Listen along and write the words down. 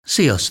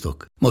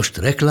Sziasztok! Most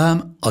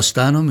reklám,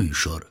 aztán a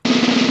műsor.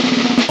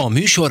 A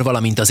műsor,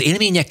 valamint az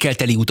élményekkel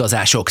teli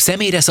utazások,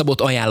 személyre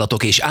szabott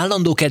ajánlatok és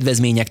állandó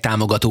kedvezmények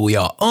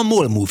támogatója a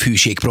MOL Move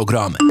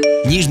hűségprogram.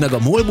 Nyisd meg a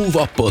MOL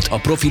Move appot, a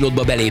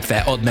profilodba belépve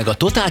add meg a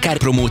Totalkár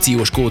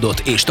promóciós kódot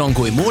és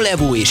tankolj MOL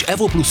Evo és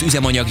Evo Plus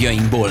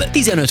üzemanyagjainkból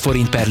 15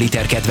 forint per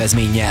liter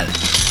kedvezménnyel.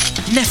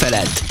 Ne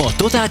feledd, a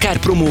Totalkár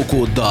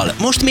promókóddal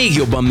most még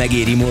jobban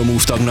megéri MOL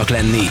Move tagnak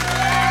lenni.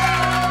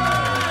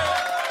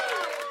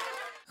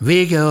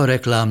 Vége a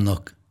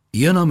reklámnak,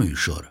 jön a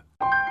műsor.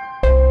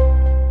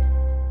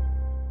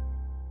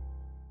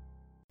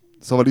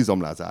 Szóval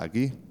izomláz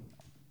Ági.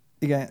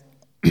 Igen,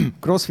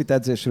 crossfit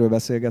edzésről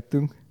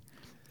beszélgettünk,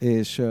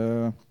 és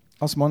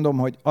azt mondom,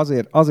 hogy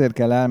azért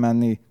kell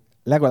elmenni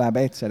legalább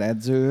egyszer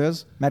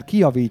edzőhöz, mert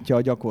kijavítja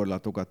a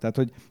gyakorlatokat. Tehát,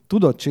 hogy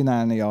tudod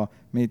csinálni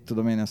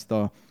ezt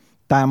a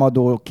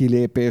támadó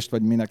kilépést,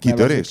 vagy minek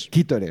Kitörés? nevezzük.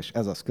 Kitörés,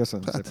 ez az,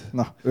 köszönöm szépen.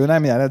 Na, ő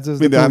nem jár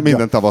edzőzni.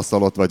 Minden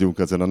tavasszal ott vagyunk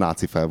ezen a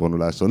náci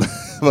felvonuláson.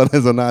 Van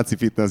ez a náci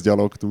fitness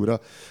gyalogtúra.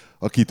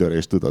 A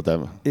kitörés,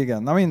 tudod?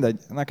 Igen, na mindegy.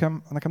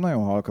 Nekem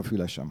nagyon halk a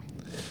fülesem.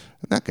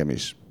 Nekem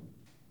is.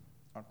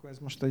 Akkor ez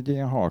most egy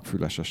ilyen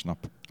halkfüleses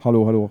nap.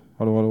 Haló.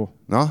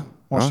 Na?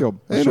 Most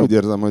jobb. Én úgy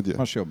érzem, hogy...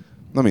 Most jobb.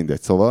 Na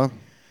mindegy, szóval...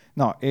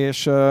 Na,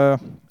 és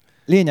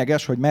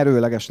lényeges, hogy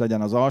merőleges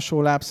legyen az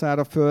alsó lábszár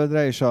a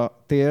földre, és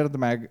a térd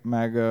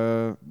meg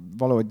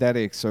valahogy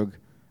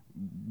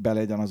derékszögbe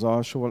legyen az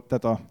alsó,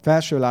 tehát a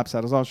felső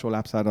lábszár az alsó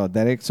lábszárral a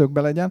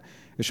derékszögbe legyen,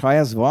 és ha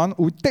ez van,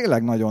 úgy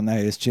tényleg nagyon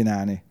nehéz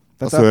csinálni.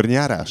 Tehát a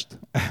szörnyjárást?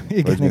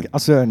 Igen, a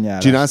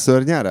szörnyjárást. Csinálsz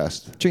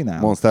szörnyjárást?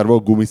 Csinálom. Monsterból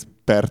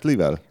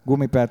gumipertlivel?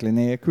 Gumipertli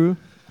nélkül,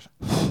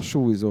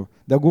 súlyzó.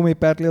 De a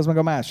gumipertli az meg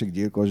a másik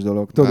gyilkos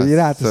dolog. Tudod, hogy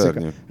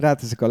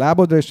ráteszik a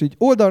lábodra, és így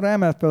oldalra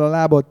emelt fel a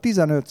lábod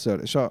 15-ször,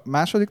 és a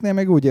másodiknél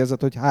meg úgy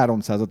érzed, hogy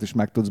 300-at is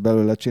meg tudsz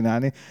belőle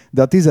csinálni,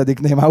 de a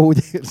 10-nél már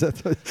úgy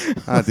érzed, hogy...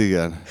 Hát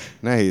igen,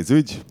 nehéz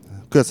ügy.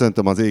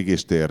 Köszöntöm az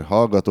Égéstér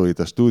hallgatóit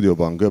a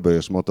stúdióban,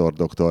 Göbölyös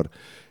motordoktor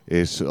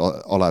és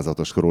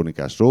alázatos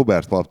krónikás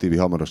Róbert. Pap TV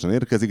hamarosan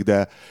érkezik,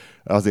 de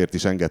azért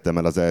is engedtem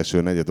el az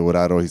első negyed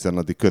óráról, hiszen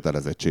addig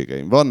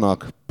kötelezettségeim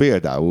vannak.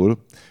 Például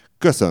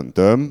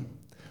köszöntöm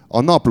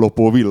a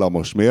naplopó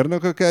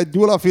villamosmérnököket,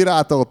 Gyula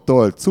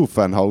Firátottól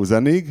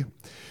Zuffenhausenig,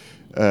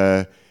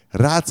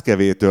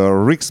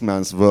 Ráckevétől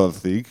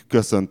Rixmansworthig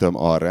köszöntöm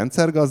a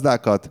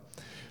rendszergazdákat.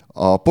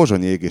 A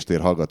pozsonyi Égéstér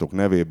hallgatók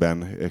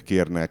nevében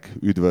kérnek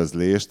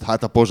üdvözlést.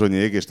 Hát a pozsonyi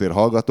Égéstér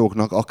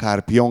hallgatóknak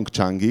akár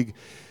Pyeongchangig.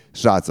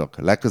 Srácok,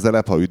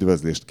 legközelebb, ha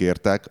üdvözlést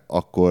kértek,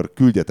 akkor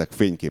küldjetek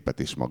fényképet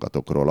is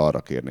magatokról, arra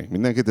kérnék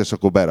mindenkit, és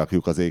akkor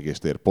berakjuk az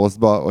Égéstér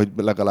posztba, hogy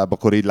legalább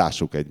akkor így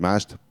lássuk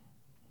egymást,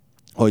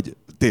 hogy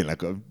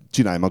tényleg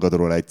csinálj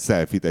magadról egy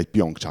selfie-t egy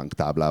Pyeongchang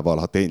táblával,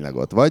 ha tényleg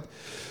ott vagy.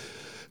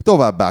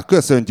 Továbbá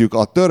köszöntjük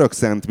a Török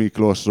Szent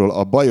Miklósról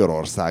a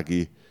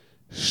bajorországi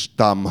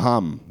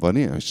Stamham. Van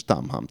ilyen?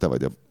 Stamham, te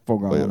vagy a...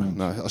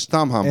 A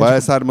Stamhamba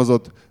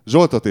elszármazott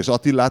Zsoltot és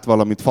Attilát,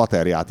 valamint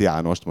faterját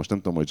Jánost. Most nem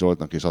tudom, hogy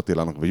Zsoltnak és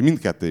Attilának, vagy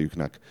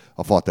mindkettőjüknek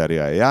a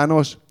faterjája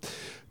János.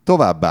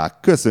 Továbbá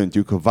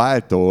köszöntjük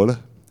Váltól,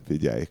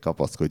 figyelj,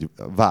 kapaszkodj,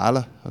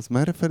 Vál, az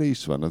merre felé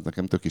is van? Az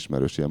nekem tök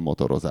ismerős ilyen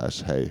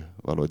motorozás hely.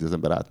 Valahogy az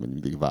ember átmegy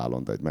mindig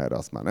Válon, de merre,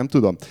 azt már nem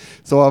tudom.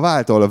 Szóval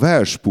Váltól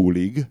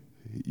Welshpoolig,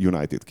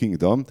 United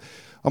Kingdom,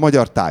 a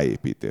magyar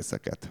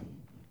tájépítészeket.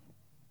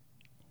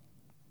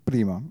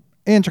 Prima.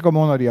 Én csak a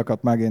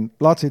monariakat megint.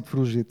 Lacit,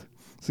 Fruzsit.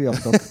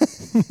 Sziasztok.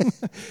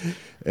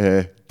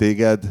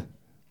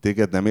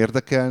 Téged nem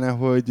érdekelne,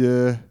 hogy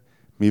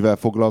mivel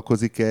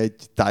foglalkozik egy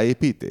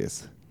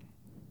tájépítész?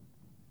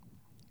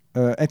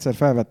 Egyszer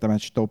felvettem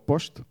egy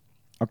stoppost,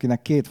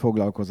 akinek 2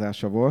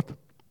 foglalkozása volt.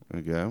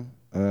 Igen.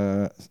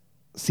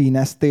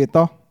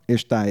 Színesztéta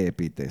és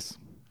tájépítész.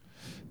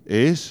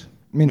 És?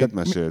 Mit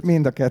mesélt?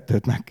 Mind a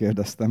kettőt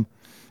megkérdeztem.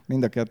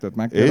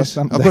 És?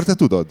 De... Akkor te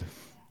tudod?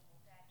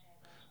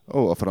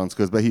 Ó, a franc,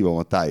 közben hívom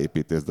a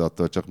tájépítész, de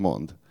attól csak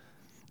mond.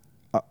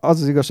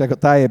 Az igazság, a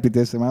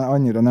tájépítészre már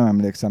annyira nem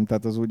emlékszem,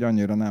 tehát az úgy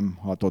annyira nem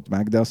hatott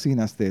meg, de a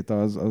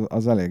színesztéta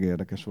az elég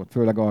érdekes volt,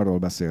 főleg arról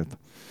beszélt.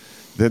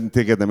 De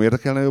téged nem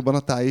érdekelne jobban a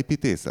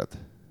tájépítészet?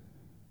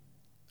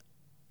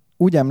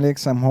 Úgy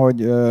emlékszem,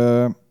 hogy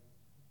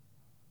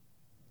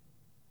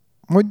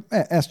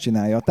ezt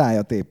csinálja, a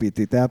tájat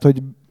építi. Tehát,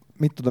 hogy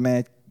mit tudom,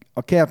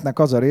 a kertnek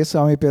az a része,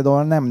 ami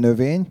például nem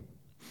növény,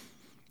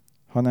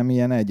 hanem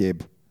ilyen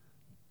egyéb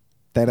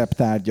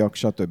tereptárgyak,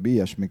 stb.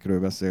 Ilyesmikről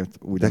beszélt.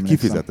 Úgy de emlékszem.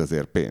 ki fizet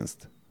ezért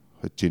pénzt,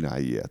 hogy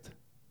csinálj ilyet?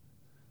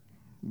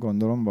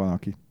 Gondolom van,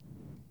 aki.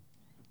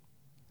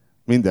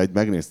 Mindegy,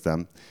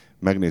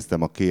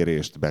 megnéztem a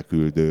kérést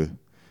beküldő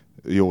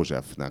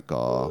Józsefnek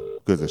a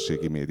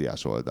közösségi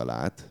médiás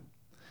oldalát,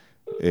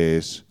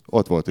 és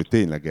ott volt, hogy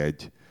tényleg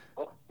egy...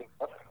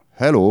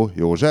 Hello,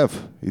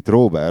 József? Itt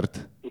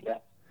Róbert.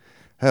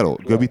 Hello,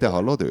 Göbi, te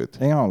hallod őt?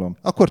 Én hallom.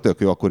 Akkor tök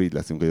jó, akkor így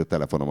leszünk, hogy a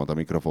telefonomat a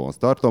mikrofonhoz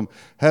tartom.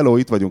 Hello,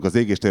 itt vagyunk az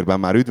Égéstérben,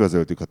 már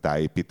üdvözöltük a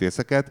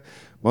tájépítészeket.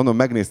 Mondom,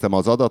 megnéztem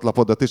az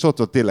adatlapodat, és ott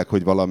volt tényleg,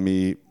 hogy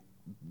valami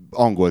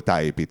angol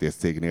tájépítés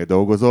cégnél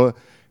dolgozol.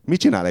 Mit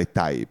csinál egy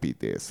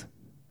tájépítész?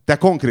 Te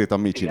konkrétan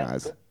mit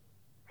csinálsz?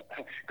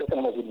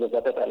 Köszönöm az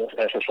üdvözletet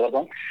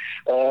elsősorban.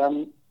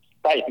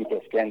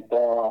 Tájépítészként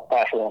a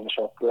társadalom és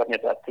a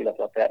környezet,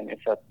 illetve a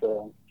természet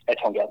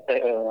egyhangját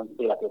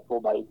életét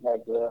próbáljuk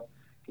meg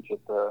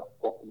kicsit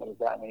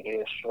optimalizálni,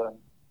 és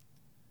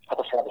hát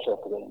a sajátos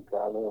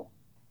eszközeinkkel.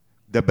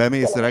 De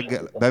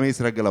bemész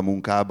reggel a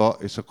munkába,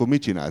 és akkor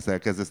mit csinálsz?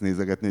 Elkezdesz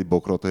nézegetni egy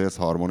bokrot, hogy ezt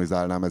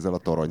harmonizálnám ezzel a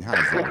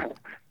toronyházzal?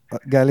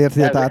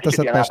 Gellértét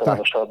áteszed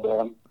Pestre?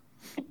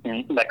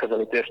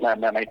 Megközelítés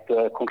nem.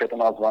 Itt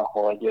konkrétan az van,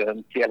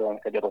 hogy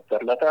kijelölnek egy adott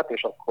területet,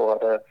 és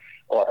akkor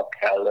arra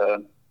kell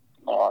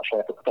a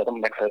sajátokat, a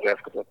megfelelő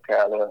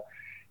eszközökkel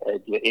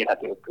egy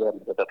élhető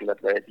környezetet,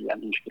 illetve egy ilyen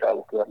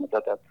inspiráló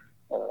környezetet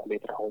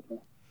létrehozni.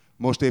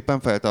 Most éppen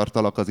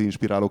feltartalak az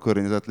inspiráló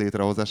környezet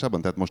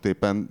létrehozásában? Tehát most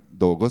éppen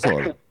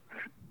dolgozol?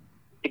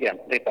 Igen,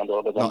 éppen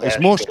dolgozom. Na, és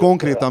most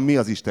konkrétan mi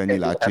az Isten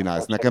nyilát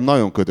csinálsz? Nekem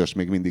nagyon ködös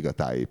még mindig a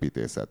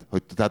tájépítészet.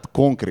 Tehát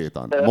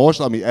konkrétan. Most,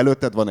 ami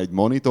előtted van egy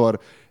monitor,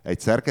 egy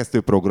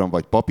szerkesztőprogram,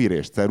 vagy papír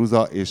és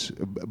ceruza, és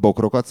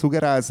bokrokat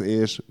szugerálsz,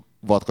 és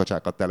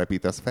vadkacsákat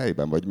telepítesz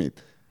fejben, vagy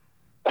mit?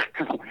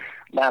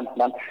 Nem.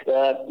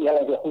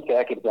 Jelenleg úgy kell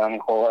elképzelni,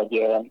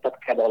 hogy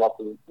CAD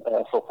alapú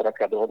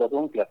szoftverekkel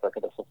dolgozunk, illetve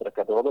CAD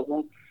szoftverekkel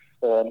dolgozunk.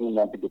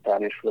 Minden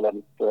digitális, főleg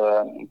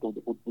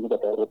itt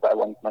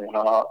Nyugat-Európában nagyon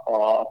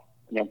a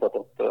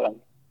nyomtatott,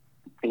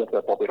 illetve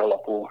a papír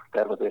alapú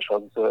tervezés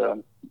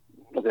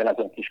az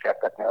ezen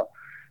kiskerteknél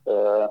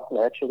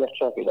lehetséges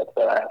csak,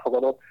 illetve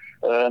elfogadott.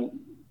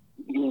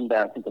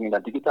 Szinte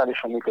minden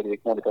digitálisan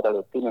működik, monitor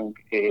előtt ülünk,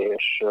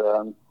 és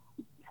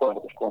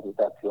folyamatos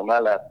konzultáció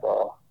mellett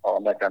a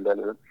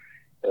megrendelő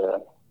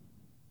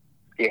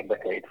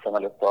érdekeit szem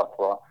előtt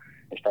tartva,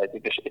 és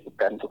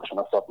természetesen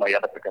a szakmai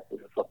érdekeket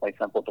és a szakmai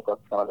szempontokat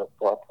szem előtt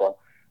tartva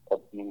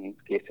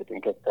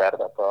készítünk egy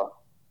tervet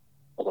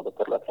az adott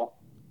területre.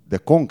 De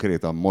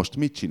konkrétan most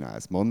mit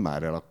csinálsz? Mondd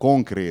már el a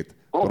konkrét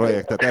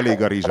projektet,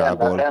 elég a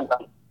rizsából.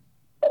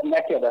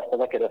 Megkérdezte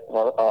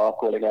a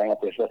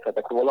kollégáimat, és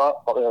beszéltek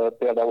róla.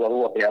 Például a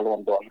L'Oréal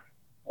London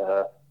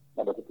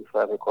nevezeti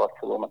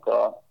felhőkarcolónak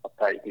a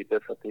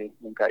tájépítészeti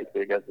munkáit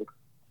végezzük.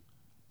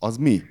 Az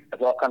mi?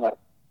 Ez a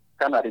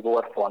Canary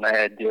Wharfon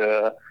egy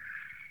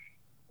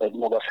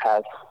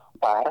magasház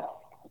pár,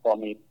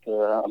 amit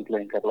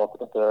leginkább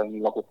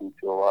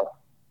lakófunkcióval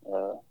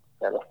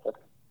terveztek.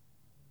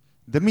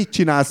 De mit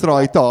csinálsz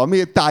rajta?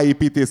 Mi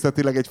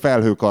tájépítészetileg egy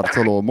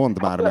felhőkarcoló?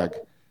 Mondd már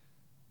meg.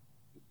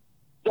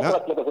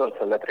 Gyakorlatilag a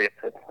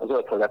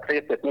zöld felület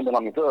részét, minden,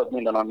 ami zöld,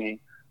 minden, ami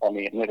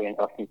növény,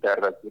 azt mi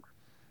tervezzük.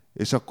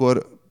 És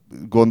akkor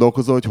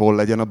gondolkozol, hogy hol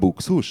legyen a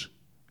buxus?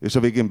 És a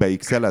végén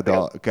beixeled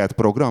a CAD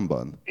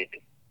programban?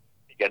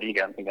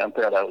 Igen.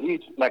 Például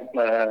így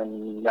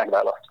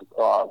megválasztjuk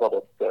az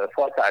adott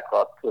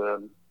fajtákat,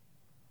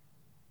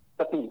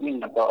 tehát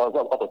mindent az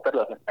adott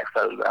területnek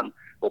megfelelően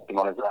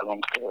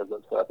optimalizálunk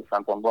zöldfelületi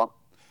szempontból.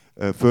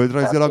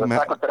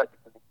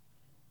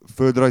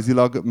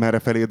 Földrajzilag merre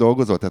felé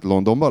dolgozol? Tehát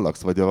Londonban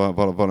laksz? Vagy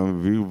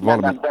valami...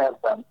 Nem,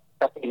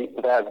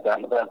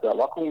 Velszben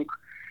lakunk,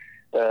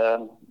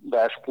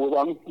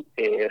 Velspúlban,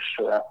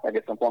 és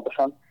egészen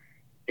pontosan,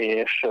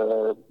 és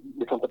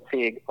viszont a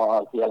cég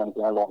az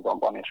jellemzően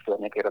Londonban és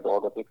környékére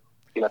dolgozik,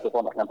 illetve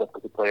vannak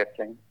nemzetközi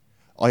projektjeink.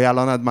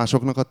 Ajánlanád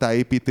másoknak a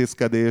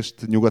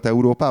tájépítészkedést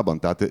Nyugat-Európában?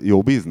 Tehát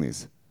jó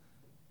biznisz?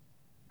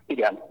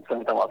 Igen,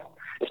 szerintem az.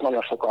 És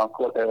nagyon sokan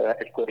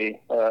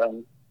egykori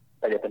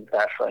egyetemi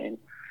társaim,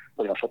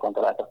 nagyon sokan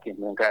találtak kint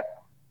munkát.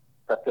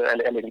 Tehát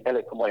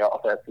elég komoly a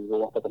felszívó,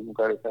 tehát a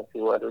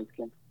munkaerőfelszívó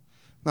erőként.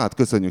 Na hát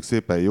köszönjük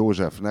szépen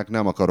Józsefnek,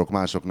 nem akarok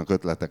másoknak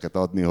ötleteket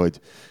adni, hogy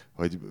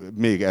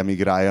még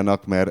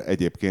emigráljanak, mert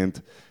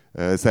egyébként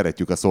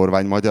szeretjük a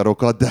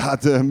szorványmagyarokat, de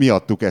hát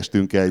miattuk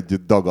estünk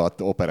egy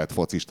dagadt operett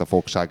focista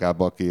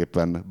fogságába, aki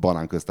éppen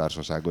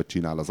banánköztársaságot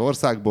csinál az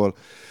országból.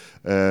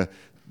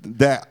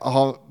 De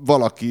ha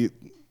valaki,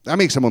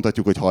 mégsem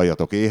mondhatjuk, hogy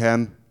halljatok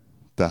éhen,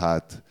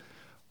 tehát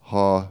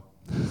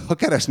ha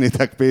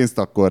keresnétek pénzt,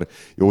 akkor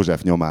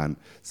József nyomán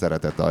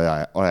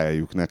szeretettel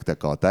ajánljuk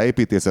nektek a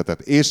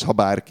tájépítészetet, és ha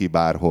bárki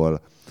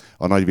bárhol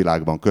a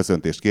nagyvilágban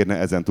köszöntést kérne,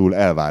 ezentúl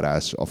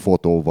elvárás a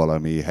fotó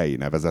valami helyi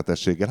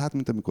nevezetességgel, hát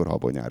mint amikor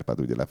Habony Árpád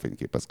ugye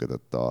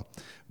lefényképezkedett a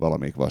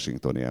valamelyik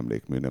washingtoni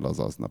emlékműnél az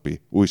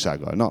aznapi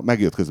újsággal. Na,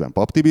 megjött közben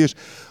Pap Tibi is.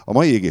 A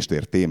mai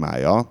égéstér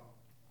témája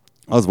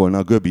az volna,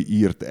 a Göbi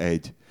írt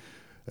egy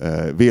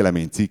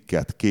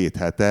véleménycikket 2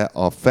 hete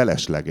a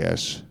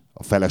felesleges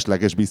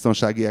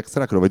biztonsági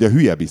extrákról, vagy a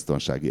hülye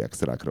biztonsági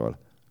extrákról?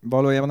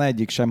 Valójában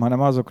egyik sem,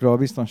 hanem azokról a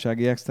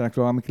biztonsági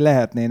extrákról, amik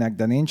lehetnének,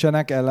 de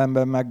nincsenek,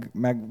 ellenben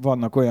meg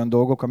vannak olyan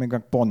dolgok, amik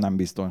pont nem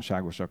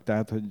biztonságosak.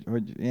 Tehát,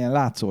 hogy ilyen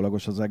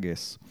látszólagos az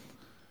egész.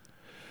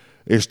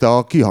 És te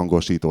a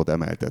kihangosítót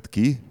emelted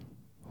ki,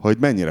 hogy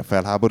mennyire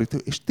felháborító,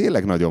 és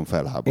tényleg nagyon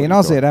felháborító. Én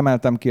azért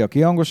emeltem ki a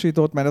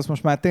kihangosítót, mert ez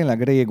most már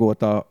tényleg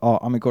régóta,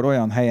 amikor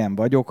olyan helyen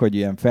vagyok, hogy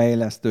ilyen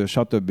fejlesztő,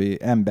 stb.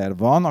 Ember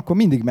van, akkor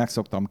mindig meg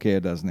szoktam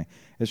kérdezni.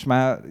 És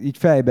már így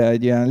fejbe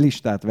egy ilyen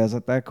listát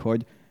vezetek,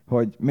 hogy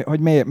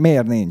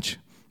miért nincs.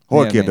 Hol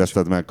Miért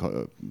kérdezted meg?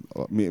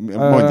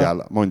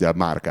 Mondjál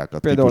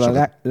márkákat, Például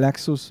típusokat. a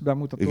Lexus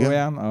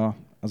bemutatóján,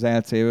 az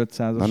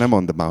LC500-as. Na nem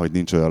mondd már, hogy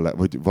nincs olyan,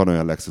 hogy van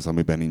olyan Lexus,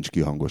 amiben nincs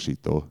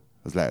kihangosító.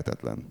 Ez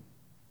lehetetlen.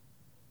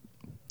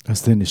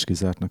 Ezt én is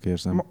kizártnak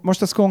érzem.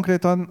 Most ezt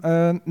konkrétan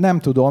nem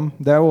tudom,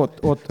 de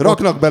ott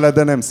Raknak bele,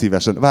 de nem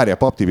szívesen. Várjál,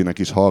 Pap TV-nek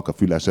is halk a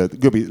fülesed.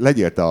 Göbi,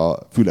 legyél te a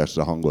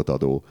fülesre hangot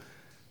adó.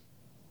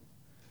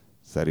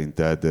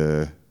 Szerinted...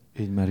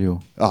 Így már jó.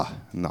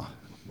 Na,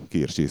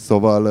 Kirsi.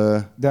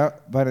 Szóval...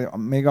 De várj,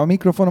 még a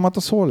mikrofonomat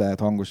az hol lehet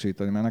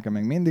hangosítani? Mert nekem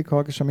még mindig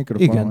halk, és a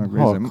mikrofonom...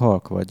 Igen,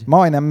 halk vagy.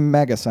 Majdnem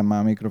megeszem már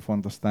a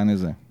mikrofont,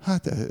 aztán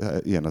Hát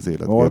ilyen az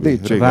élet.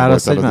 Ordíts.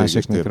 Válasz egy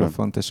másik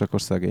mikrofont, és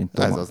akkor szegény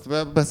Toma. Ez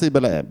azt, beszélj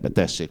bele ebbe,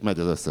 tessék, megy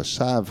az összes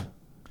sáv.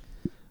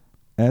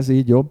 Ez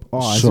így jobb?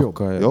 Ez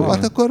Sokkal jobb. Jó,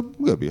 hát akkor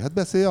Göbi, hát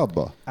beszélj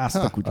abba.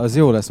 Az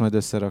jó lesz majd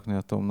összerakni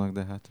a Tomnak,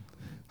 de hát...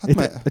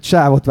 Egy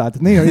sávot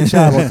váltok. Néha egy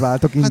sávot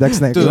váltok index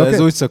nélkül. Tudod, Okay?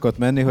 ez úgy szokott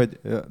menni, hogy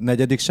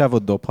negyedik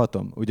sávot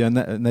dobhatom. Ugye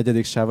a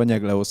negyedik sáv a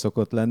Nyegleó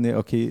szokott lenni,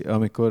 aki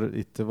amikor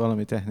itt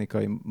valami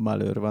technikai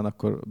malőr van,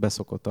 akkor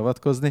beszokott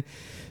avatkozni,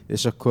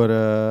 és akkor,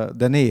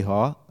 de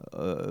néha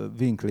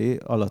Winkley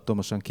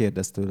alattomosan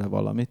kérdez tőle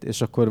valamit,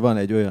 és akkor van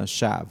egy olyan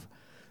sáv,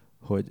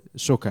 hogy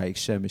sokáig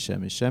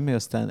semmi,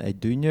 aztán egy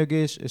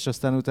dünnyögés, és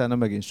aztán utána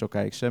megint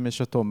sokáig semmi, és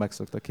a Tom meg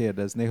szokta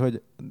kérdezni,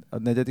 hogy a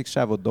negyedik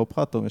sávot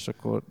dobhatom, és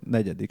akkor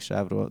negyedik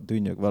sávról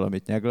dünnyög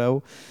valamit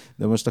Nyegleó,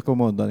 de most akkor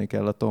mondani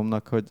kell a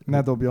Tomnak, hogy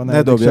ne dobja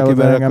ki,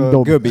 mert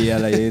akkor Göbi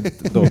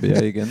elejét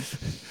dobja, igen.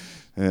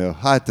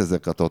 Hát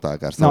ezek a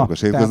totálkár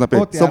szavakos hétköznapi.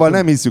 Szóval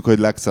nem hiszük, hogy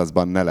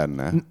Lexusban ne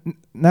lenne.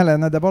 Ne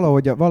lenne, de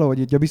valahogy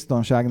így a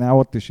biztonságnál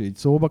ott is így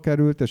szóba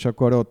került, és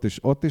akkor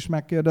ott is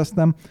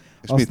megkérdeztem. És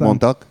aztán... mit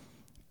mondtak?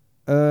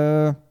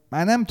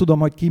 Már nem tudom,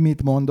 hogy ki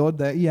mit mondott,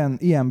 de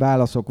ilyen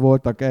válaszok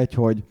voltak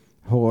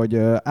hogy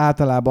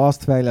általában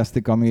azt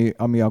fejlesztik,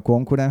 ami a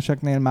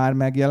konkurenseknél már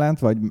megjelent,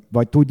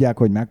 vagy tudják,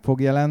 hogy meg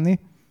fog jelenni.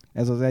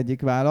 Ez az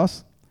egyik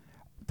válasz.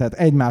 Tehát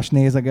egymást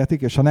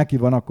nézegetik, és ha neki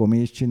van, akkor mi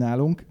is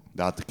csinálunk.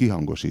 De hát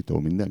kihangosító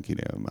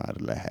mindenkinél már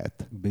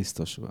lehet.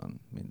 Biztos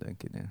van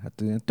mindenkinél.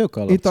 Hát ilyen tök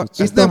alapcuc.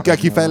 Ezt nem kell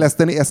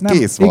kifejleszteni, ez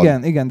kész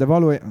van. Igen, de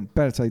valójában,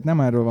 persze itt nem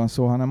erről van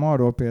szó, hanem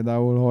arról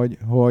például,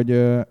 hogy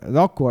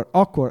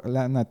akkor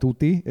lenne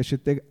tuti, és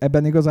itt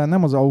ebben igazán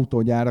nem az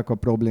autógyárak a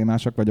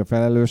problémásak, vagy a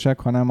felelősek,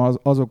 hanem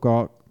azok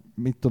a,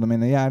 mit tudom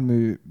én, a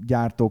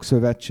járműgyártók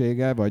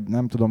szövetsége, vagy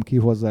nem tudom ki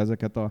hozza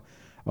ezeket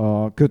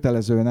a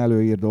kötelezően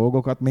előír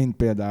dolgokat, mint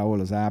például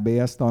az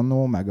ABS-t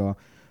annó, meg a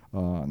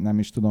nem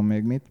is tudom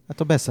még mit.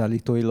 Hát a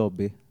beszállítói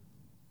lobby.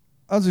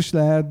 Az is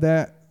lehet,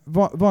 de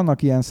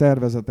vannak ilyen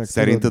szervezetek.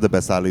 Szerinted a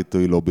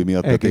beszállítói lobby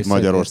miatt tették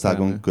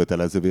Magyarországon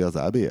kötelezővé az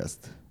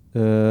ABS-t?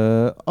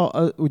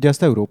 Ugye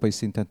ezt európai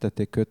szinten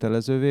tették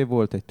kötelezővé,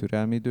 volt egy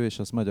türelmi idő, és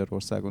azt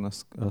Magyarországon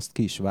azt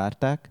ki is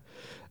várták,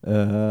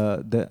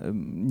 de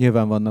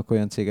nyilván vannak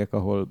olyan cégek,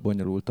 ahol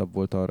bonyolultabb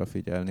volt arra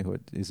figyelni, hogy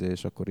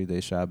és akkor ide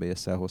is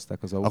ABS-szel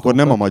hozták az autókat. Akkor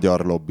nem a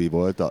magyar lobby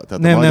volt. Tehát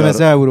nem, ez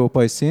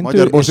európai szintű.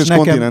 Magyar Bosch és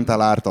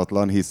Continental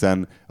ártatlan,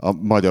 hiszen a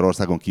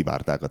Magyarországon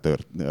kivárták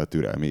a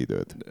türelmi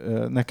időt.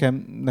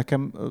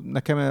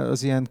 Nekem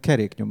az ilyen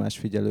keréknyomás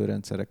figyelő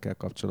rendszerekkel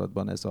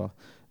kapcsolatban ez a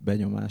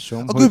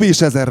benyomásom. A Göbi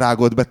is ezen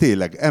rágott be,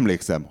 tényleg.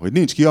 Emlékszem, hogy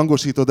nincs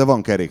kihangosító, de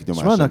van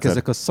keréknyomás. És vannak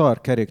ezek a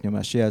szar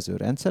keréknyomás jelző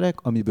rendszerek,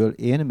 amiből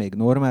én még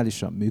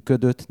normálisan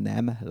működött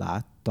nem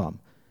láttam.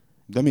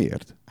 De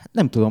miért? Hát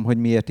nem tudom, hogy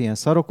miért ilyen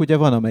szarok. Ugye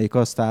van, amelyik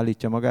azt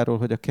állítja magáról,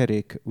 hogy a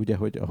kerék, ugye,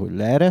 hogy ahogy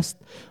leereszt,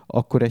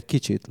 akkor egy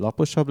kicsit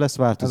laposabb lesz,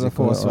 változik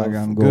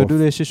a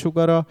gördülési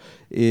sugara,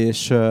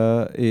 és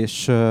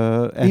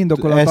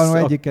indokolatlanul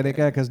egyik kerék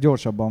elkezd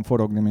gyorsabban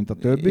forogni, mint a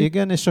többi.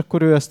 Igen, és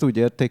akkor ő ezt úgy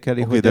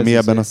értékeli, hogy de mi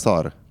ebben a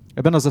szar?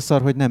 Ebben az a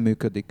szar, hogy nem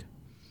működik.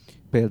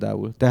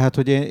 Például. Tehát,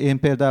 hogy én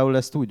például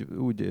ezt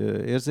úgy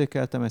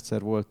érzékeltem,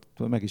 egyszer volt,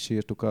 meg is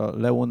írtuk a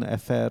Leon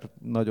FR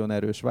nagyon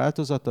erős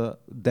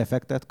változata,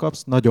 defektet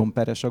kapsz, nagyon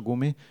peres a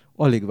gumi,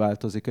 alig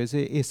változik,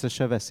 észre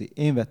se veszi.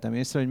 Én vettem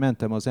észre, hogy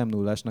mentem az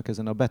M0-ásnak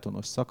ezen a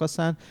betonos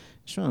szakaszán,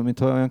 és olyan,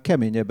 mintha olyan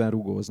keményebben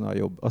rugózna a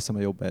jobb, azt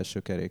hiszem a jobb első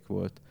kerék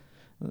volt.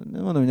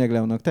 Mondom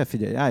Nyegleónak, te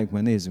figyelj, álljunk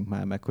már, nézzünk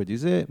már meg,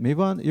 hogy mi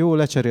van. Jó,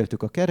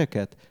 lecseréltük a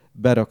kereket,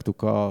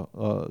 beraktuk a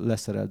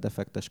leszerelt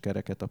defektes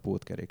kereket a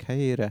pótkerék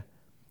helyére,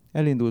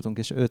 elindultunk,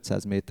 és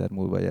 500 méter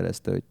múlva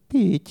jelezte, hogy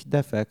pitty,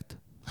 defekt.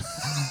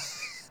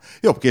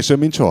 Jobb későn,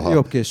 mint soha.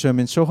 Jobb későn,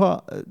 mint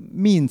soha.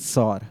 Mind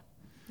szar.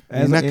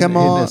 Én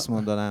ezt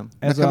mondanám.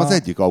 Nekem az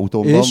egyik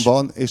autómban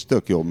van, és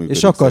tök jól működik.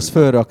 És akarsz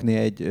fölrakni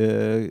egy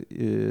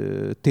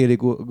téli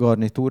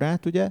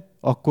garnitúrát, ugye,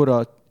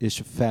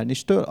 és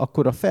felnistől,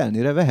 akkor a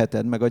felnire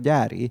veheted meg a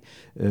gyári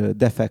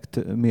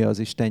defekt, mi az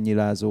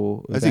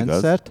istennyilázó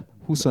rendszert. Igaz.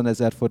 20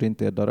 000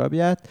 forintért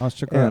darabját,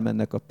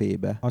 elmennek a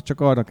P-be. Az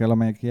csak arra kell,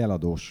 amelyik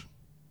jeladós.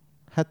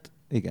 Hát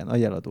igen, a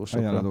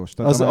jeladósokra. Jeladós.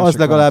 Az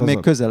legalább még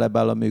közelebb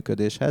áll a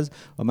működéshez.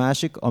 A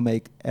másik,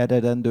 amelyik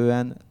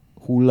eredendően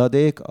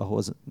hulladék,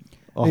 ahhoz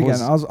Igen,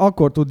 az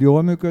akkor tud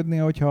jól működni,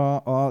 hogyha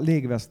a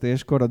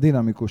légvesztéskor a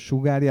dinamikus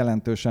sugár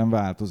jelentősen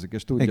változik,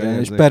 és tudja igen, és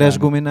érzékelni. peres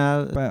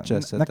guminál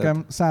cseszheted.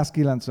 Nekem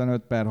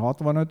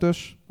 195/65-ös,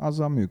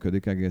 azzal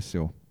működik egész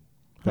jó.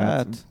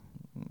 Hát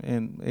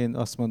én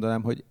azt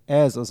mondanám, hogy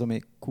ez az,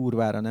 ami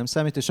kurvára nem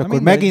számít, és Na akkor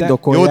mindegy,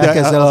 megindokolják Jó, de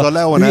ezzel az a a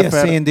Leon hülye FR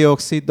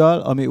széndioxiddal,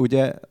 ami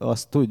ugye,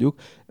 azt tudjuk,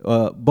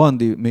 a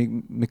Bandi, még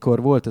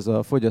mikor volt ez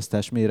a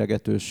fogyasztás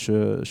méregetős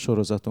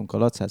sorozatunk a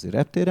Lacházi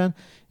reptéren,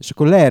 és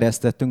akkor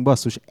leeresztettünk,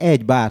 basszus,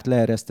 egy bárt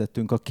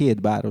leeresztettünk a 2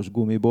 báros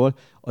gumiból,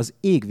 az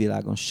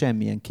égvilágon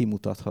semmilyen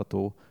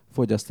kimutatható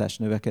fogyasztás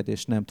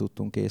növekedést nem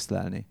tudtunk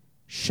észlelni.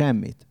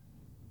 Semmit.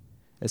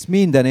 Ez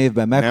minden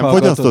évben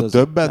meghallgatod. Nem fogyasztott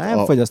többet?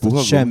 Nem fogyasztott,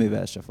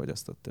 semmivel se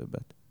fogyasztott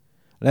többet.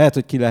 Lehet,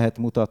 hogy ki lehet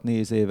mutatni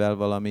 10 évvel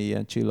valami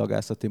ilyen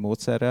csillagászati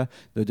módszerrel,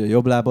 de hogy a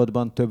jobb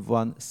lábadban több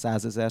van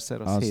 100 000-szer,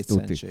 az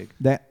hétszentség.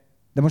 De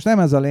most nem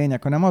ez a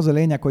lényeg, hanem az a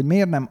lényeg, hogy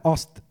miért nem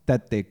azt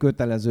tették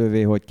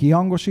kötelezővé, hogy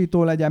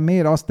kihangosító legyen,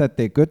 miért azt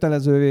tették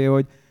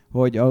kötelezővé,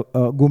 hogy a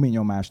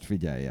guminyomást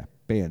figyelje,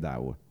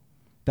 például.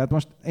 Tehát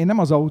most én nem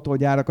az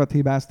autógyárakat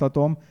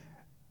hibáztatom,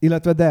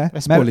 illetve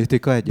ez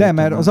politika egyébként.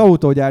 mert az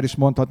autógyár is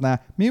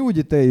mondhatná, mi úgy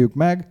ítéljük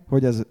meg,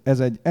 hogy ez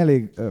egy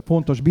elég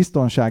fontos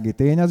biztonsági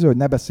tényező, hogy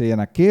ne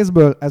beszéljenek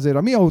kézből, ezért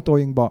a mi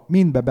autóinkban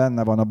mindbe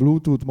benne van a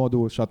Bluetooth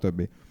modul,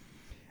 stb.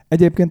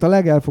 Egyébként a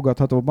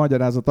legelfogadhatóbb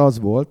magyarázat az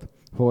volt,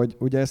 hogy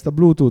ugye ezt a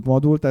Bluetooth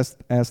modult,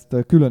 ezt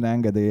külön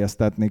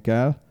engedélyeztetni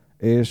kell,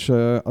 és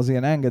az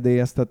ilyen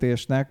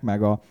engedélyeztetésnek,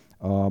 meg a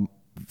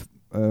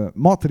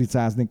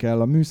matricázni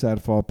kell a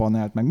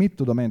műszerfalpanelt, meg mit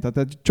tudom én, tehát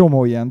egy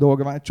csomó ilyen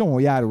dolga van, egy csomó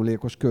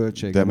járulékos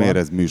költség De van. miért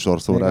ez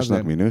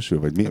műsorszórásnak minősül?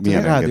 Vagy milyen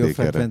engedély kell?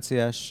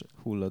 Rádiófrekvenciás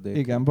hulladék.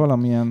 Igen,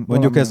 valamilyen...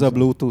 Mondjuk ez a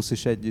Bluetooth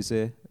is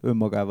egy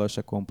önmagával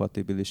se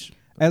kompatibilis.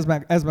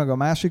 Ez meg a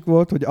másik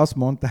volt, hogy azt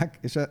mondták,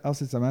 és azt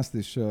hiszem ezt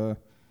is,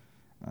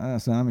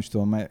 ezt nem is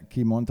tudom,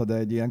 ki mondta, de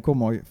egy ilyen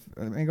komoly,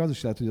 még az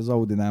is lehet, hogy az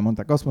Audinál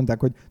mondták, azt mondták,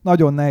 hogy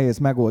nagyon nehéz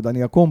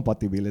megoldani a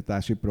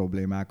kompatibilitási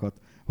problémákat,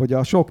 hogy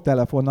a sok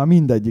telefonnal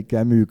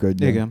mindegyikkel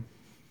működjön. Igen.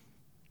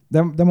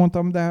 De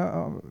mondtam, de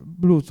a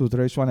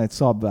Bluetooth-ra is van egy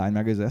szabvány,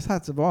 meg ez.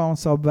 Hát van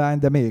szabvány,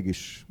 de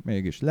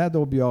mégis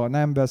ledobja,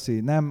 nem veszi,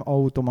 nem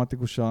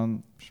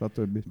automatikusan,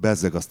 stb.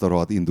 Bezzeg azt a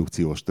rohadt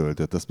indukciós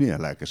töltőt, azt milyen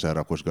lelkesen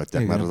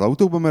rakosgatják Igen. már az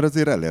autóban, mert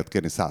azért el lehet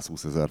kérni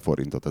 120 000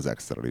 forintot az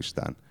extra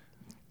listán.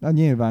 Na,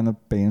 nyilván a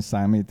pénz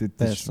számít itt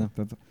Persze. is.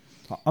 Tehát,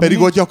 Pedig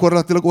ott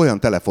gyakorlatilag olyan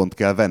telefont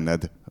kell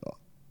venned,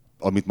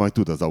 amit majd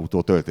tud az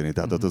autó tölteni.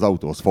 Tehát ott az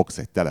autóhoz fogsz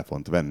egy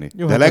telefont venni.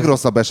 Jó, de hát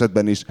legrosszabb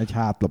esetben is, egy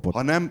hátlapot.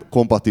 ha nem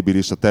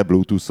kompatibilis a te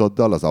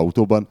Bluetooth-oddal az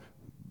autóban,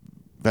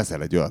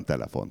 veszel egy olyan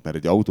telefont, mert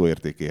egy autó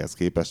értékéhez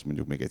képest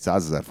mondjuk még egy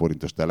 100 000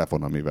 forintos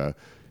telefon, amivel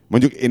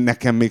mondjuk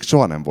nekem még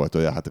soha nem volt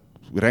olyan, hát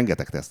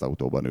rengeteg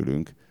tesztautóban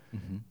ülünk,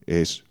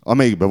 és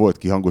amelyikben volt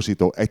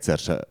kihangosító, egyszer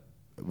se.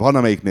 Van,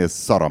 amelyiknél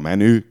szar a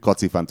menü,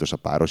 kacifántos a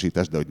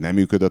párosítás, de hogy nem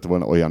működött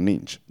volna, olyan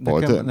nincs.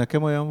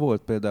 Nekem olyan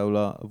volt,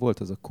 például volt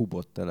az a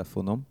Kubot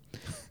telefonom,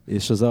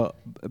 és az a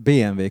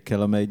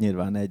BMW-kkel, amely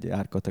nyilván egy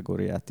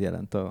árkategóriát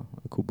jelent a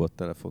Kubot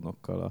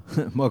telefonokkal a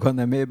maga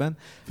nemében.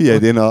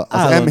 Figyelj, én az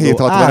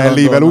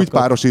M760 L-vel úgy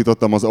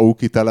párosítottam az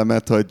Aukit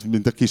telemet, hogy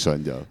mint a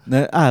kisangyal.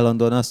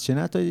 Állandóan azt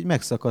csinálta, hogy így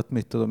megszakadt,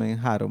 mit tudom én,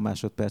 3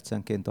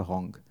 másodpercenként a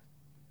hang.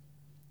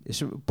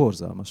 És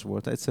borzalmas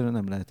volt, egyszerűen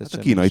nem lehetett Hát a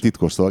semmi. kínai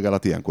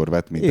titkosszolgálat ilyenkor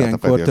vett mintát a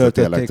Ilyenkor fedélzeti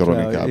töltötték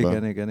elektronikában.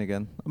 le,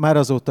 igen. Már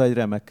azóta egy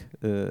remek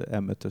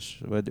M5-ös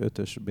vagy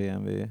 5-ös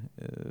BMW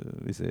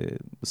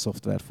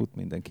szoftver fut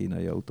minden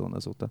kínai autón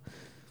azóta.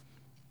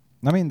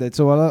 Na mindegy,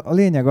 szóval a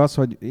lényeg az,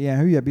 hogy ilyen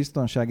hülye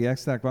biztonsági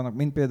extrák vannak,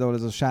 mint például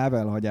ez a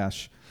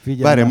sávelhagyás.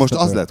 Várjál, most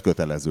az lett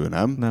kötelező,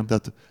 nem? Nem.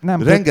 Tehát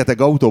Nem,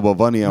 rengeteg autóban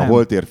van ilyen nem.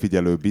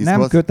 holtérfigyelő bizbasz.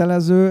 Nem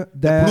kötelező,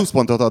 de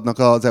Pluszpontot adnak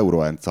az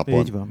Euro NCAP-on.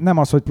 Így van. nem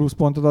az, hogy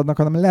pluszpontot adnak,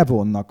 hanem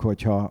levonnak,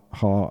 hogyha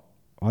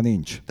ha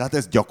nincs. Tehát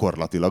ez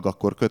gyakorlatilag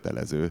akkor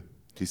kötelező.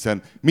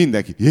 Hiszen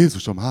mindenki,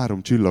 Jézusom,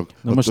 3 csillag,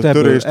 Na ott most a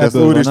törést tesz,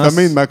 ebből van úristen, az-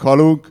 mind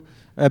meghalunk.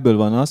 Ebből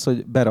van az,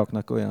 hogy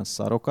beraknak olyan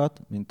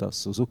szarokat, mint a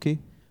Suzuki,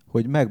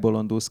 hogy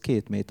megbolondulsz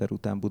 2 méter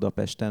után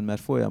Budapesten,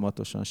 mert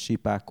folyamatosan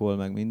sipákol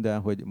meg minden,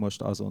 hogy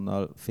most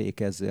azonnal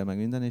fékezzél meg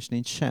minden, és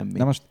nincs semmi.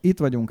 Na most itt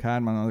vagyunk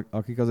hárman,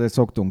 akik azért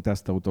szoktunk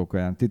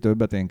tesztautókon. Ti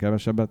többet, én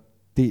kevesebbet.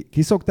 Ti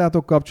ki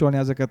szoktátok kapcsolni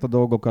ezeket a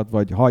dolgokat,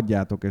 vagy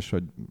hagyjátok, és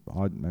hogy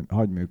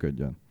hagy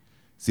működjön?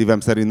 Szívem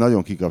szerint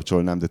nagyon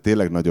kikapcsolnám, de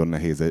tényleg nagyon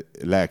nehéz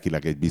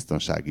lelkileg egy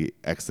biztonsági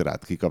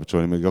extrát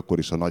kikapcsolni, még akkor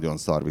is, ha nagyon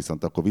szar,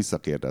 viszont akkor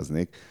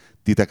visszakérdeznék.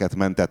 Titeket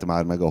mentett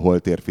már meg a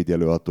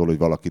holtérfigyelő attól, hogy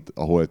valakit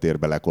a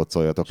holtérbe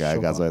lekocoljatok,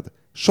 elgázoljatok?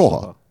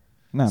 Soha.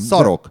 Nem.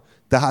 Szarok.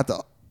 Tehát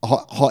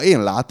ha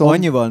én látom...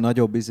 Annyival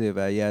nagyobb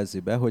izével jelzi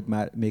be, hogy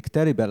már még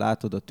telibe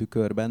látod a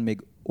tükörben,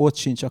 még ott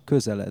sincs a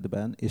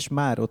közeledben, és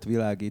már ott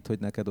világít, hogy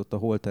neked ott a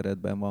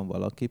holteredben van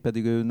valaki,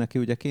 pedig ő neki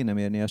ugye kéne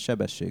mérni a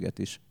sebességet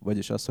is,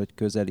 vagyis az, hogy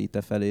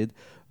közelít-e feléd,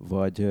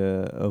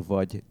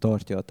 vagy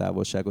tartja a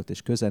távolságot,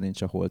 és közel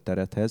nincs a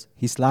holteredhez,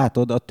 hisz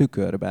látod a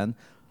tükörben,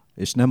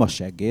 és nem a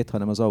seggét,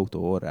 hanem az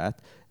autó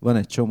orrát. Van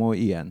egy csomó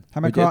ilyen.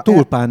 Hát meg Ugye ha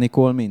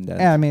túlpánikol minden.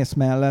 Elmész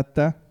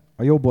mellette,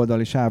 a jobb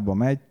oldali sávba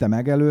megy, te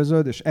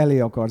megelőzöd, és elé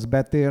akarsz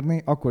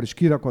betérni, akkor is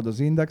kirakod az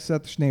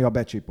indexet, és néha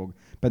becsipog.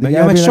 Pedig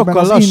meg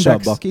sokkal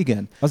lassabbak,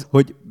 igen.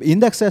 Hogy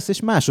indexelsz,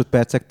 és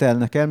másodpercek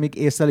telnek el, míg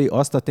észleli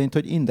azt a tényt,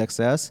 hogy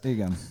indexelsz.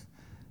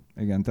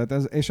 Igen, tehát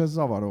ez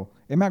zavaró.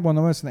 Én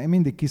megmondom őszintén, én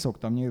mindig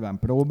kiszoktam nyilván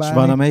próbálni.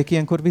 És van, amelyik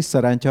ilyenkor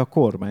visszarántja a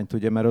kormányt,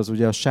 ugye, mert az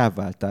ugye a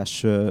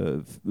sávváltás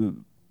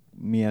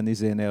milyen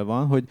izénél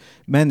van, hogy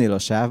mennél a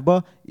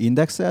sávba,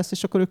 indexelsz,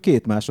 és akkor ő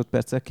 2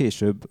 másodperccel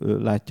később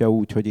látja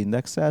úgy, hogy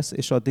indexelsz,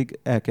 és addig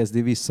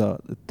elkezdi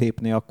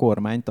visszatépni a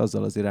kormányt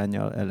azzal az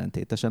iránnyal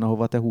ellentétesen,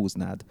 ahova te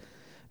húznád.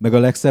 Meg a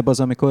legszebb az,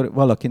 amikor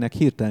valakinek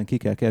hirtelen ki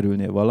kell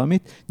kerülnie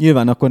valamit,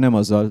 nyilván akkor nem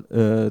azzal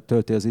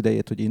tölti az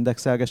idejét, hogy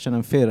indexelgessen,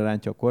 hanem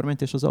félrerántja a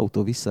kormányt, és az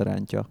autó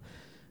visszarántja.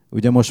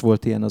 Ugye most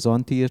volt ilyen az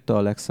Anti-írta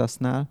a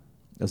Lexusnál,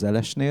 az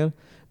LS-nél,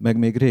 meg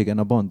még régen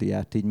a Bandi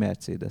járt így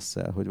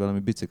Mercedes-szel, hogy valami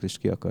biciklis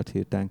ki akart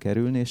hirtelen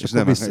kerülni, és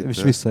akkor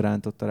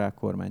visszarántotta rá a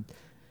kormányt.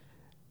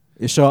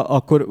 És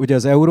akkor ugye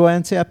az Euro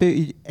NCAP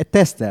így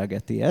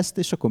tesztelgeti ezt,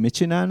 és akkor mit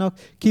csinálnak?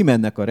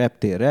 Kimennek a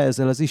reptérre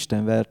ezzel az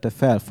istenverte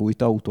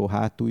felfújt autó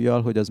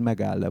hátuljal, hogy az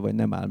megáll-e, vagy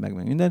nem áll meg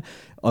minden.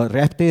 A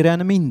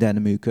reptéren minden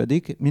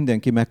működik,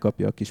 mindenki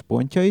megkapja a kis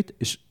pontjait,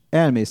 és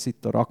elmész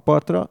itt a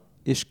rakpartra,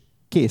 és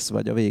kész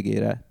vagy a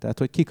végére. Tehát,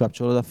 hogy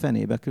kikapcsolod a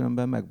fenébe,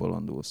 különben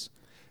megbolondulsz.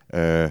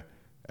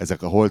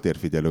 Ezek a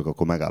holtérfigyelők,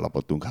 akkor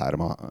megállapodtunk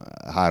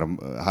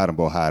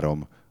 3-ból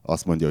 3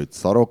 azt mondja, hogy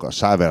szarok, a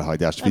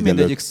sávelhagyás figyelők.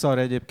 Mindegyik szar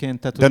egyébként.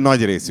 Tehát, de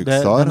nagy részük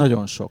szar. De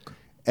nagyon sok.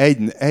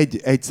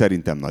 Egy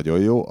szerintem nagyon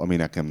jó, ami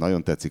nekem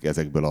nagyon tetszik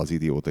ezekből az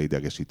idióta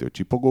idegesítő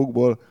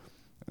csipogókból.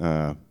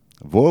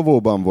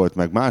 Volvo-ban volt,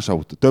 meg más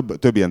autó,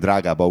 több ilyen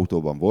drágább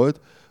autóban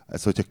volt.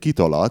 Ez, hogyha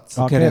kitolatsz,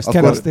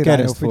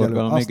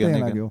 keresztforgalom,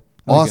 igen. Jó.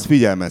 Az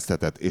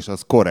figyelmeztetett, és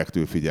az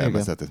korrektül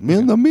figyelmeztetett.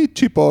 Mit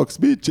csipogsz,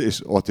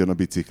 és ott jön a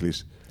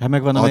biciklis. Hát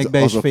meg van, amelyik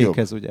be is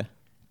fékez, ugye?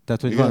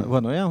 Tehát, hogy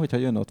van olyan, hogyha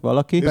jön ott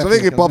valaki... És a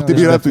végén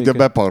Paptibi nem tudja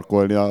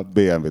beparkolni a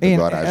BMW-t a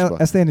garázsba.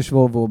 Ezt én is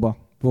Volvo-ba.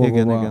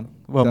 Igen.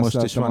 Van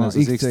most is, van ez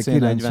az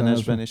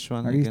XC40-esben is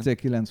van. Meg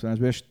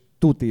XC90-esben, és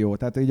tuti jó.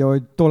 Tehát így,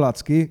 ahogy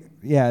tolatsz ki,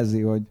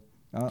 jelzi, hogy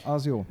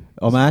az jó.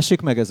 A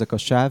másik meg ezek a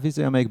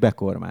sávvizé, amelyik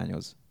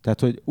bekormányoz. Tehát,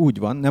 hogy úgy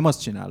van, nem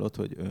azt csinálod,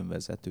 hogy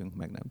önvezetünk,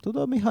 meg nem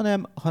tudom mi,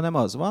 hanem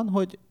az van,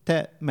 hogy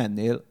te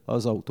mennél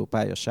az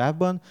autópálya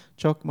sávban,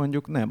 csak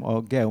mondjuk nem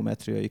a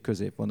geometriai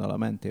középvonala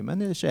mentén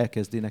mennél, és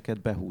elkezdi neked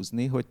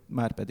behúzni, hogy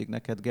már pedig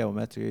neked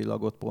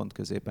geometriailag ott pont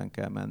középen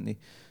kell menni.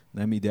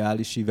 Nem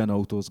ideális íven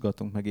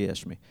autózgatunk, meg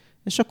ilyesmi.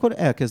 És akkor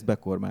elkezd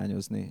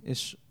bekormányozni.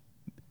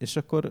 És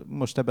akkor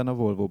most ebben a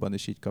Volvo-ban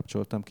is így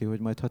kapcsoltam ki, hogy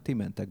majd ha ti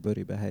mentek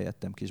bőribe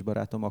helyettem, kis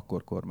barátom,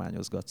 akkor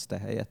kormányozgatsz te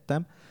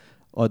helyettem,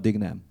 addig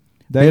nem.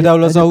 De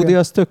például az Audi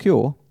az tök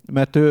jó,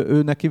 mert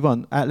ő neki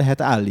van,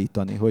 lehet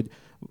állítani, hogy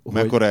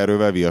mekkora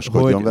erővel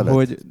viaskodjon veled?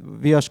 Hogy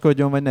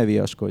viaskodjon, vagy ne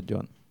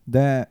viaskodjon.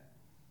 De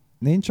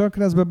nincs a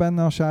Kreszbe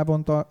benne a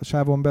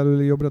sávon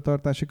belüli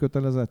jobbra-tartási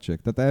kötelezettség?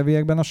 Tehát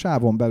elviekben a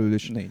sávon belül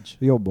is nincs.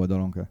 Jobb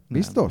oldalon kell.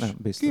 Biztos? Nem,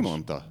 biztos. Ki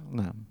mondta?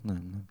 Nem.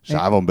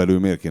 Sávon belül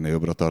miért kéne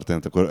jobbra tartani,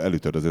 akkor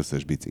elütöd az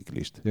összes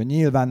biciklist. Ja,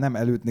 nyilván nem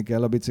elütni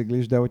kell a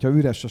biciklist, de hogyha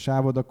üres a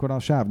sávod, akkor a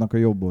sávnak a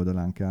jobb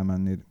oldalán kell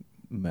menni.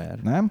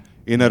 Mert. Nem?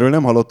 Én erről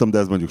nem hallottam, de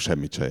ez mondjuk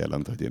semmit se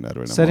jelent, hogy én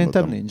erről nem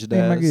Szerintem hallottam. Nincs,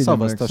 de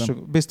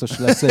szavaztassuk. Biztos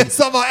lesz egy...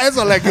 Ez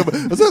a legjobb.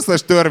 Az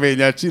összes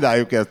törvénnyel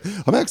csináljuk ezt.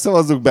 Ha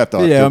megszavazzuk,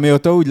 betartjuk. Ugye,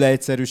 amióta úgy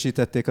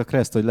leegyszerűsítették a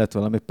Kreszt, hogy lett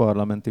valami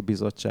parlamenti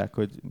bizottság,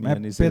 hogy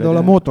milyen például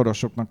a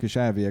motorosoknak is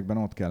elviekben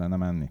ott kellene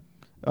menni.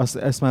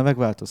 Ezt már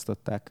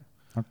megváltoztatták.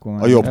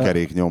 A jobb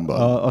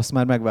keréknyomban. Azt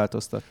már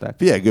megváltoztatták.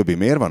 Figyelj, Göbi,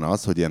 miért van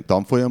az, hogy ilyen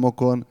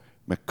tanfolyamokon,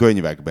 meg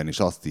könyvekben is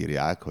azt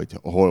írják, hogy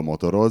hol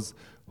motoroz,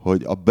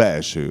 hogy a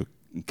belső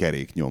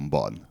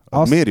keréknyomban.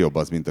 Miért jobb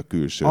az, mint a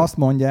külső? Azt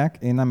mondják,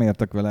 én nem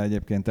értek vele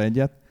egyébként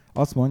egyet,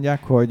 azt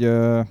mondják, hogy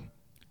a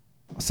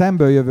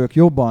szembejövők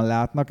jobban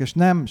látnak, és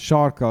nem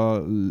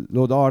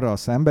sarkalod arra a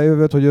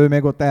szembejövőt, hogy ő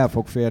még ott el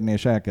fog férni,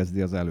 és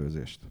elkezdi az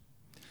előzést.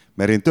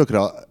 Mert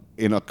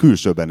én a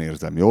külsőben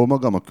érzem jól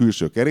magam, a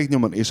külső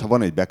keréknyomon, és ha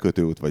van egy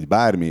bekötőút, vagy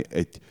bármi,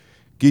 egy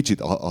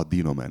kicsit a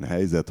dinomen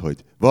helyzet,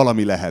 hogy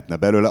valami lehetne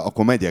belőle,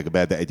 akkor megyek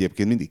be, de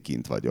egyébként mindig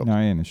kint vagyok.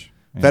 Na, én is.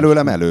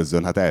 Felőlem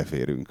előzzön, hát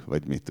elférünk,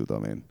 vagy mit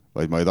tudom én.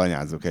 Vagy majd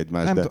anyázok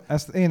egymást. Nem,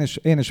 ezt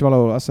én is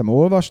valahol azt hiszem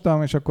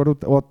olvastam, és akkor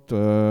ott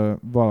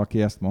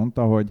valaki ezt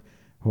mondta,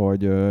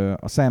 hogy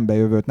a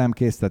szembejövőt nem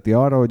készteti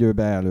arra, hogy ő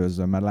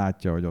beelőzzön, mert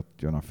látja, hogy ott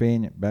jön a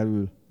fény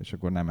belül, és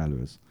akkor nem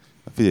előz.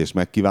 Figyelj, és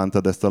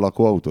megkívántad ezt a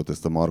lakóautót,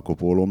 ezt a Marco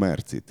Polo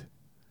Mercit?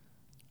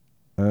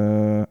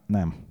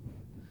 Nem.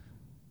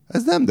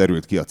 Ez nem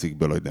derült ki a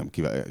cikkből, hogy nem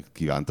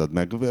kívántad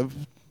meg.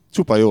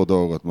 Csupa jó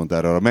dolgot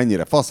mondtál arra,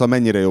 mennyire fasza,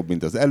 mennyire jobb,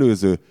 mint az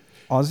előző.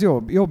 Az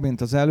jobb,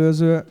 mint az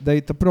előző, de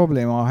itt a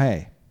probléma a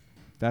hely.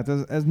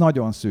 Tehát ez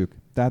nagyon szűk.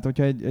 Tehát,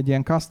 hogyha egy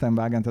ilyen custom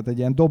wagon, tehát egy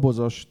ilyen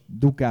dobozos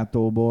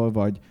Ducatóból,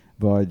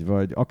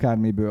 vagy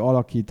akármiből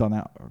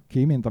alakítaná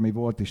ki, mint ami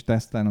volt is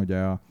teszten, ugye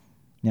a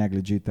Nyegli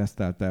G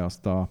tesztelte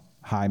azt a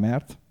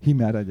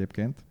Himmer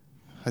egyébként.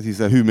 Hát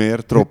hiszen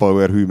Hümér,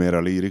 Tropauer Hümér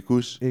a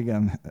lírikus.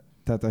 Igen,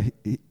 tehát a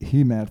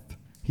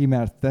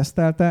Himmert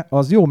tesztelte,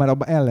 az jó, mert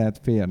abba el lehet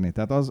férni,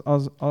 tehát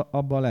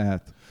abba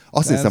lehet.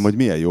 Azt hiszem, hogy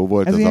milyen jó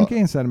volt ez az ilyen a...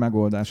 kényszer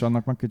megoldás,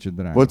 annak meg kicsit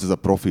drága. Volt ez a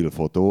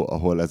profilfotó,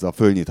 ahol ez a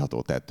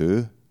fölnyitható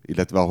tető,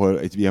 illetve ahol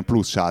egy ilyen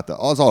plusz sátor,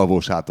 az alvó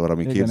sátor,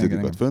 ami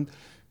képződik ott fönt,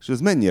 és ez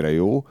mennyire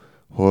jó,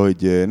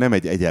 hogy nem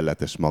egy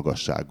egyenletes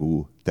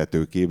magasságú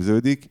tető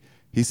képződik,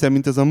 hiszen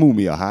mint ez a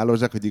múmia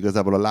hálózsák, hogy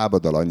igazából a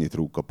lábaddal annyit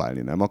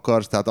rúgkapálni nem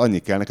akarsz, tehát annyi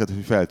kell neked,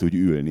 hogy fel tudj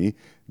ülni,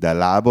 de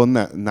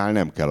lábonnál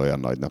nem kell olyan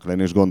nagynak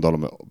lenni, és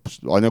gondolom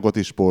anyagot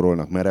is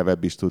spórolnak,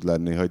 merevebb is tud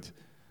lenni, hogy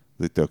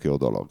ez egy tök jó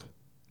dolog.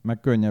 Meg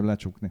könnyebb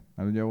lecsukni,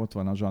 mert ugye ott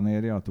van a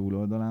zsanérja a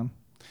túloldalán.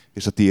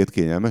 És a tiéd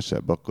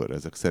kényelmesebb akkor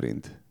ezek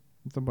szerint?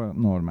 Itt abban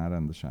normál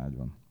rendes ágy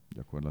van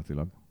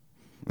gyakorlatilag.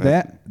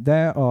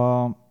 De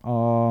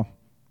a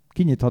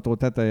kinyitható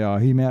teteje a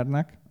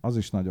Himmernek, az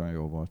is nagyon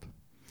jó volt.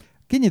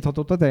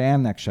 Kinyitható teteje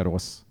ennek se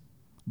rossz,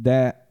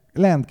 de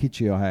lent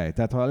kicsi a hely.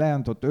 Tehát ha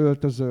lent ott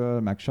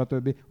öltözöl, meg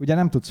stb. Ugye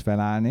nem tudsz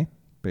felállni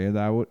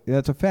például,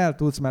 illetve fel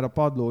tudsz, mert a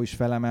padló is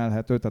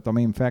felemelhető, tehát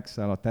amin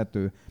fekszel a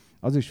tető,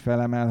 az is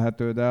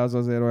felemelhető, de az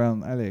azért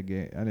olyan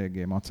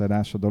eléggé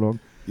macerás a dolog.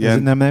 Ez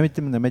nem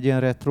egy ilyen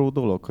retro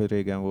dolog, hogy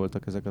régen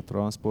voltak ezek a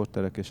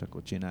transporterek, és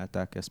akkor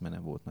csinálták ezt, mert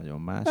nem volt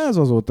nagyon más. Ez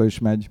azóta is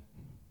megy.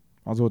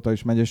 Azóta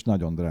is megy, és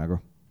nagyon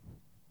drága.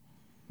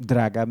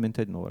 Drágább, mint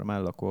egy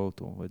normál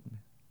lakóautó? Vagy mi?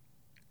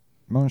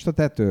 Most a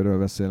tetőről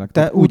beszélek.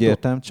 Te úgy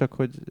értem, csak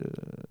hogy...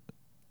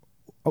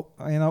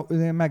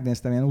 Én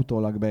megnéztem ilyen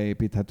utólag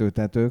beépíthető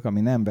tetők,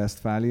 ami nem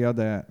Westfália,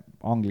 de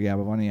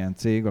Angliában van ilyen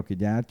cég, aki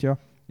gyártja.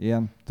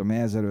 Ilyen, tudom,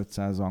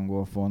 1500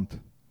 angol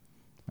font.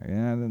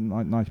 Ilyen,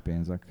 nagy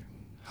pénzek.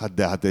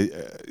 Hát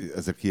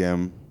ezek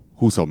ilyen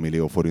 20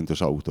 millió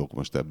forintos autók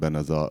most ebben,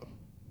 ez a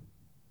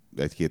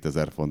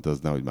 1-2 font, az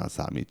nehogy már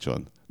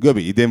számítson.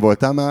 Göbi, idén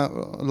voltál már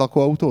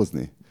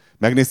lakóautózni?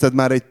 Megnézted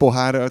már egy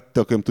pohár,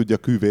 tököm tudja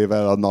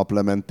küvével a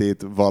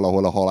naplementét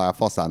valahol a halál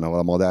faszán, ahol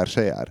a madár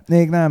se jár?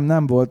 Még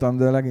nem voltam,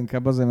 de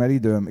leginkább azért, mert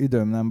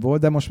időm nem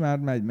volt, de most már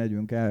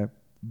megyünk el.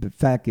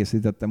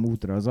 Felkészítettem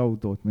útra az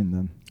autót,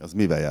 minden. Az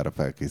mivel jár a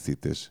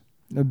felkészítés?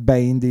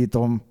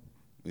 Beindítom.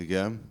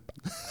 Igen.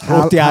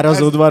 Ott jár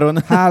az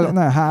udvaron.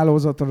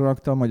 Hálózatra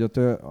raktam, hogy a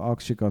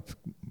aksikat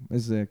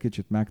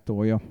kicsit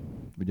megtolja.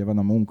 Ugye van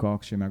a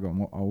munkaaksi, meg az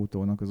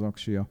autónak az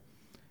aksia.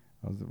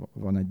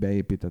 Van egy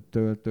beépített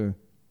töltő.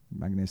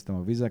 Megnéztem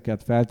a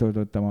vizeket,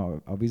 feltöltöttem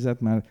a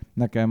vizet, mert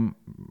nekem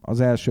az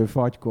első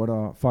fagykor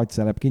a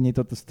fagyszelep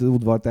kinyitott, azt az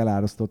udvart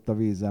elárasztott a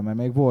vízzel, mert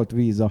még volt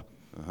víz a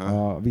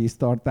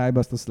víztartályba,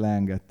 azt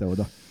leengedte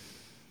oda.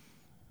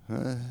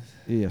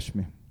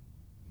 Ilyesmi.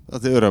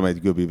 Azért öröm egy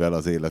Göbivel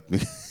az élet,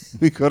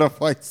 mikor a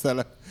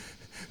fagyszelep.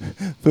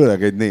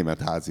 Főleg egy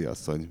német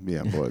háziasszony.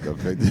 Milyen boldog,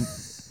 hogy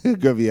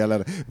Göbi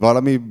ellen.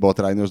 Valami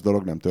botrányos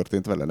dolog nem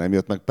történt vele? Nem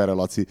jött meg Pere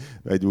Laci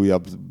egy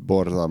újabb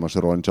borzalmas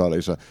roncsal,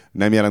 és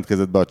nem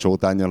jelentkezett be a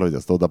csótánnyal, hogy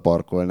azt oda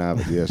parkolná,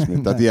 vagy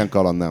ilyesmi. Tehát ilyen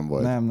kaland nem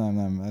volt. Nem.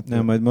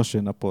 Nem, majd most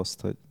jön a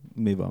poszt, hogy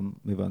mi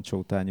van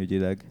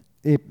csótányügyileg.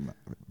 Épp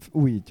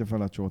újítja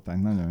fel a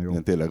csótányt, nagyon jó.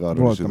 Én tényleg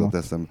arról is jutott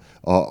eszem.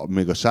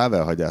 Még a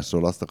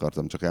sávelhagyásról azt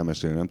akartam csak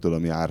elmesélni, nem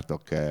tudom,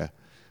 jártak-e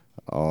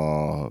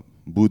a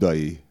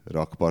budai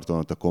rakparton,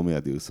 ott a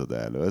Comedy Uszoda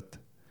előtt,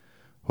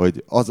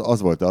 hogy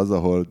az volt az,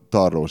 ahol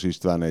Tarlós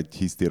István egy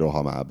hiszti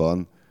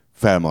rohamában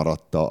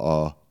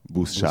felmaradta a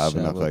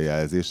buszsávnak a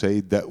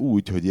jelzéseit, de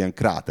úgy, hogy ilyen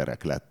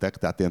kráterek lettek,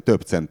 tehát ilyen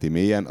több centi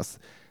mélyen.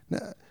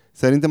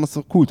 Szerintem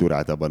azt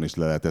kultúráltabban is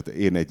le lehetett.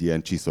 Én egy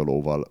ilyen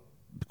csiszolóval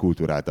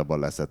kultúráltabban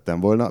leszettem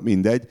volna,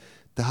 mindegy.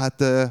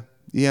 Tehát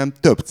ilyen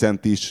több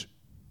centis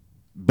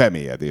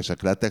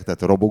bemélyedések lettek,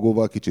 tehát a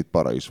robogóval kicsit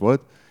para is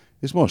volt,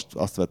 és most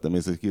azt vettem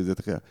észre, hogy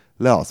képzeljétek el,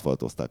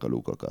 leaszfaltozták a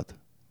lukakat.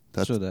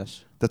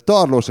 Csodás. Tehát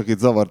Tarlós, akit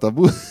zavart a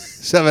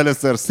busz, sem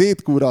először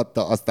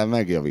szétkúratta, aztán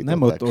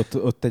megjavították.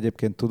 Nem, ott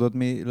egyébként tudod,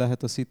 mi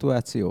lehet a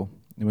szituáció?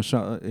 Most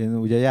én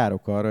ugye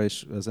járok arra,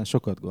 és ezen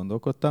sokat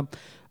gondolkodtam.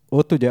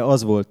 Ott ugye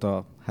az volt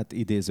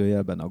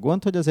idézőjelben a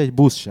gond, hogy az egy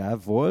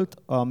buszsáv volt,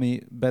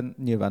 amiben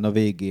nyilván a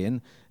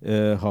végén,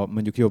 ha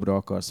mondjuk jobbra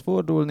akarsz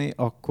fordulni,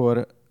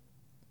 akkor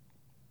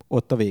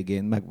ott a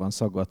végén meg van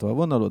szaggatva a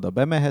vonal, oda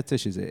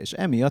bemehetsz, és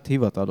emiatt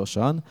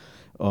hivatalosan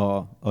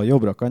a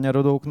jobbra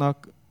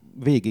kanyarodóknak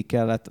végig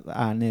kellett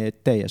állni egy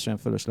teljesen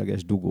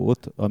fölösleges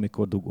dugót,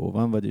 amikor dugó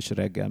van, vagyis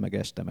reggel, meg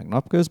este, meg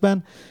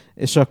napközben,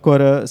 és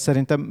akkor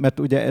szerintem, mert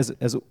ugye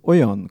ez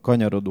olyan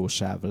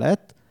kanyarodósáv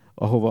lett,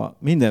 ahova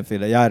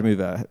mindenféle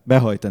járművel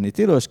behajtani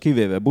tilos,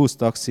 kivéve busz,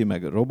 taxi,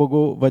 meg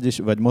robogó,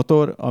 vagy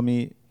motor,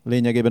 ami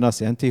lényegében azt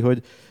jelenti,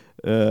 hogy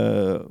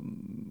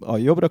a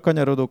jobbra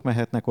kanyarodók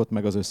mehetnek ott,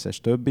 meg az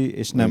összes többi,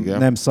 és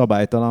nem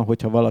szabálytalan,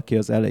 hogyha valaki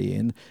az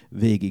elején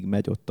végig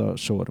megy ott a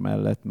sor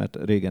mellett, mert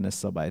régen ez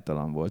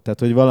szabálytalan volt. Tehát,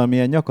 hogy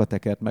valamilyen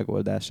nyakatekert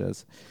megoldás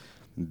ez.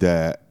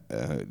 De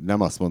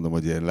nem azt mondom,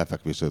 hogy én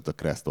lefekvés előtt a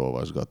Kreszt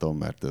olvasgatom,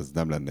 mert ez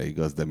nem lenne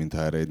igaz, de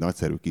mintha erre egy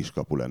nagyszerű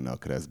kiskapu lenne a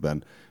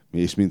Kresztben,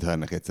 És mintha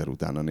ennek egyszer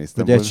utána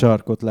néztem. Hogy egy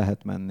sarkot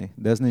lehet menni,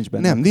 de ez nincs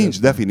benne. Nem,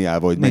 nincs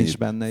definiálva, hogy nincs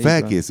mennyit. benne.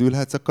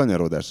 Felkészülhetsz a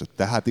kanyarodásra.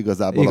 Tehát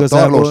igazából a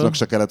tarlósnak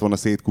se kellett volna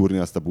szétkúrni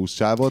azt a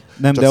buszsávot,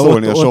 nem, csak de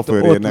szólni ott, a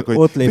sofőrjének,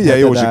 hogy figyelj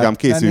Józsikám,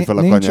 készülj fel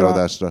a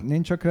kanyarodásra.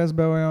 Nincs a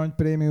Kreszbe olyan, hogy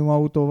prémium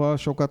autóval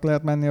sokat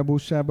lehet menni a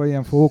buszába,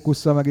 ilyen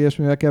fókusszal, meg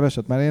ilyesmivel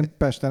keveset, mert én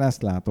Pesten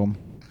ezt látom.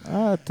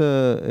 Hát,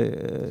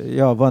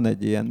 ja, van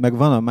egy ilyen. Meg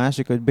van a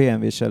másik, hogy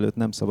BMW-s előtt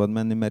nem szabad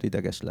menni, mert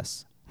ideges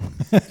lesz.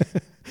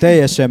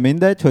 Teljesen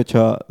mindegy,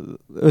 hogyha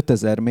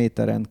 5000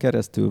 méteren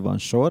keresztül van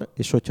sor,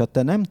 és hogyha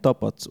te nem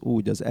tapadsz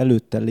úgy az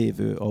előtte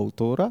lévő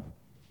autóra,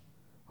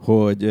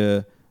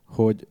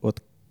 hogy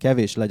ott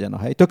kevés legyen a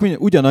hely. Tök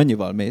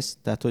ugyanannyival mész,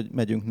 tehát hogy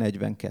megyünk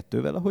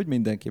 42-vel, ahogy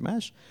mindenki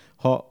más.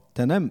 Ha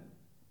te nem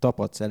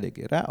tapadsz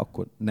eléggé rá,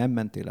 akkor nem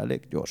mentél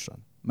elég gyorsan.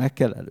 Meg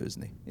kell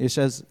előzni. És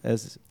ez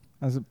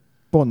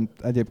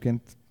pont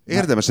egyébként...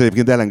 Érdemes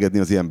egyébként elengedni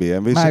az ilyen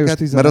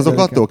BMW-seket, mert azok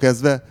attól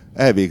kezdve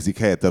elvégzik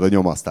helyetted a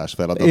nyomasztás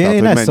feladatát, én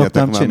hogy ezt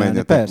szoktam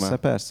menjetek csinálni.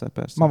 Persze.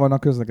 Ma van a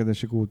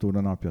közlekedési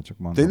kultúra napja, csak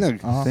mondom. Tényleg?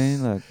 Aha.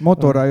 Tényleg?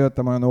 Motorral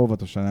jöttem, olyan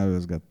óvatosan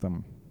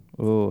előzgettem.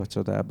 Ó,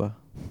 csodába.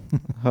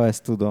 Ha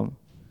ezt tudom.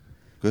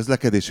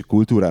 Közlekedési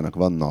kultúrának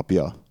van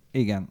napja?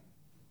 Igen.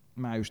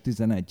 Május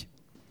 11.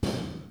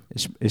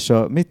 És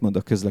mit mond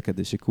a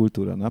közlekedési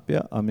kultúra napja,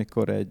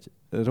 amikor egy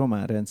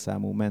román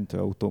rendszámú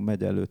mentőautó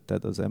megy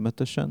előtted az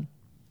M5-ösön,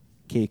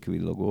 kék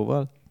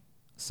villogóval,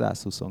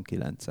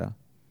 129-el.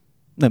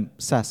 Nem,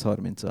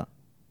 130-al.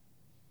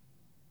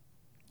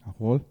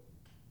 Hol?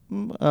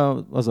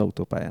 Az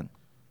autópályán.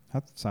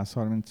 Hát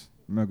 130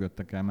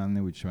 mögötte kell menni,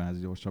 úgyis váz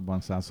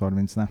gyorsabban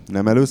 130-nál.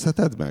 Nem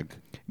előzheted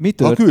meg?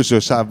 A külső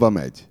sávba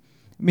megy.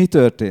 Mi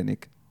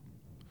történik,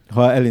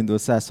 ha elindul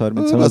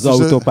 130-al az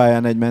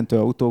autópályán egy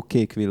mentőautó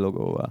kék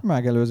villogóval?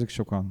 Megelőzik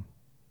sokan.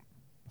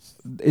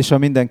 És ha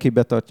mindenki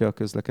betartja a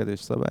közlekedés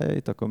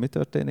szabályait, akkor mi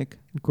történik?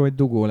 Akkor egy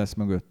dugó lesz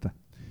mögötte.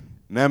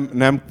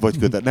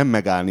 Nem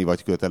megállni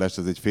vagy köteles,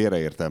 ez egy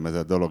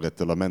félreértelmezett dolog,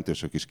 ettől a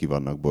mentősök is ki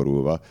vannak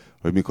borulva,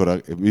 hogy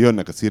mikor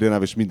jönnek a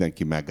szirénával, és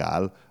mindenki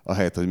megáll,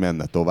 ahelyett, hogy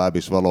menne tovább,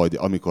 és valahogy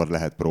amikor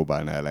lehet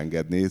próbálni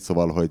elengedni.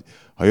 Szóval, hogy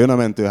ha jön a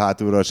mentő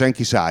hátulról,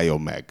 senki se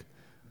álljon meg.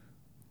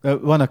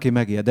 Van, aki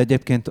megijed.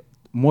 Egyébként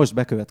most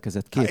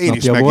bekövetkezett 2 napja én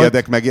volt. Én is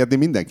megijedek megijedni,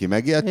 mindenki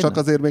megijed, csak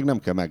azért még nem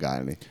kell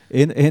megállni.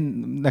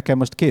 Nekem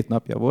most 2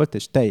 napja volt,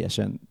 és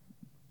teljesen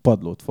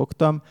padlót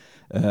fogtam.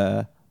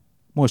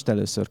 Most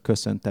először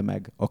köszönte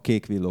meg a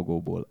kék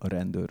villogóból a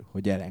rendőr,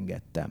 hogy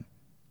elengedtem.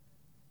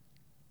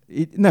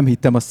 Nem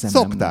hittem a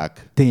szememnek.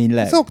 Szokták.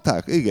 Tényleg?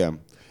 Szokták, igen.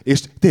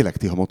 És tényleg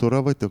ti, ha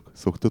motorral vagytok,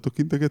 szoktatok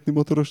integetni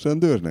motoros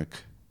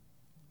rendőrnek?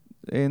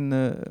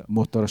 Én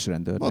motoros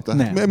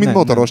rendőrnek. Mint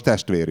motoros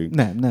testvérünk.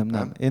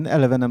 Nem. Én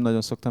eleve nem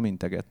nagyon szoktam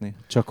integetni.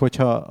 Csak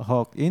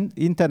hogyha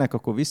intenek,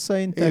 akkor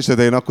visszaintek.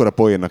 Én akkor a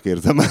poénnak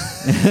érzem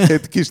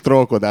egy kis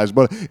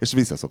trollkodásból, és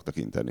vissza szoktak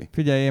inteni.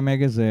 Figyelj, én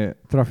még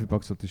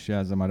trafipaxot is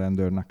jelzem a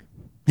rendőrnek.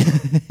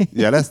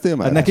 Jeleztél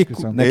már? Neki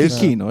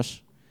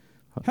kínos.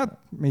 Hát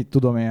mit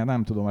tudom én,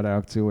 nem tudom a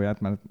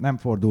reakcióját, mert nem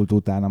fordult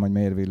utána, hogy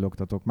miért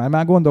villogtatok.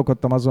 Már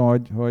gondolkodtam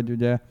azon, hogy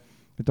ugye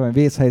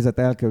vészhelyzet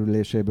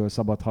elkerüléséből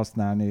szabad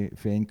használni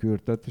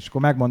fénykürtöt, és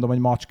akkor megmondom, hogy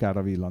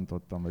macskára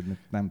villantottam, vagy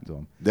nem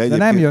tudom. De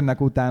nem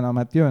jönnek utána,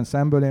 mert jön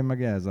szemből, én meg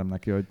jelzem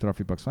neki, hogy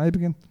trafipax van.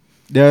 Egyébként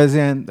de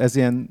ez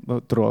ilyen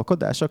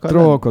trollkodás akar?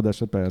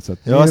 Trollkodás, persze.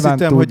 Ja, azt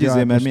hittem, hogy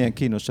mert milyen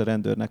kínos a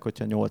rendőrnek,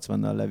 hogyha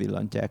 80-nal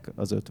levillantják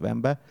az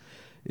 50-be,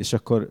 és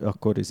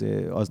akkor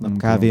aznap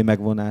kávé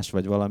megvonás,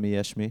 vagy valami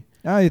ilyesmi.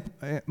 Ja, itt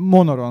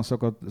monoron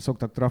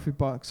szoktak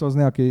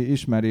trafipaxozni, aki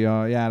ismeri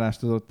a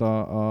járást, az ott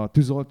a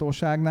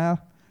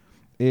tűzoltóságnál.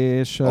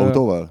 És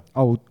autóval?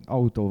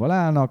 Autóval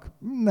állnak,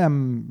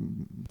 nem,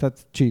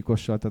 tehát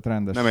csíkossal, tehát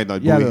rendes. Nem egy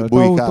nagy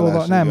bujkálás.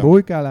 Autóval, nem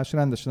bujkálás,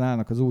 rendesen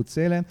állnak az út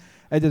szélén.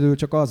 Egyedül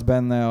csak az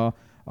benne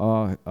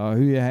a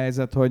hülye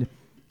helyzet,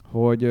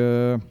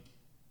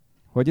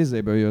 hogy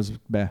izéből jössz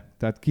be,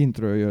 tehát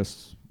kintről jössz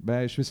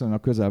be, és viszonylag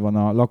közel van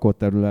a lakott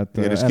terület.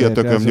 Igen, és ki a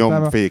tököm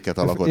nyom féket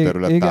a lakott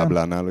terület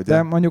táblánál, ugye?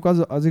 De mondjuk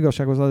az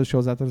igazsághoz az is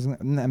hozzátartozik,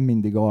 nem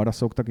mindig arra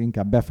szoktak,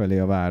 inkább befelé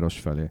a város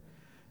felé.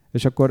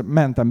 És akkor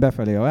mentem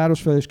befelé a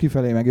város felé, és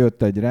kifelé meg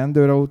jött egy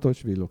rendőrautó,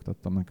 és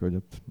villogtattam neki, hogy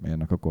ott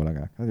mérnek a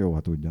kollégák. Hát jó, ha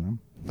tudja, nem?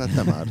 Hát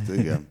nem árt,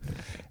 igen.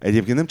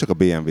 Egyébként nem csak a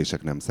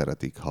BMW-sek nem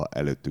szeretik, ha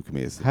előttük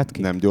mész. Hát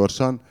nem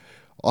gyorsan.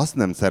 Azt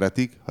nem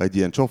szeretik, ha egy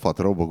ilyen csofat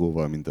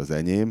robogóval, mint az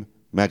enyém,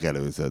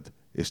 megelőzöd.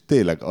 És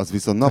tényleg, az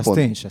viszont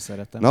én se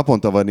szeretem.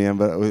 Naponta van ilyen,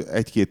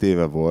 1-2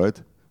 éve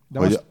volt, de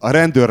hogy a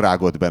rendőr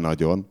rágott be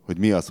nagyon, hogy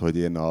mi az, hogy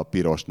én a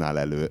pirosnál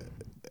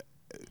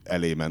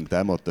elé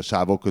mentem, ott a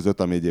sávok között,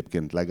 ami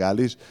egyébként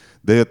legális,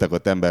 de jöttek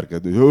ott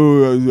emberkedő,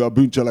 hogy a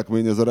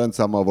bűncselekmény, ez a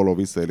rendszámmal való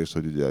visszaélés,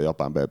 hogy ugye a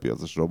japán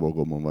belpiacos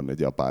robogómon van egy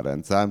japán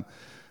rendszám,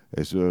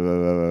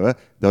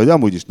 de hogy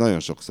amúgy is nagyon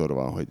sokszor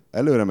van, hogy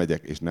előre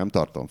megyek, és nem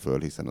tartom föl,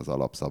 hiszen az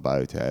alapszabály,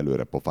 hogyha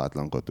előre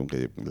pofátlankodtunk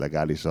egyébként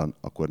legálisan,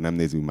 akkor nem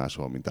nézünk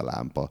máshol, mint a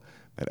lámpa.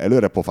 Mert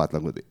előre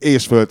pofátlankodni,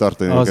 és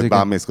föltartani őket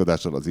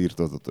bámészkodással az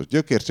írtózatos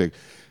gyökérség.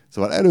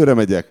 Szóval előre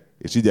megyek,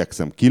 és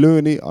igyekszem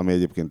kilőni, ami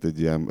egyébként egy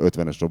ilyen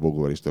 50-es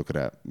robogóval is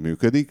tökre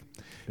működik,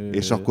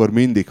 és akkor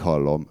mindig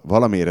hallom,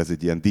 valamiért ez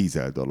egy ilyen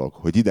dízel dolog,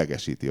 hogy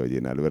idegesíti, hogy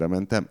én előre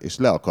mentem, és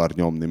le akar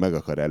nyomni, meg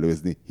akar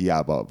előzni,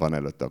 hiába van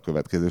előtte a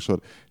következő sor,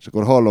 és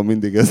akkor hallom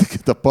mindig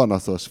ezeket a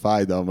panaszos,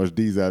 fájdalmas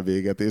dízel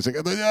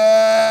végetéseket, hogy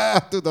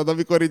tudod,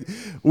 amikor így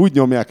úgy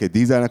nyomják egy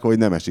dízelnek, hogy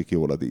nem esik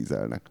jól a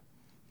dízelnek.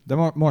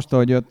 De most,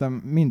 ahogy jöttem,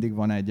 mindig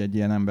van egy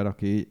ilyen ember,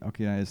 aki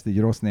ezt így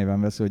rossz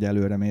néven veszi, hogy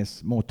előre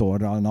mész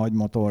motorral, nagy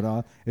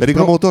motorral. Pedig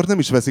a motort nem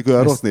is veszik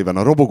olyan rossz néven,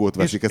 a robogót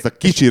veszik, ezt a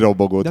kicsi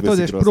robogót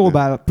veszik és rossz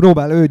néven.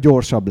 próbál ő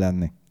gyorsabb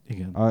lenni.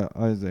 Igen.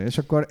 És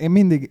akkor én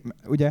mindig,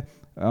 ugye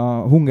a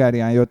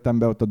Hungárián jöttem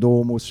be, ott a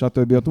Domus,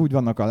 stb. Ott úgy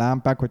vannak a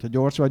lámpák, hogyha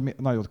gyors vagy,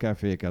 nagyot kell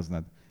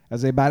fékezned.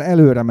 Ezért bár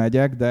előre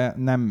megyek, de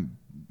nem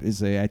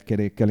egy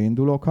kerékkel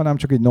indulok, hanem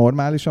csak így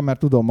normálisan, mert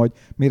tudom, hogy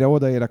mire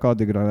odaérek,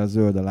 addigra lesz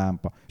zöld a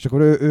lámpa. És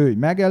akkor ő így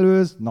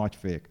megelőz, nagy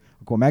fék.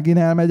 Akkor megint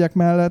elmegyek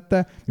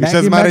mellette. És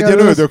ez már egy ilyen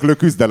öldöklő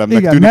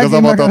küzdelemnek tűnik az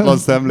avatatlan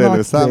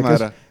szemlélő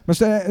számára.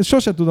 Most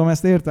sose tudom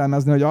ezt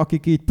értelmezni, hogy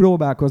akik így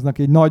próbálkoznak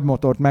így nagy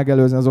motort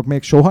megelőzni, azok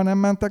még soha nem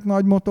mentek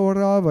nagy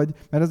motorral, vagy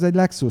mert ez egy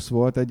Lexus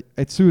volt,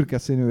 egy szürke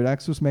színű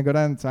Lexus, még a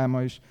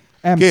rendszáma is.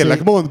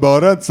 Kérlek, mondd be a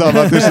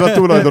rendszámot és a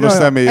tulajdonos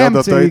személyi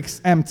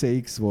adatait.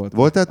 MCX volt.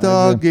 Voltál te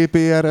a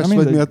GPRS,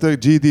 vagy mi a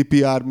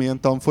GDPR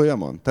milyen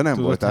tanfolyamon? Te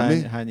nem voltál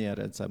mi? Hány ilyen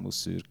rendszámú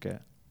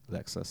szürke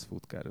Lexus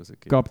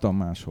futkározik? Kaptam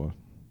máshol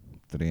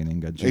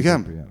tréninget. GDPR,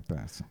 igen?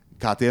 Persze.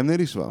 KTM-nél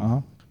is van?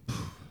 Aha.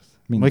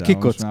 Majd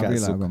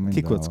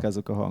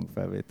kikockázok a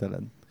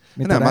hangfelvételen.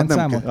 Mint a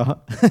rendszámot?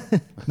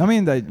 Na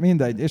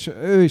mindegy. És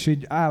ő is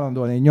így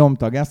állandóan így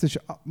nyomtag ezt. És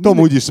Tom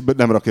úgyis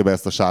nem rakja be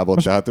ezt a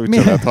sávot, tehát úgy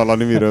sem lehet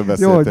hallani, miről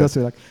beszéltél. Jó, hogy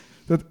beszélek.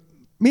 Tehát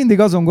mindig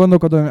azon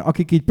gondolkodom, hogy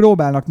akik így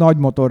próbálnak nagy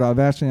motorral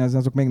versenyezni,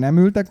 azok még nem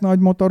ültek nagy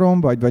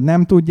motoron, vagy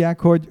nem tudják,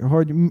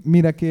 hogy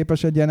mire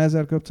képes egy ilyen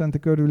 1000 köbcenti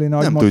körüli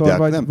nagy nem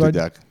motor. Nem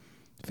tudják.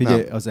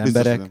 Figyelj, az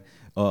emberek,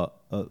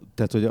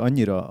 tehát hogy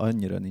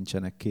annyira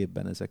nincsenek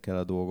képben ezekkel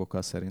a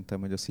dolgokkal szerintem,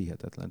 hogy az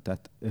hihetetlen.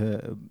 Tehát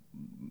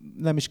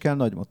nem is kell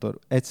nagy motor.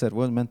 Egyszer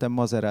mentem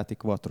Maserati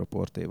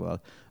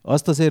Quattroportéval.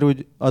 Azt azért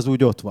az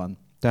úgy ott van.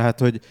 Tehát,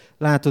 hogy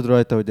látod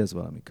rajta, hogy ez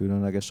valami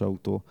különleges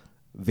autó.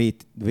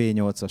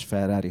 V8-as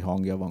Ferrari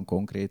hangja van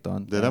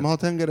konkrétan. De nem 6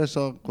 tengeres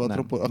a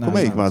Quattroporté? Akkor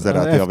melyik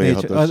Maserati a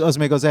V6-os? Az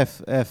még az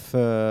F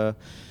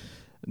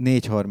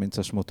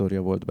 430-as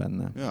motorja volt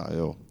benne. Ja,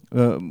 jó.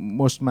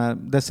 Most már,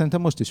 de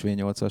szerintem most is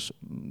V8-as,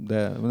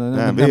 de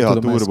nem V6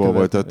 turbo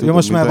volt. Ja,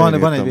 most már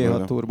van egy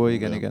V6 turbo,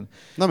 igen.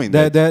 Na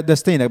mindegy. De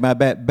ez tényleg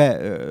már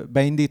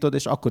beindítod,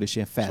 és akkor is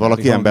ilyen Ferrari.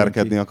 Valaki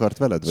emberkedni akart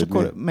veled? És vagy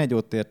akkor megy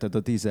ott érted a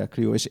Diesel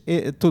Clio, és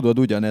tudod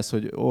ugyanez,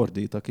 hogy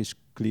ordít a kis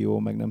Clio,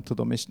 meg nem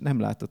tudom, és nem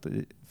látod,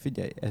 hogy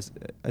figyelj,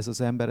 ez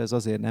az ember ez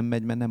azért nem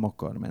megy, mert nem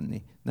akar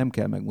menni. Nem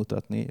kell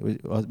megmutatni,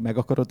 hogy meg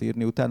akarod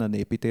írni utána a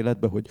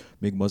népítéletbe, hogy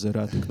még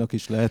Maseratiknak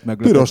is lehet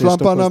meglepetést piros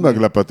lámpánál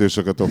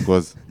meglepetéseket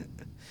okoz.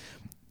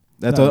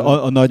 Tehát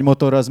a nagy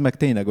motor az meg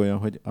tényleg olyan,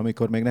 hogy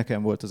amikor még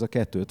nekem volt az a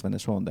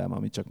 250-es Hondám,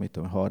 ami csak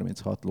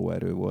 36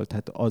 lóerő volt,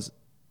 hát az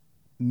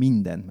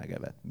mindent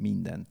megevett,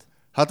 mindent.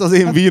 Hát az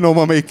én vínom,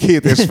 amelyik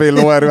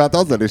 2,5 lóerő, hát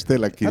azzal is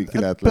tényleg ki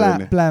lehet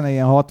lőni. Pláne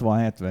ilyen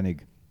 60-70-ig.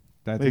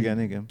 Tehát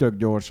igen. Tök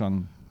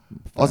gyorsan.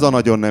 Az a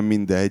nagyon nem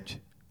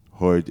mindegy,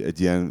 hogy egy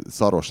ilyen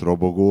szaros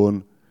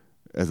robogón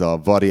ez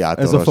a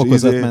variátoros ez a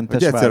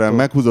fokozatmentes hogy egyszerűen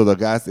meghúzod a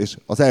gázt, és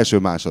az első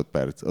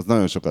másodperc, az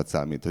nagyon sokat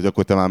számít, hogy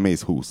akkor te már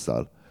mész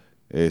 20-szal.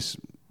 És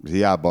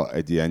hiába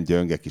egy ilyen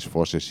gyönge kis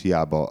fos, és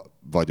hiába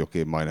vagyok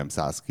én majdnem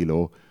 100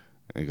 kiló,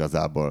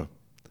 igazából.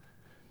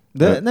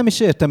 De nem is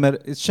értem,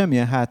 mert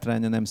semmilyen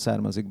hátránya nem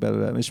származik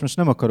belőle. És most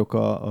nem akarok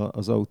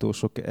az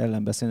autósok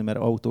ellen beszélni, mert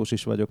autós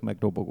is vagyok, meg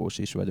robogós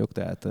is vagyok.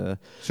 Tehát,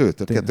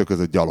 sőt, a kettő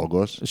között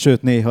gyalogos.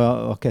 Sőt, néha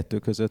a kettő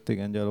között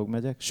igen gyalog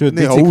megyek. Sőt,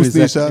 néha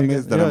úszni is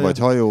elmész, de nem vagy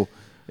hajó.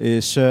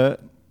 És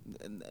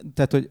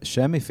tehát, hogy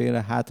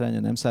semmiféle hátránya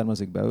nem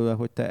származik belőle,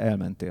 hogy te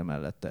elmentél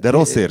mellette. De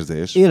rossz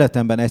érzés.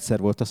 Életemben egyszer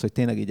volt az, hogy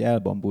tényleg így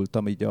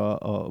elbambultam így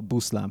a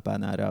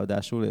buszlámpánál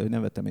ráadásul, hogy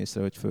nem vettem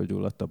észre, hogy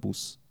fölgyulladt a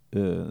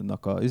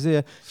busznak a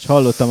izéje, és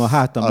hallottam a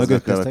hátam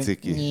mögött ezt,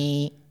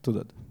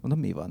 tudod, mondom,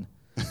 mi van?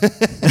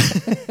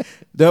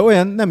 De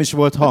olyan nem is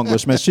volt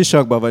hangos, mert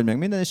sisakban vagy meg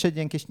minden, és egy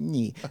ilyen kis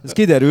nyi. Ez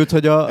kiderült,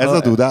 hogy ez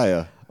a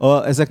dudája?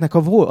 Ezeknek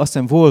azt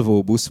hiszem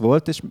Volvo busz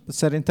volt, és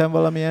szerintem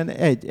valamilyen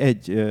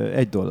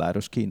egy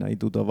dolláros kínai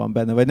duda van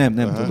benne, vagy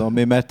nem tudom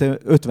mi, mert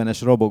 50-es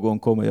robogón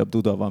komolyabb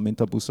duda van,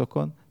 mint a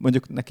buszokon.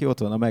 Mondjuk neki ott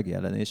van a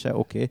megjelenése,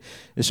 oké.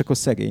 És akkor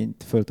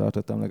szegényt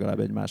föltartottam legalább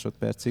egy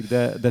másodpercig,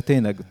 de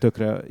tényleg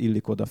tökre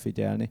illik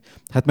odafigyelni.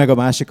 Hát meg a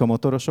másik a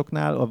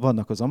motorosoknál,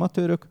 vannak az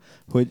amatőrök,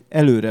 hogy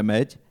előre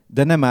megy,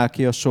 de nem áll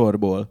ki a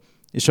sorból.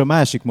 És a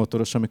másik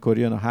motoros, amikor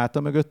jön a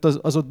háta mögött,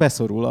 az ott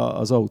beszorul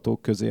az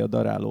autók közé a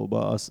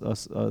darálóba,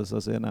 az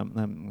azért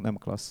nem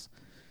klassz.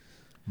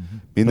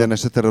 Minden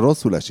esetre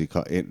rosszul esik,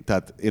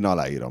 tehát én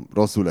aláírom,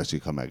 rosszul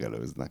esik, ha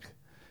megelőznek.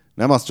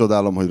 Nem azt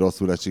csodálom, hogy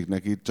rosszul esik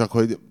neki, csak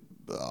hogy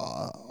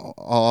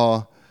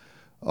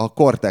a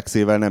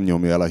kortexével nem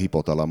nyomja el a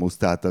hipotalamus,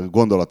 tehát a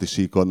gondolati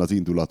síkon az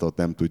indulatot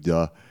nem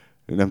tudja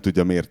nem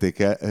tudja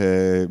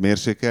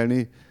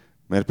mérsékelni,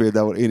 mert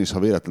például én is, ha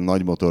véletlenül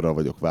nagy motorral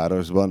vagyok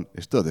városban,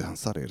 és tudod, olyan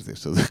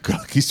szarérzés azokkal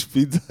a kis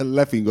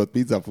lefingott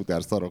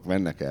pizzafutár szarok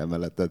mennek el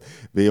melletted.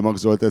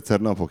 V-Max Zsolt egyszer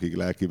napokig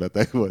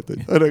lelkibeteg volt,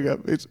 hogy öregem,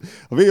 és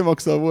a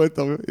V-Max-al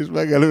voltam, és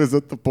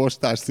megelőzött a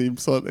postás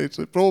Simpson, és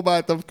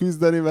próbáltam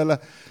küzdeni vele,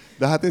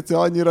 de hát egyszer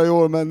annyira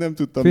jól ment, nem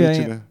tudtam mit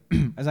csinálni.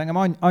 Ez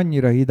engem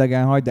annyira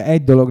hidegen hagy, de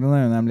egy dologra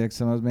nagyon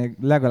emlékszem, az még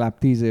legalább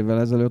 10 évvel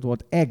ezelőtt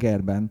volt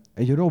Egerben,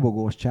 egy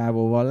robogós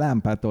csávóval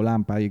lámpától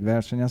lámpáig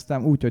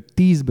versenyeztem, úgyhogy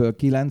 10-ből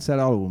 9-szer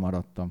alul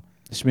maradtam.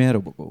 És milyen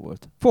robogó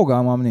volt?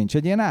 Fogalmam nincs,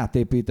 egy ilyen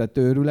átépített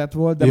őrület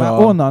volt, de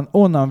már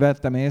onnan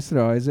vettem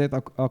észre azért,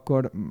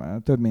 akkor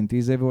több mint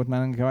 10 év volt,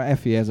 már nekem a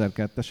FI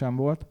 1002-esen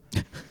volt,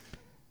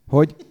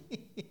 hogy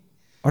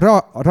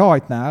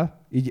rajtnál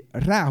így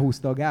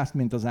ráhúzta a gázt,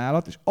 mint az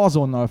állat, és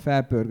azonnal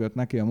felpörgött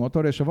neki a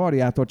motor, és a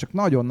variátor csak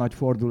nagyon nagy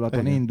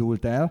fordulaton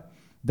indult el,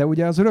 de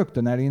ugye az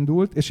rögtön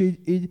elindult, és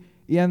így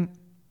ilyen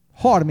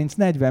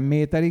 30-40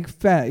 méterig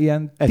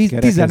ilyen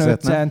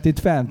 15 centit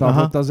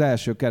fenntartotta az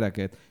első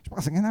kerekét. És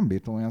azt mondja, nem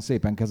bírtam olyan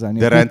szépen kezelni.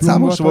 De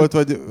rendszámos volt,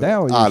 vagy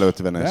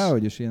A50-es?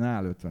 Dehogy is ilyen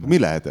A50-es. Mi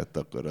lehetett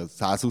akkor?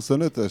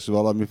 125-ös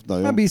valami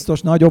nagyon... Hát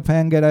biztos nagyobb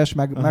hengeres,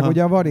 meg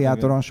ugye a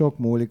variátoron sok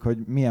múlik, hogy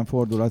milyen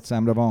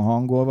fordulatszámra van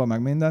hangolva,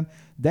 meg minden.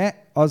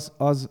 De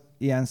az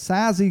ilyen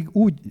 100-ig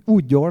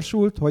úgy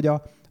gyorsult, hogy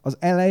az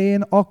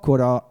elején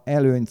akkora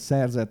előnyt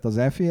szerzett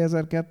az FI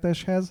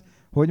 1002-eshez,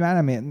 hogy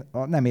már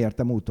nem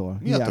értem utol.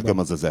 Mi a tököm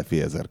az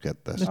FI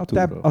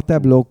 1002-es? A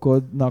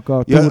Tableau-kodnak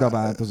a túra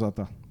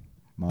változata.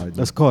 Majd.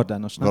 Az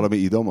kardános, nem? Valami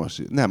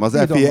idomos? Nem, az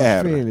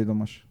FIR.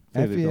 Félidomos.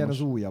 FIR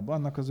az újabb,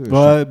 annak az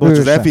őse.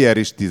 Az FIR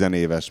is 10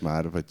 éves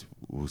már, vagy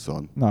 20.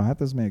 Na,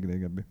 hát ez még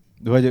régebbi.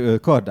 Vagy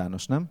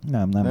kardános, nem?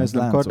 Nem, ez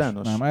nem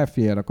kardános? Nem, a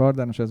FIR a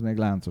kardános, ez még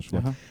láncos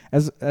volt.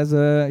 Ez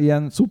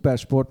ilyen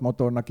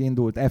szupersportmotornak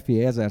indult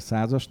FI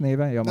 1100-as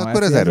néven.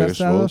 Akkor ez erős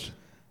volt.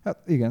 Hát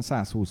igen,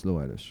 120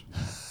 lóerős.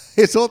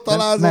 És ott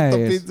alázott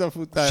a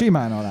pizzafutár.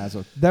 Simán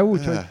alázott. De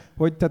úgy,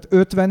 hogy tehát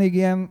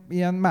 50-ig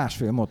ilyen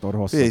másfél motor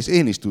hosszú. És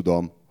én is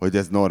tudom, hogy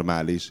ez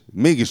normális.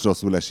 Mégis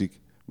rosszul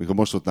esik, mikor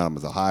most ott nálam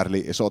ez a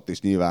Harley, és ott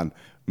is nyilván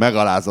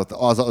megalázott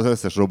az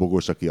összes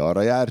robogós, aki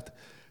arra járt.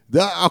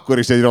 De akkor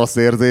is egy rossz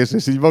érzés,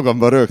 és így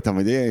magamban rögtem,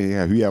 hogy én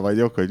ilyen hülye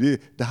vagyok,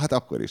 de hát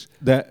akkor is.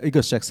 De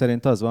igazság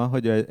szerint az van,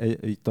 hogy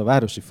itt a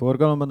városi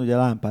forgalomban ugye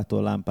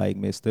lámpától lámpáig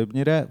mész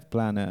többnyire,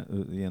 pláne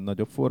ilyen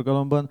nagyobb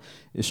forgalomban,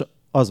 és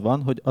az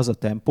van, hogy az a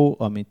tempó,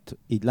 amit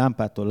így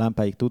lámpától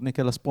lámpáig tudni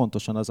kell, az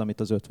pontosan az,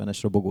 amit az 50-es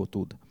robogó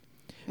tud.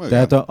 Igen.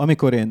 Tehát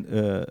amikor én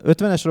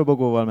 50-es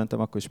robogóval mentem,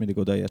 akkor is mindig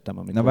odaértem,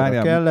 amikor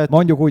kellett.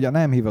 Mondjuk úgy, a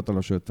nem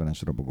hivatalos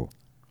 50-es robogó.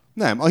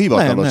 Nem, a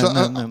hivatalos.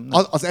 Nem.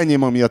 Az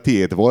enyém, ami a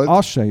tiéd volt.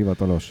 Az se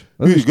hivatalos.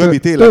 Göbi,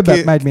 tényleg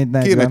többet megy, mint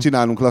 40. Kéne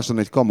csinálnunk lassan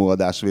egy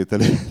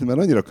kamuadásvételét, mert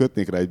annyira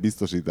kötnék rá egy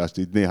biztosítást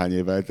így néhány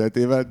év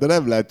elteltével, de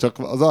nem lehet csak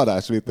az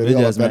adásvételi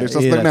alapján, és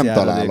azt meg nem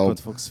találom.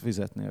 Fogsz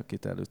fizetni,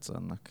 akit elütsz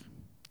annak.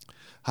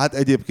 Hát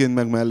egyébként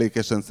meg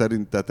mellékesen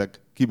szerintetek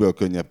kiből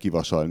könnyebb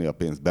kivasalni a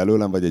pénzt,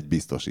 belőlem vagy egy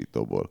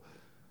biztosítóból?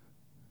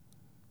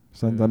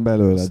 Szerintem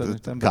belőled.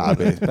 Szerintem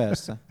kb.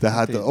 Persze.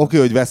 Tehát oké,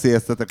 hogy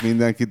veszélyeztetek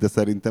mindenkit, de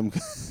szerintem...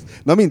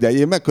 Na mindegy,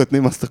 én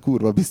megkötném azt a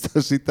kurva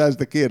biztosítást,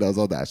 de kéne az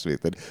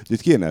adásvételi.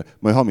 Úgyhogy kéne,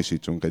 majd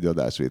hamisítsunk egy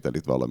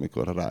adásvételit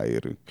valamikor, ha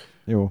ráérünk.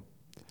 Jó.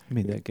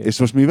 Mindenki. És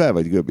most mivel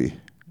vagy, Göbi?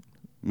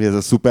 Mi ez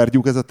a Super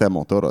Duke, ez a te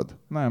motorod?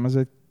 Nem, ez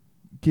egy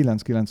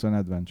 990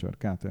 Adventure,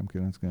 KTM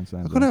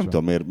 990 Adventure. Akkor nem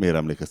tudom, miért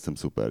emlékeztem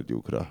Super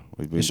Duke-ra.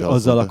 És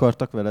azzal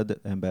akartak veled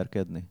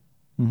emberkedni?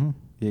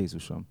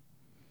 Jézusom.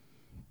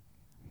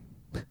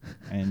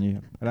 Ennyi.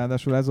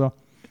 Ráadásul ez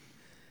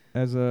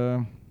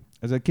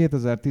egy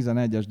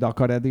 2011-es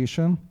Dakar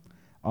Edition,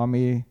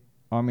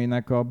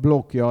 aminek a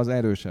blokkja az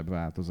erősebb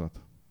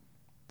változat.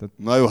 Tehát...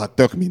 Na jó, hát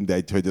tök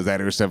mindegy, hogy az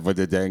erősebb vagy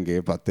a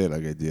gyengébb, hát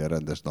tényleg egy ilyen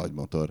rendes nagy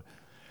motor.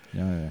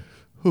 Ja.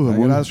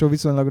 Ráadásul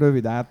viszonylag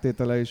rövid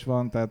áttétele is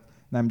van, tehát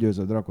nem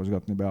győzöd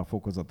rakosgatni be a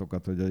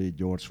fokozatokat, hogy így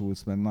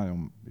gyorsulsz, mert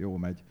nagyon jó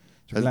megy.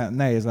 Csak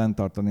nehéz lent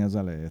tartani az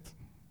elejét.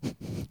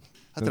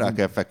 Hát rá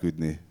kell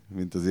feküdni,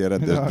 mint az ilyen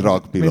rendes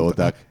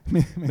dragpilóták.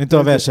 Mint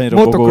a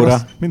versenyrobogóra.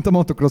 Mint a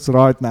motocross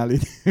rajtnál,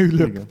 így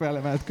ülök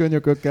felemelt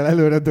könyökökkel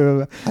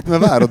előredőlve. Hát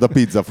mert várod a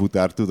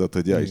pizzafutár, tudod,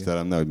 hogy ja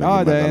Istenem, nehogy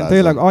megint megalázzam. De én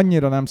tényleg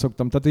annyira nem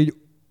szoktam. Tehát így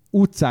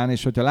utcán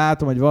is, hogyha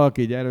látom, hogy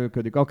valaki így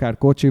erőködik, akár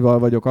kocsival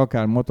vagyok,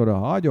 akár motorral,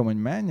 hagyom,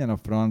 hogy menjen a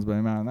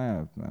francba,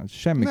 már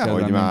semmi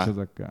kellene nincs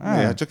ezekkel.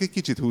 Hát csak egy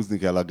kicsit húzni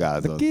kell a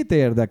gázat. De kit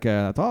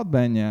érdekel? Hát hadd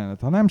menjen.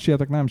 Hát, ha nem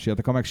sietek, nem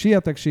sietek. Ha meg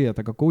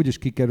sietek, akkor úgyis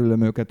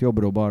kikerülöm őket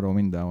jobbról-balról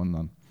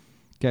mindenhonnan.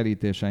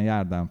 Kerítésen,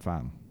 járdán,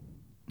 fán.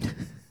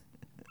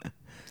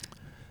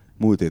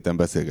 Múlt héten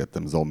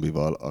beszélgettem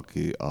Zombival,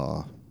 aki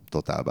a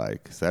Total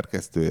Bike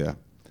szerkesztője,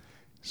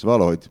 és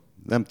valahogy,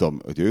 nem tudom,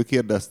 hogy ő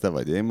kérdezte,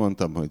 vagy én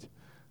mondtam, hogy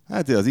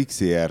hát az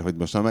XCR, hogy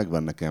most már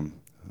megvan nekem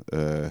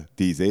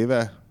 10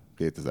 éve,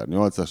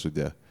 2008-as,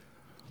 ugye,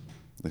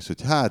 és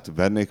hogy hát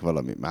vennék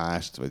valami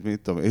mást, vagy mit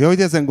tudom. Ja,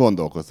 hogy ezen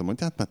gondolkoztam,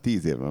 hogy hát már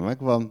 10 éve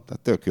megvan, tehát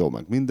tök jó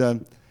meg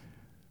minden,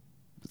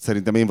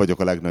 szerintem én vagyok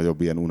a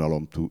legnagyobb ilyen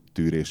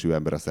unalomtűrésű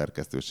ember a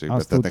szerkesztőségben.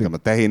 Azt Tehát tudni.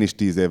 nekem a tehén is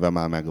 10 éve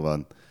már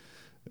megvan,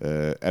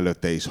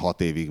 előtte is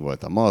 6 évig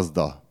volt a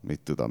Mazda, mit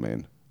tudom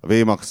én. A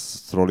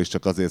VMAX-ról is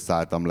csak azért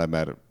szálltam le,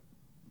 mert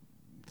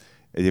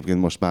egyébként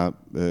most már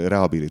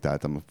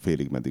rehabilitáltam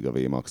félig meddig a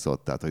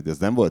VMAX-ot, tehát hogy ez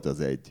nem volt az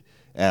egy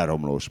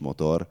elromlós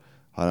motor,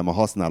 hanem a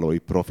használói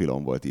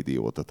profilon volt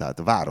idióta. Tehát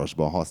a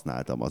városban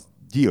használtam, az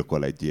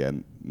gyilkol egy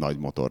ilyen nagy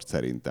motort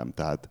szerintem.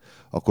 Tehát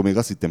akkor még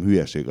azt hittem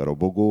hülyeség a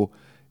robogó,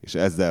 és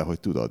ezzel, hogy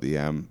tudod,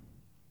 ilyen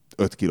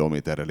 5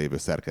 kilométerre lévő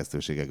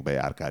szerkesztőségekbe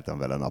járkáltam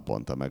vele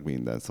naponta, meg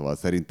minden. Szóval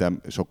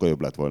szerintem sokkal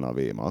jobb lett volna a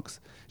VMAX.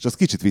 És azt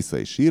kicsit vissza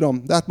is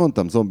sírom, de hát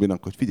mondtam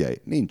Zombinak, hogy figyelj,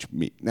 nincs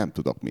mi, nem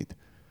tudok mit.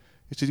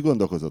 És így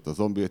gondolkozott a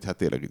Zombi, hogy hát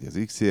tényleg így az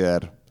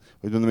XR,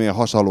 hogy mondom, ilyen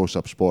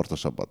hasonlósabb,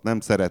 sportosabbat nem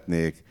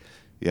szeretnék,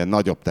 ilyen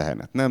nagyobb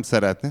tehenet nem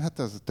szeretnék, hát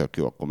ez tök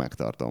jó, akkor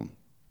megtartom.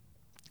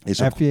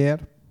 És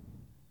FR?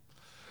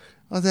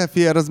 az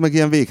FR az meg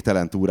ilyen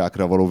végtelen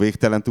túrákra való,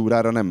 végtelen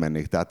túrára nem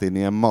mennék, tehát én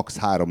ilyen max.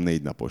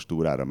 3-4 napos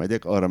túrára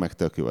megyek, arra meg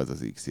tök jó ez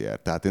az XR.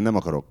 Tehát én nem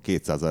akarok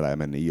 200-al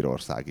elmenni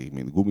Írországig,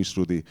 mint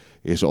Gumisrudi,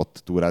 és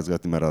ott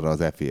túrázgatni, mert arra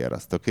az FR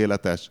az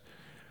tökéletes.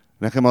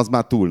 Nekem az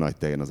már túl nagy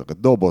tehén, azok a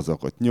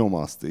dobozok, ott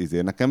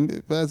nyomaszt, nekem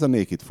ez a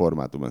Naked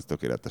formátum, ez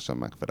tökéletesen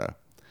megfelel.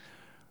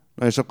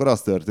 Na és akkor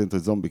az történt,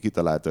 hogy Zombi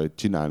kitalálta, hogy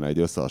csinálna egy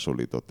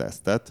összehasonlító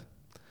tesztet,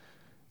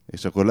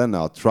 és akkor lenne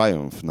a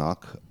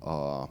Triumph-nak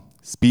a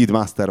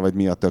Speedmaster, vagy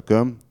mi a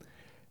tököm,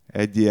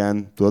 egy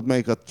ilyen, tudod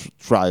melyik a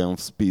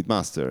Triumph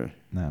Speedmaster?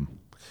 Nem.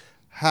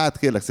 Hát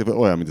kérlek szépen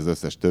olyan, mint az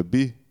összes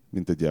többi,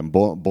 mint egy ilyen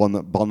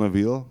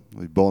Bonneville,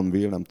 vagy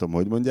Bonneville, nem tudom,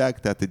 hogy mondják,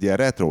 tehát egy ilyen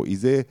retro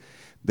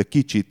de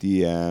kicsit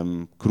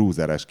ilyen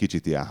cruiseres,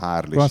 kicsit ilyen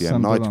Harley-s, ilyen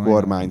nagy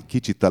kormány,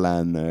 kicsit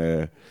talán,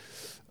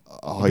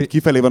 ha egy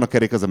kifelé van a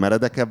kerék, az a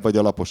meredekebb, vagy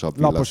a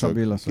laposabb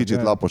villaszög?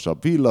 Kicsit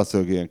laposabb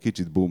villaszög, ilyen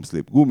kicsit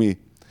boomslip gumi.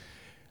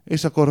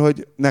 És akkor,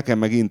 hogy nekem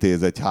meg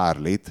intéz egy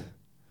Harley-t,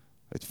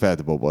 egy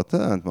Fatbobot,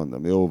 hát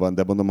mondom, jó van,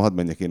 de mondom, hadd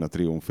menjek én a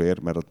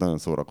Triumphért, mert ott nagyon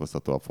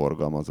szórakoztató a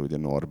forgalma, az ugye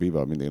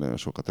Norbival mindig nagyon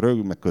sokat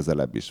rögünk, meg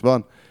közelebb is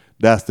van,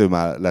 de ezt ő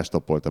már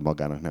lestoppolta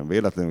magának nem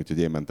véletlenül, úgyhogy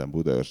én mentem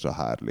Budaörsre a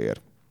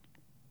Harley-ért.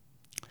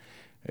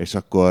 És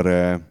akkor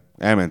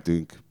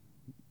elmentünk,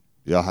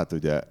 ja hát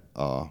ugye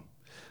a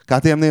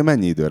KTM-nél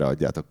mennyi időre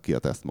adjátok ki a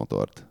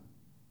tesztmotort?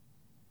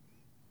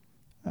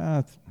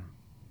 Hát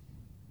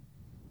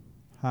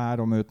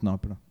 3-5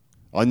 napra.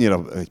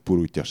 Annyira egy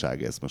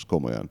purutyaság ez most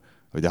komolyan,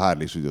 hogy a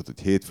Harley is úgy ott,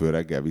 hogy hétfő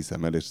reggel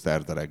viszem el, és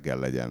szerda reggel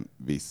legyen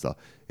vissza.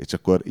 És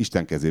akkor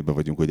Isten kezébe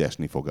vagyunk, hogy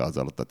esni fog-e az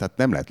alatt. Tehát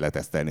nem lehet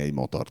letesztelni egy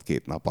motort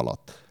 2 nap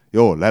alatt.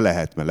 Jó, le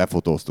lehet, mert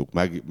lefotóztuk,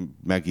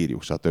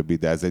 megírjuk, stb.,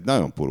 de ez egy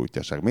nagyon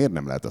purutyaság. Miért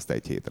nem lehet azt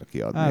egy hétre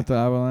kiadni?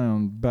 Általában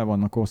nagyon be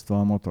vannak osztva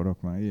a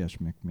motorok már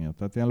ilyesmik miatt.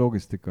 Tehát ilyen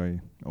logisztikai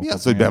Mi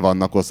az, hogy be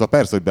vannak osztva?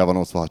 Persze, hogy be van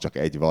osztva, ha csak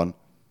egy van.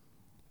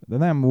 De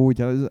nem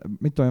úgy,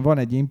 mit tudom, van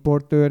egy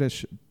importőr,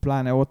 és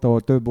pláne ott,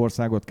 ahol több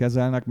országot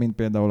kezelnek, mint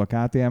például a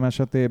KTM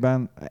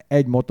esetében,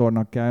 egy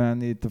motornak kell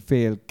menni itt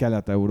fél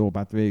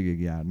Kelet-Európát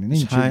végigjárni.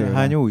 Nincs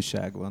hány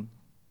újság van?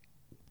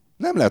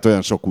 Nem lehet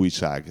olyan sok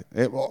újság.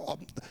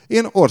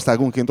 Én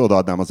országunként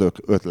odaadnám az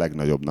 5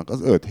 legnagyobbnak.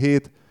 Az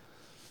 5-7,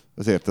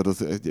 az érted,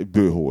 az egy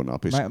bő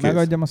hónap. És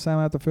megadjam a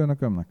számát a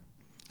főnökömnek?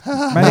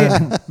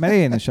 Mert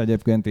én is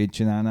egyébként így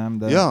csinálnám,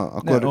 de... Ja,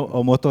 akkor...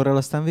 A motorral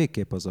aztán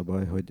végképp az a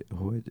baj,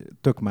 hogy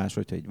tök más,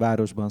 hogyha egy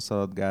városban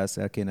szaladgálsz,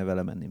 el kéne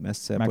vele menni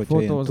messzebb, meg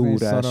hogyha ilyen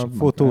túrás,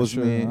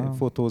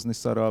 fotózni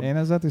szarab. Én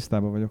ezzel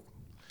tisztában vagyok.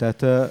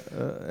 Tehát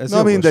ez Na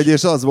jogos. mindegy,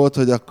 és az volt,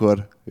 hogy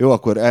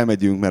akkor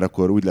elmegyünk, mert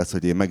akkor úgy lesz,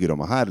 hogy én megírom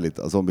a Harley-t,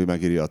 a Zombi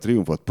megírja a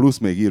Triumphot, plusz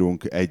még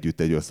írunk együtt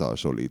egy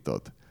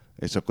összehasonlítót.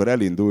 És akkor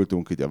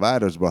elindultunk így a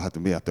városba, hát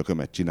mi a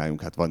tökömet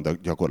csináljunk, hát van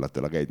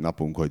gyakorlatilag egy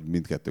napunk, hogy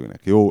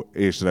mindkettőnek jó,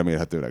 és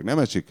remélhetőleg nem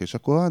esik, és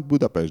akkor hát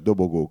Budapest,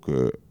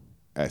 Dobogókő,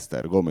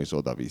 Esztergom, és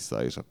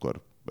oda-vissza, és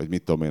akkor, vagy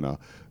mit tudom én, a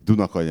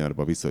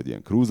Dunakanyarba vissza, hogy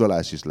ilyen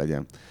krúzolás is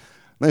legyen.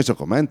 Na és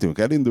akkor mentünk,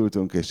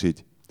 elindultunk, és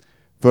így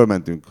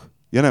fölmentünk,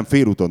 ja nem,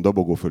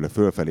 félúton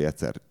fölfelé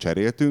egyszer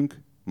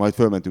cseréltünk, majd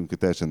fölmentünk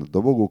teljesen a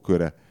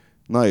Dobogókőre,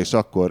 na és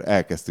akkor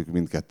elkezdtük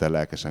mindketten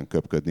lelkesen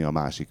köpködni a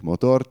másik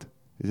motort,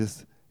 és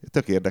ez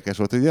tök érdekes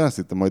volt, hogy én azt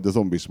hittem, majd a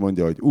Zombi is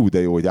mondja, hogy de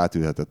jó, hogy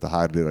átülhetett a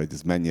Harley-ra, hogy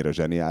ez mennyire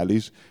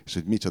zseniális, és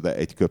hogy micsoda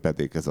egy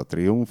köpedék ez a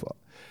Triumph.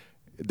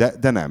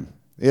 De nem.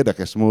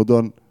 Érdekes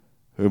módon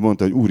ő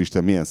mondta, hogy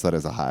úristen, milyen szar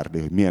ez a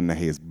Harley, hogy milyen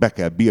nehéz, be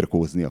kell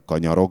birkózni a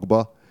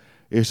kanyarokba,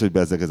 és hogy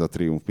bezzeg ez a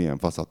Triumph, milyen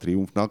fasz a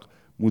Triumphnak.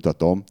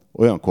 Mutatom,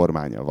 olyan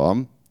kormánya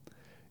van,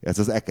 ez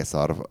az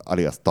ekeszar,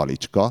 alias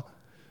talicska,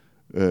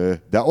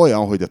 de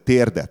olyan, hogy a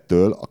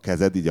térdettől a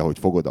kezed, így ahogy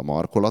fogod a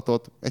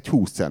markolatot, egy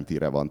 20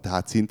 centire van,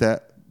 tehát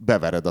szinte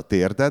bevered a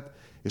térdet,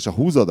 és ha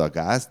húzod a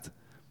gázt,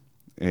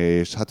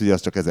 és hát ugye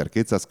az csak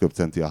 1200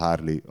 köbcenti, a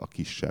Harley a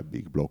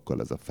kisebbik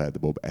blokkal, ez a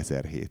Fatbob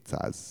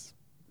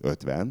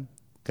 1750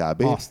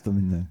 kb. Azt a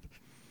minden.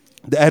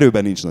 De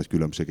erőben nincs nagy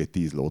különbség, egy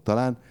 10 ló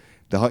talán,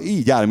 de ha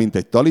így áll, mint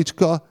egy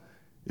talicska,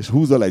 és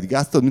húzol egy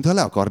gáztot, mintha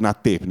le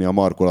akarnád tépni a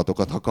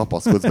markolatokat, ha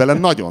kapaszkodsz vele,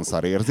 nagyon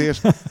szar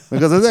érzés.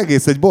 Meg az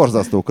egész egy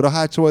borzasztó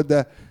krahács volt,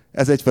 de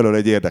ez egyfelől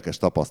egy érdekes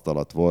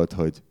tapasztalat volt,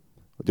 hogy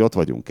ott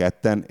vagyunk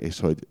ketten, és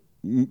hogy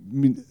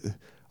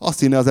azt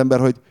hinne az ember,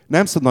 hogy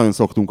nem nagyon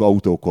szoktunk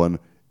autókon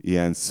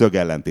ilyen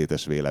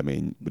szögellentétes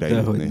véleményre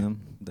jutni.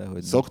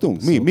 Dehogy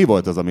Szoktunk? nem. Mi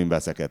volt az, amin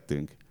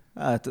veszekedtünk?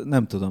 Hát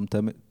nem tudom,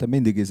 te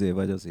mindig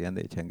vagy az ilyen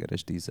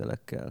 4-hengeres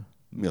dízelekkel.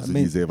 Mi az,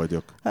 hogy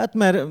vagyok? Hát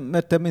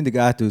mert te mindig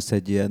átülsz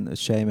egy ilyen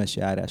sejmes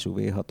járású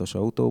V6-os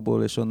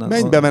autóból, és onnan...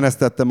 Mennybe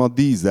menesztettem a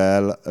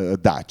dízel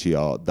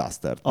Dacia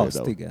Duster-t Azt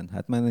például. igen,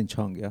 hát mert nincs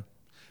hangja.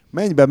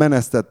 Mennybe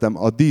menesztettem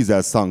a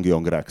dízel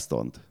SsangYong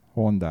Rextont.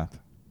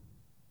 Hondát.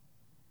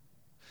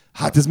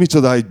 Hát ez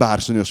micsoda egy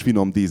bársonyos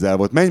finom dízel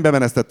volt. Mennybe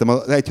menesztettem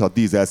az 1.6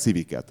 dízel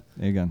Civicet.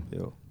 Igen.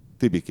 Jó.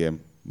 Tibikém,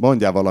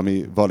 mondjál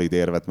valami valid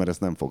érvet, mert ezt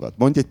nem fogad.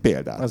 Mondj egy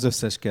példát. Az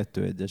összes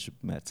 2.1-es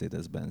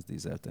Mercedes-Benz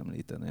dízelt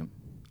említeném.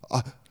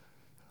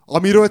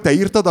 Amiről te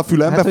írtad a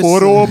fülembe Hát,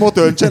 forró olmot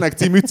öntsenek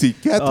című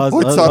cikket? Az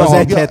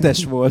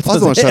 1.7-es volt.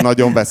 Azon se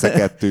nagyon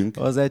veszekedtünk.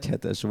 Az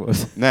 1.7-es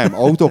volt. Nem,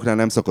 autóknál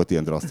nem szokott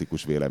ilyen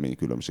drasztikus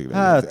véleménykülönbség lenni.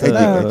 Hát,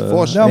 egy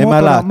fos. De a Én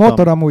már láttam.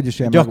 motor amúgy is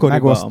ilyen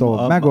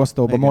Gyakoriban,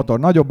 megosztóbb a igen. motor.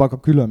 Nagyobbak a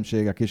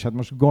különbségek is. Hát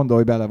most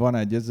gondolj bele, van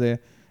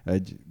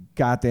egy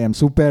KTM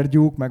Super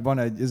Duke, meg van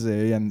egy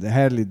ilyen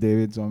Harley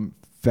Davidson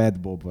Fat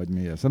Bob, vagy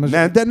mi ez.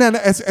 Nem,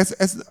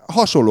 ez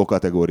hasonló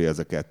kategória ez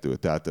a kettő.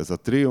 Tehát ez a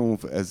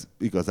Triumph, ez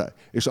igazán...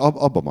 És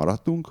abban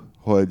maradtunk,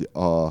 hogy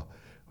a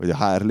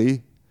Harley,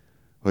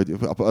 hogy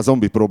a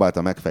zombi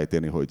próbálta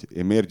megfejteni, hogy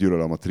én miért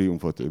gyűlölöm a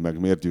Triumphot, ő meg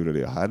miért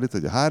gyűlöli a Harley-t,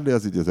 hogy a Harley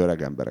az így az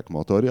öreg emberek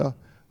motorja,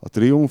 a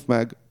Triumph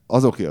meg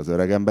azoké az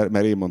öreg ember,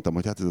 mert én mondtam,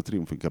 hogy hát ez a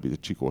Triumph inkább egy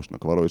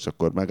csikósnak való, és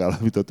akkor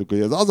megállapítottuk, hogy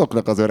ez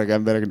azoknak az öreg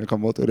embereknek a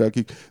motorja,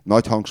 akik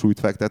nagy hangsúlyt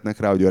fektetnek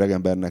rá, hogy öreg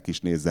embernek is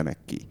nézzenek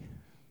ki.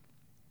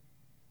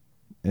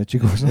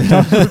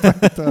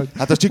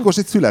 Hát a Csikós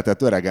egy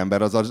született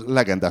öregember, az a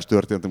legendás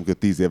történet, amikor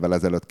 10 évvel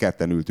ezelőtt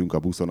ketten ültünk a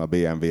buszon, a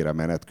BMW-re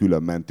menet,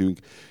 külön mentünk,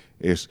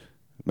 és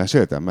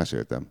meséltem?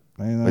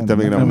 Vagy te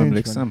még Nem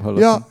emlékszem,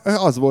 hallottam. Ja,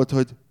 az volt,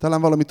 hogy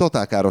talán valami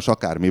totálkáros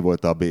akármi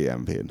volt a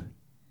BMW-n.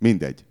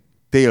 Mindegy.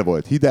 Tél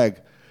volt,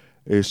 hideg,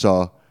 és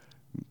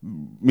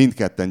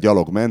mindketten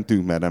gyalog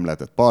mentünk, mert nem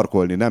lehetett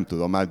parkolni, nem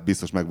tudom, már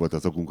biztos meg volt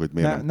az okunk, hogy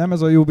miért nem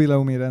ez a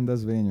jubileumi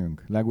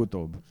rendezvényünk,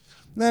 legutóbb.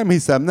 Nem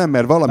hiszem, nem,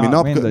 mert valami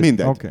nap...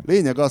 Mindegy. Okay.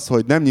 Lényeg az,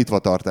 hogy nem nyitva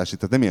tartási,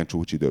 tehát nem ilyen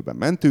csúcsidőben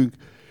mentünk.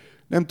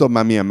 Nem tudom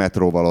már milyen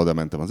metróval oda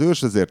mentem az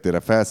Őrsvezértére,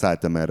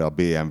 felszálltam erre a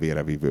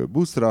BMW-re vívő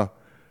buszra,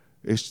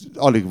 és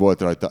alig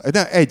volt rajta.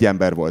 De egy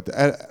ember volt.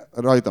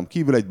 Rajtam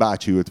kívül egy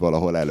bácsi ült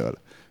valahol elől.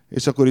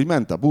 És akkor így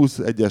ment a busz,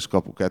 1-es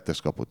kapu, 2-es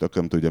kapu,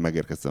 tököm tudja,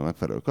 megérkeztem a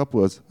megfelelő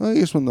kapuhoz,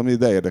 és mondom, hogy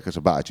de érdekes, a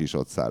bácsi is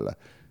ott száll le.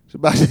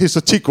 És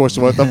a Csikós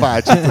volt a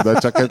bácsi, tudod,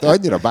 csak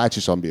annyira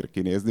bácsisan bír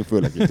kinézni,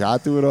 főleg itt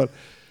hátulról.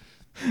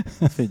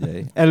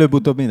 Figyelj,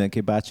 előbb-utóbb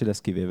mindenki bácsi lesz,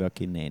 kivéve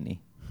aki néni.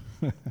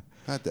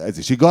 Hát ez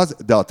is igaz,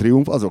 de a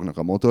Triumph azoknak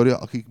a motorja,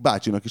 akik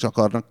bácsinak is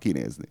akarnak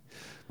kinézni.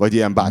 Vagy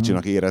ilyen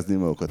bácsinak érezni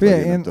magukat.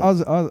 Figyelj, én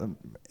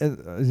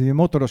ez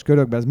motoros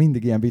körökben ez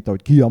mindig ilyen vita,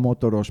 hogy ki a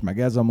motoros, meg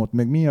ez a motor,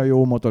 meg mi a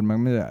jó motor,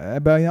 meg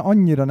ebben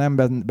annyira nem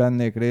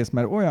vennék részt,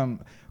 mert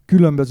olyan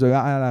különböző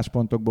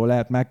álláspontokból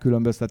lehet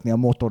megkülönböztetni a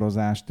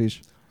motorozást is.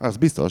 Az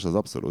biztos, az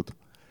abszolút.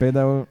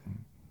 Például,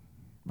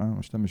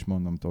 most nem is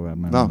mondom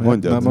tovább. Na,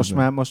 mondjad. Most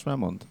már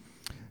mondd.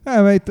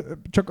 Nem, mert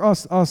csak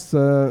azt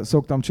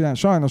szoktam csinálni.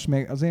 Sajnos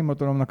még az én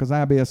motoromnak az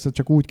ABS-et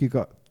csak úgy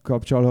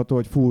kikapcsolható,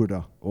 hogy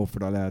fullra,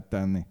 offra lehet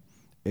tenni.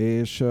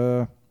 És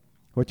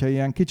hogyha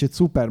ilyen kicsit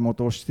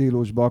szupermotos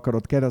stílusba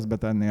akarod keresztbe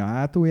tenni a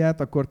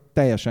hátulját, akkor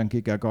teljesen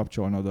ki kell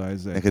kapcsolnod a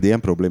ezért. Neked ilyen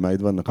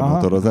problémáid vannak a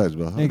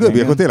motorozásban? Igen.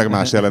 Akkor tényleg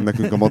más jelent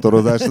nekünk a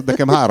motorozás.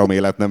 Nekem 3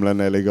 élet nem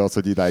lenne elég az,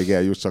 hogy idáig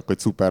eljussak, hogy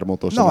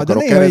szupermotosan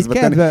akarok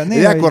keresztbe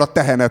tenni. Ekkora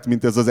tehenet,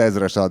 mint ez az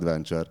 1000-es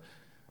Adventure.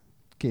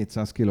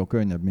 200 kiló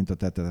könnyebb, mint a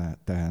te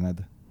tehened.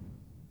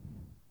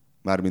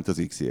 Mármint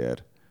az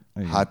XR.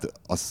 Igen. Hát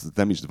azt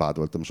nem is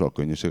vádoltam soha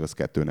könnyűség, az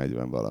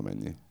 240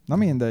 valamennyi. Na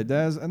mindegy, de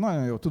ez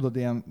nagyon jó, tudod,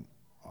 ilyen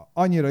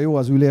annyira jó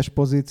az ülés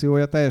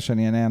pozíciója, teljesen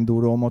ilyen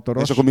enduro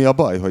motoros. És akkor mi a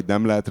baj, hogy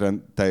nem lehet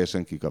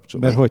teljesen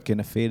kikapcsolni? Mert hogy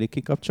kéne félig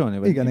kikapcsolni?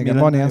 Vagy igen,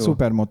 van ilyen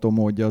szupermoto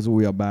módja az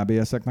újabb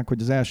ABS-eknek,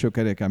 hogy az első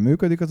keréken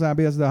működik az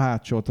ABS, de a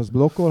hátsót azt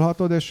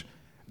blokkolhatod,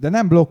 de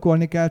nem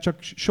blokkolni kell, csak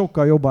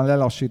sokkal jobban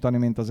lelassítani,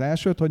 mint az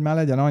elsőt, hogy már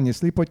legyen annyi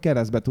slip, hogy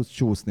keresztbe tudsz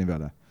csúszni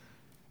vele.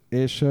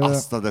 És,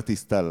 azt de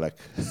tisztellek.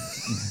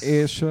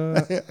 És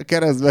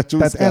keresztbe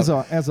csúszkál.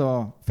 Tehát ez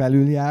a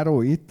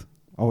felüljáró itt,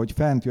 ahogy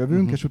fent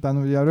jövünk, és utána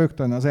ugye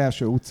rögtön az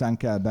első utcán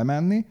kell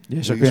bemenni,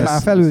 és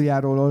már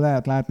felüljáróról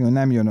lehet látni, hogy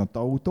nem jön ott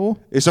autó.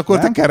 És akkor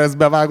te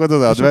keresztbe vágod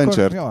az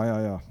Adventure-t?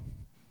 Ja.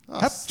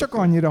 Hát csak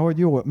annyira, hogy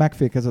jó,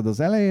 megfékezed az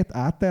elejét,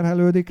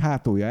 átterhelődik,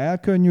 hátulja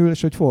elkönnyül,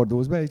 és hogy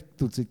fordulsz be, így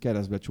tudsz így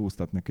keresztbe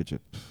csúsztatni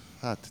kicsit.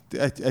 Hát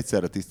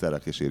egyszerre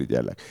tisztelek és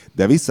irigyellek.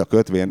 De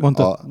visszakötvén...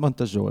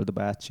 Mondta Zsolt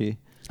bácsi.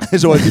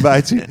 Zsolti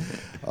bácsi.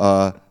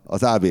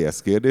 Az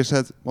ABS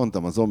kérdéshez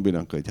mondtam a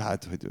zombinak, hogy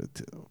hogy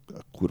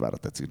kurvára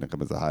tetszik nekem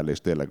ez a Harley,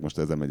 és tényleg most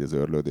ezen megy az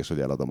őrlődés, hogy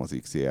eladom az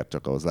XR-t,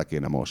 csak ahhoz le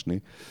kéne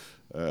mosni,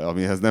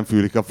 amihez nem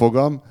fűlik a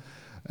fogam.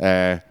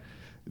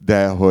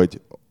 De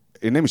hogy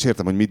én nem is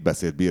értem, hogy mit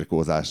beszélt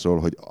birkózásról,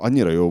 hogy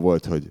annyira jó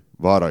volt, hogy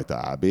van rajta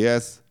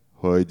ABS,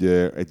 hogy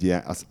egy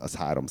ilyen, az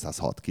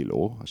 306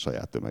 kiló a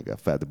saját tömege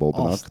Fat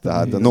Bobnak,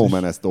 tehát a no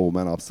man is no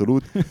man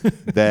abszolút,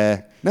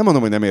 de nem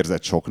mondom, hogy nem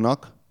érzed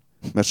soknak,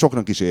 mert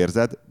soknak is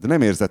érzed, de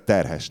nem érzed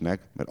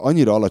terhesnek, mert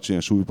annyira alacsony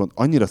a súlypont,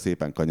 annyira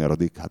szépen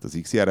kanyarodik, hát az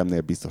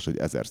XCRM-nél biztos, hogy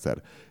 1000-szer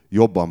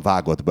jobban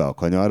vágott be a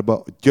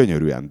kanyarba,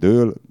 gyönyörűen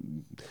dől,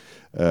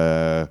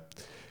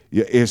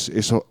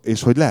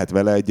 és hogy lehet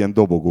vele egy ilyen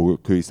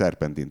dobogókői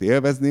szerpentint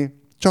élvezni,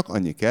 csak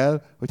annyi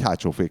kell, hogy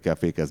hátsó fékkel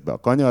fékezd be a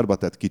kanyarba,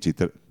 tehát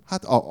kicsit,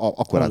 hát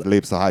akkor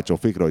lépsz a hátsó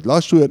fékre, hogy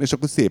lassuljon, és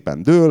akkor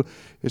szépen dől,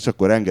 és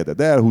akkor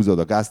engeded el, húzod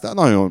a gázt,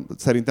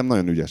 szerintem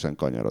nagyon ügyesen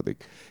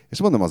kanyarodik.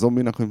 És mondom a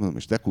zombinak, hogy mondom,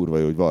 és te kurva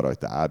jó, hogy van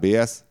rajta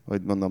ABS,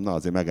 hogy mondom, na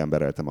azért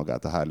megemberelte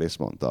magát a Harley, és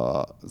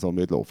mondta a zombi,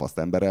 hogy lófaszt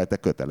emberelte,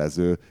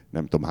 kötelező,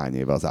 nem tudom hány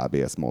éve az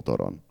ABS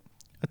motoron.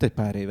 Hát egy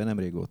pár éve, nem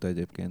régóta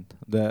egyébként.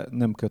 De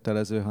nem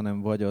kötelező,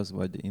 hanem vagy az,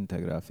 vagy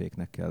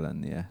integrálféknek kell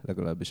lennie.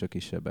 Legalábbis a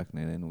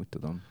kisebbeknél, én úgy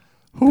tudom.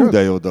 Hú,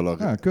 de jó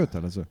dolog.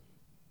 Kötelező.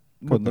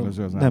 Mondom,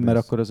 nem, mert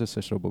akkor az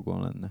összes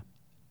robogón lenne.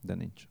 De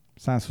nincs.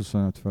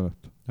 125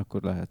 fölött.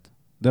 Akkor lehet.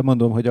 De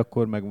mondom, hogy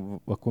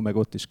akkor meg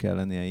ott is kell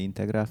lennie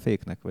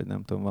integrálféknek, vagy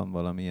nem tudom, van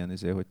valamilyen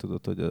hogy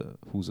tudod, hogy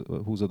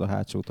húzod a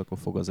hátsót, akkor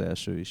fog az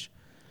első is.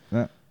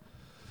 De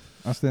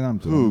azt én nem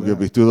tudom. Hú,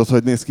 Göbi, tudod,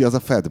 hogy néz ki az a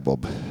Fat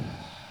Bob?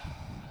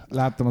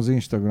 Láttam az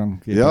Instagram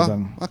képezen.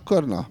 Ja,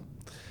 akkor na.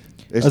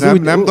 És az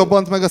nem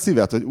dobbant meg a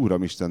szívet, hogy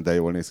uramisten, de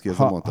jól néz ki ez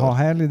a motor? Ha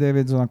Harley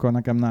Davidson, akkor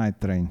nekem Night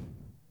Train.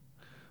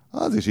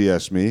 Az is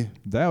ilyesmi.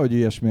 De hogy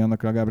ilyesmi,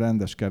 annak legalább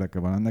rendes kereke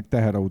van. Ennek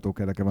teherautó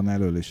kereke van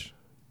elől is.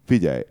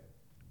 Figyelj,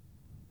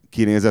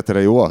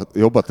 kinézetre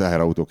jobb a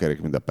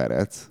teherautókerék, mint a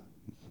Perec,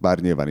 bár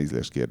nyilván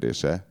ízlés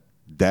kérdése,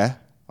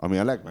 de ami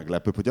a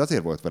legmeglepőbb, hogy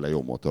azért volt vele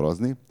jó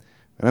motorozni,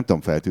 mert nem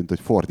tudom, feltűnt, hogy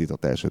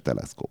fordított első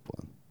teleszkóp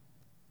van.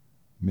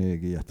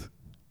 Még ilyet.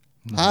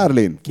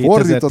 Harley,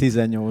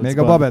 2018-ban. Még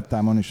a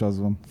Babettámon is az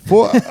van.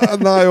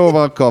 Na jó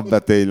van, kap be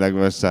tényleg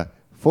most se.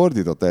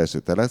 Fordított első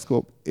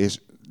teleszkóp,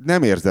 és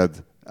nem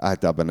érzed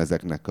általában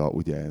ezeknek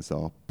ez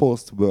a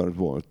post-World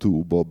War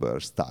II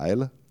bobber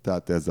style,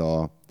 tehát ez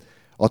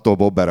attól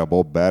bobber a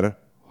bobber,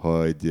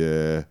 hogy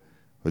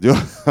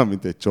olyan,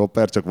 mint egy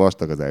chopper, csak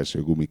vastag az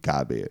első gumi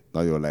kb.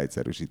 Nagyon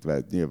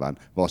leegyszerűsítve, nyilván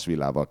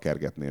vasvillával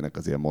kergetnének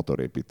az ilyen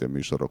motorépítő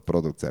műsorok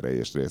producерei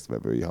és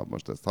résztvevői, ha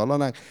most ezt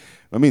hallanák.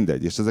 Na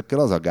mindegy, és ezekkel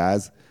az a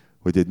gáz,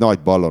 hogy egy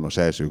nagy ballonos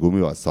első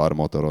gumival szar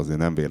motorozni,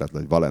 nem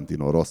véletlen, hogy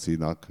Valentino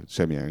Rossinak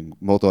semmilyen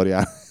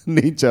motorján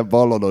nincsen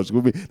ballonos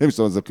gumi. Nem is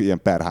tudom, azok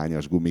ilyen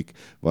perhányas gumik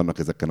vannak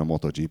ezeken a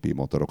MotoGP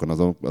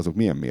motorokon. Azok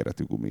milyen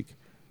méretű gumik?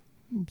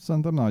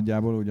 Szerintem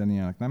nagyjából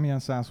ugyanilyenek. Nem ilyen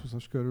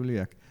 120-as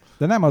körüliek?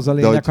 De nem az a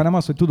lényeg, hanem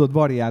az, hogy tudod,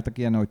 variáltak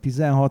ilyen, hogy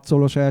 16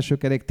 szolos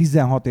elsőkerék,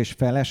 16 és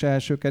feles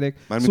elsőkerék.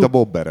 Mármint a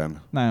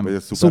Bobberen? Nem, vagy a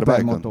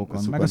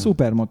szupermotókon. Meg a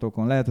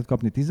szupermotókon lehetett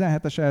kapni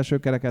 17-es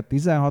elsőkereket,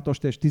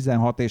 16-ost és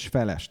 16 és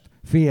felest.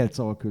 Fél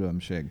col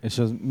különbség. És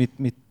az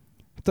mit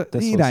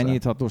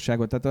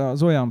irányíthatóságot. Tehát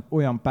az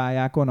olyan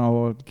pályákon,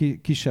 ahol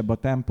kisebb a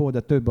tempó, de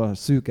több a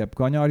szűkebb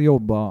kanyar,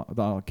 jobb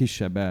a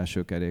kisebb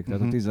elsőkerék.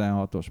 Tehát a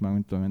 16-os, meg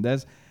mint tudom én. De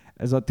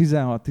ez a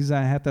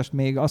 16-17-est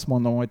még azt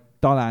mondom, hogy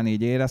talán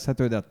így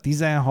érezhető, de a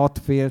 16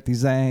 fél,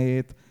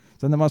 17,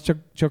 szerintem az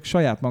csak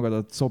saját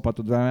magadat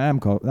szophatod vele,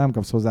 nem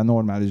kapsz hozzá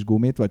normális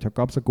gumit, vagy ha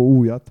kapsz, akkor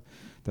újat.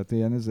 Tehát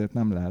ilyen ezért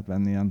nem lehet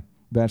venni ilyen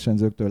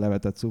versenyzőktől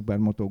levetett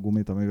szupermotó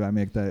gumit, amivel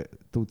még te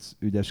tudsz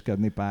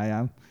ügyeskedni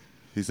pályán.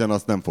 Hiszen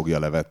azt nem fogja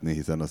levetni,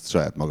 hiszen azt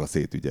saját maga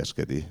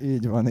szétügyeskedi.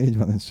 Így van.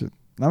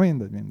 Na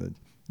mindegy.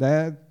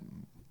 De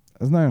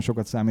ez nagyon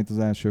sokat számít az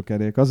első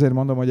kerék. Azért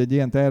mondom, hogy egy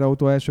ilyen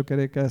teherautó első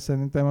kerékkel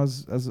szerintem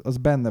az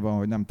benne van,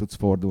 hogy nem tudsz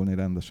fordulni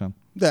rendesen.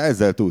 De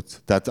ezzel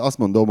tudsz. Tehát azt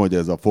mondom, hogy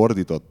ez a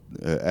fordított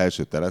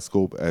első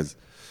teleszkóp, ez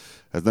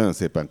nagyon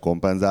szépen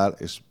kompenzál,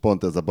 és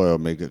pont ez a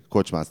bajom, még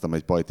kocsmáztam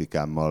egy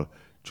pajtikámmal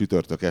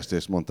csütörtök este,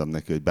 és mondtam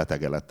neki, hogy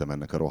betege lettem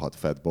ennek a rohadt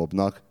Fat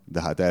Bobnak,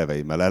 de hát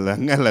elveimmel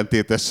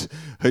ellentétes,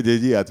 hogy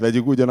egy ilyet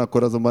vegyük.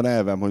 Ugyanakkor azonban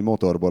elvem, hogy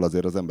motorból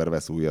azért az ember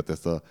vesz újat,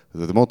 a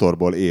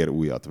motorból ér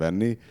újat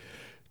venni,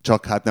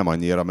 csak hát nem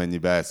annyira,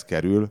 mennyibe ez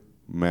kerül,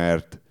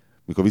 mert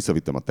mikor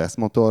visszavittem a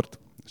tesztmotort,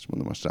 és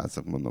mondom a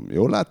srácnak,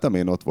 jól láttam,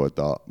 én ott volt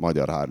a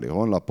Magyar Harley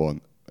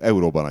honlapon,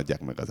 euróban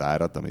adják meg az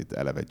árat, amit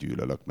eleve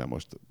gyűlölök, mert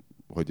most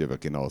hogy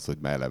jövök én ahhoz, hogy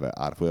már eleve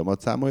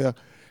árfolyamat számoljak.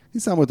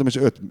 Kiszámoltam, és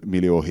 5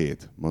 millió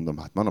 7. Mondom,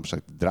 hát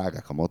manapság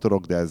drágák a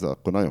motorok, de ez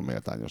akkor nagyon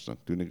méltányosnak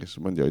tűnik, és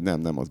mondja, hogy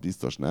nem, az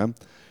biztos nem,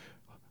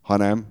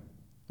 hanem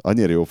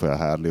annyira jó fel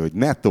Harley, hogy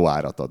nettó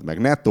árat ad meg,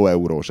 nettó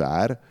eurós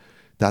ár,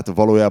 tehát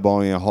valójában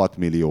olyan 6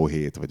 millió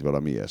 7, vagy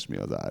valami ilyesmi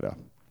az ára.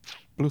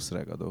 Plusz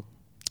regadó.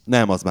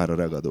 Nem, az már a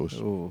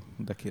regadós. Ó,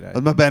 de király.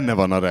 Az már benne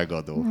van a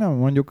regadó. Nem,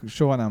 mondjuk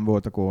soha nem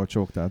voltak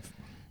olcsók, tehát...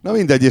 Na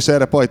mindegy, és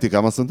erre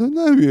pajtikám azt mondta, hogy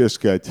ne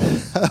hülyeskedj,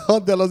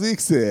 add el az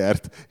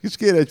XR-t, és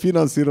kér egy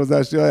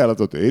finanszírozási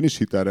ajánlatot. Én is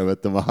hitelre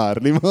vettem a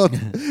Harley-mat,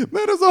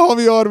 mert az az a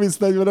havi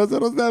 30-40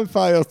 ezer, az nem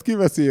fáj, azt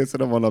kiveszi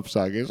észre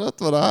manapság, és ott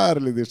van a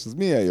Harley, és ez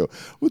milyen jó.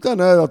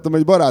 Utána eladtam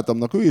egy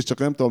barátomnak, ő is csak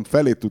nem tudom,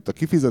 felét tudta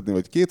kifizetni,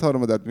 vagy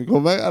kétharmadát,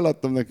 mikor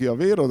eladtam neki a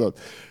vérodot,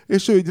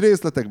 és ő így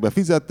részletekbe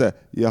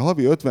fizette, ilyen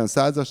havi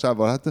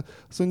 50-100-asával, hát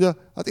azt mondja,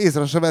 hát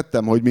észre se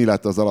vettem, hogy mi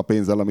lett azzal a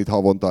pénzzel, amit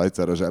havonta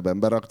egyszer a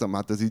zsebembe raktam,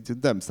 hát ez így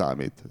nem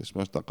számít. És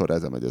most akkor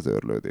ez megy az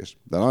őrlődés.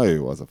 De nagyon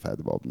jó az a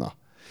Fatbob, na.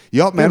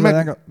 Ja,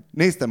 mert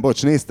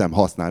néztem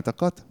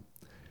használtakat,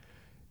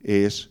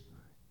 és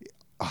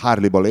a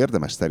Harley-ból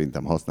érdemes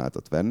szerintem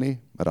használtat venni,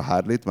 mert a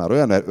Harley-t már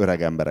olyan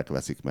öreg emberek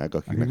veszik meg,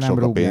 akiknek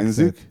sok a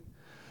pénzük.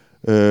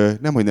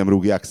 Nemhogy nem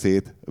rúgják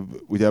szét,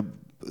 ugye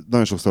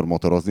nagyon sokszor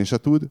motorozni se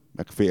tud,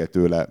 meg fél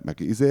tőle, meg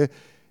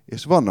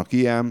és vannak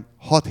ilyen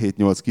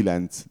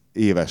 6-7-8-9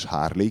 éves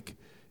Harley-k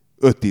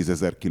 5-10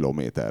 ezer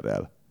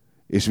kilométerrel.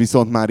 És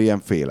viszont már ilyen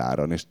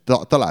féláron, és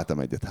találtam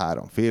egyet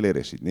 3 félért,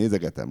 és így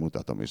nézegetem,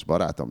 mutatom, és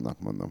barátomnak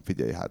mondom,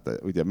 figyelj, hát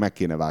ugye meg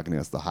kéne vágni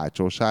azt a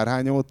hátsó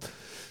sárhányót,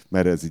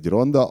 mert ez így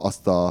ronda,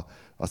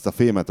 azt a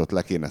fémet ott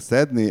le kéne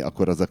szedni,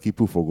 akkor az a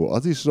kipufogó,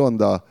 az is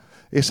ronda,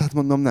 és hát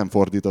mondom, nem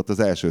fordított az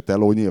első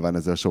teló, nyilván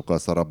ezzel sokkal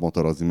szarabb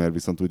motorozni, mert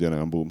viszont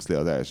ugyanolyan boomsli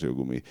az első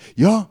gumi.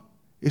 Ja,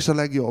 és a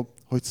legjobb,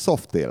 hogy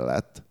softail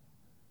lett,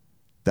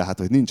 tehát,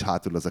 hogy nincs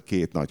hátul az a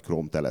 2 nagy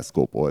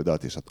króm-teleszkóp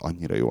oldalt, és hát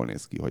annyira jól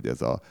néz ki, hogy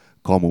ez a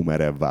kamu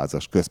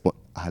merevvázas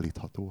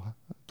állítható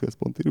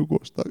központi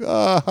rugóstag.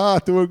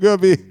 Hátul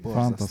Göbi!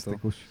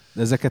 Fantasztikus.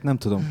 De ezeket nem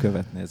tudom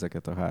követni,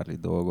 ezeket a Harley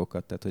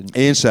dolgokat. Tehát, hogy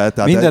én se.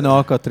 Tehát minden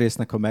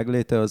alkatrésznek a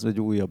megléte az egy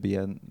újabb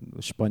ilyen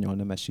spanyol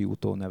nemesi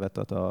utónevet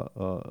ad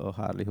a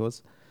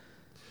Harleyhoz.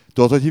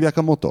 Tudod, hogy hívják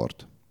a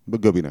motort?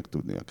 Göbinek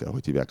tudnia kell,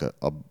 hogy hívják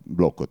a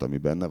blokkot, ami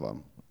benne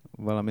van.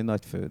 Valami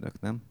nagy főnök,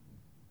 nem?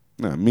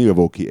 Nem,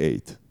 Milwaukee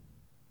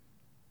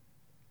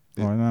 8.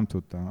 Nem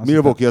tudtam.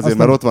 Milwaukee azért,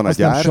 mert ott van a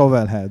gyár. Nem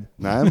Shovelhead.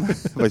 Nem?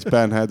 Vagy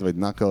Penhead, vagy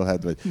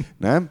Knucklehead, vagy...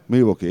 Nem,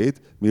 Milwaukee 8.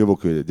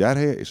 Milwaukee a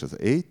gyárhelye, és az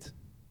 8.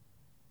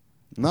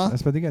 Na?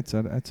 Ez pedig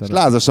egyszer. És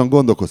lázasan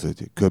gondolkoz,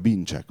 hogy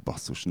köbincsek,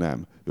 basszus,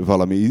 nem.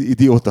 Valami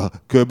idióta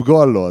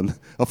köbgallon?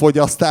 A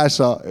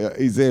fogyasztása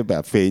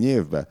izében,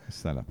 fényévben?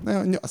 Szelep.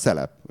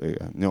 Szelep,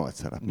 igen, 8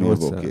 szelep.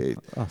 Milwaukee 8.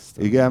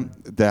 Aztán. Igen,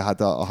 de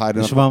hát a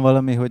Harley-nak... És van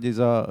valami, hogy ez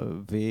a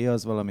V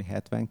az valami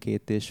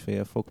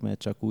 72,5 fok, mert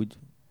csak úgy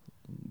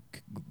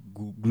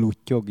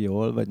gluttyog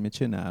jól, vagy mit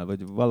csinál?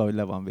 Vagy valahogy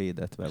le van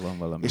védetve, van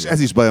valami. És ez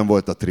is bajom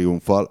volt a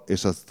Triumphal,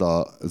 és azt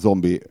a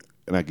zombi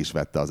meg is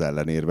vette az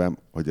ellenérvem,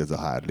 hogy ez a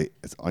Harley,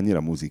 ez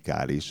annyira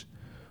muzikális,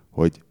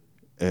 hogy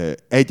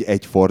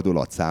egy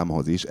fordulat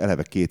számhoz is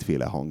eleve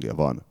 2 hangja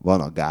van.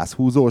 Van a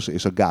gázhúzós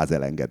és a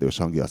gázelengedős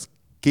hangja. Az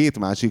 2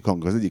 másik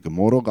hang, az egyik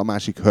morog, a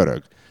másik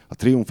hörög. A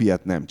Triumph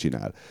ilyet nem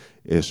csinál.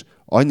 És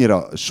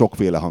annyira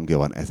sokféle hangja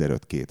van,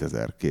 1005,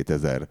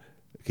 2000,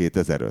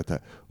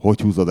 2005,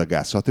 hogy húzod a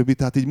gáz, stb.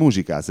 Tehát így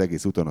muzsikálsz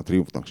egész úton, a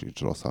Triumphnak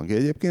sincs rossz hangja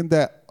egyébként,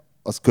 de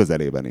az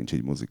közelében nincs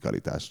így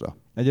muzikalitásra.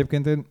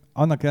 Egyébként én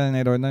annak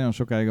ellenére, hogy nagyon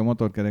sokáig a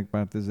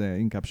motorkerékpárt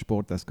inkább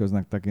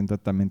sporteszköznek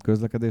tekintettem, mint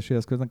közlekedési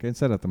eszköznek, én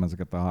szeretem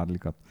ezeket a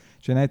Harley-kat.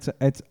 És én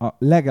a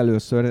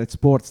legelőször egy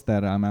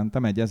Sportsterrel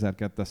mentem, egy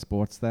 1002-es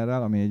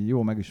Sportsterrel, ami egy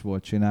jó meg is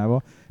volt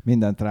csinálva,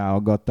 mindent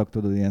ráaggattak,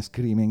 tudod, ilyen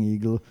Screaming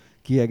Eagle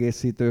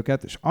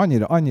kiegészítőket, és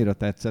annyira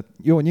tetszett.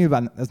 Jó,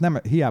 nyilván ez nem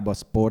hiába a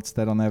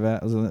Sportster a neve,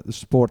 az a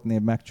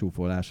sportnév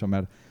megcsúfolása,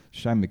 mert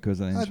semmi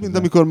köze nincs. Hát mint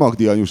amikor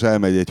Magdi anyus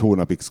elmegy egy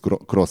hónapig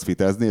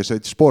crossfitezni, és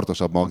egy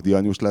sportosabb Magdi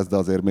anyus lesz, de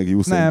azért még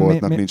Usain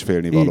Boltnak nincs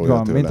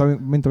félnivalója tőle.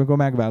 Mint amikor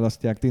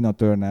megválasztják Tina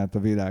Turnert a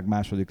világ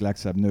második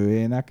legszebb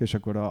nőjének, és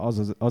akkor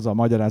az a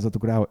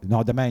magyarázatuk rá, hogy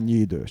na de mennyi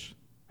idős.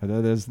 Hát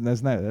ez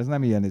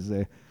nem ilyen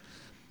izé.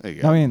 Igen.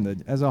 Na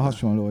mindegy, ez a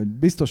hasonló, hogy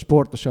biztos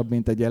sportosabb,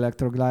 mint egy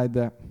Electroglide,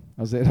 de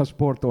azért a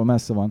sporttól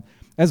messze van.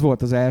 Ez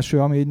volt az első,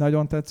 ami így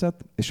nagyon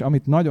tetszett, és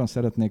amit nagyon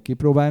szeretnék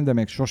kipróbálni, de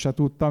még sose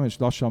tudtam, és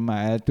lassan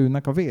már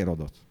eltűnnek, a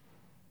Vérodot.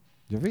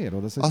 A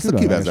Vérod, ez egy azt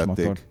különleges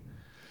motor.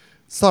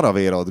 Szar a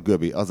Vérod,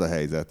 Göbi, az a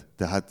helyzet.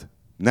 Tehát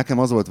nekem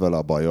az volt vele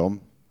a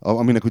bajom,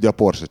 aminek ugye a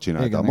Porsche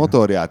csinálta igen, a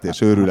motorját,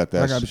 és őrületes...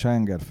 Legalábbis a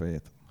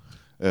hengerfejét.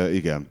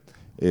 Igen.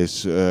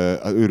 És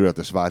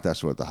őrületes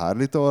váltás volt a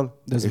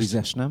Harley-tól. De ez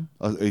vizes, nem?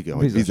 Igen,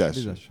 hogy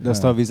vizes. De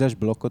azt a vizes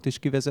blokkot is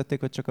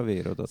kivezették, vagy csak a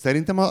Vérodot?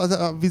 Szerintem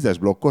a vizes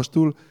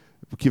blokkostul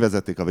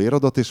kivezették a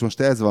Vérodot, és most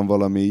ez van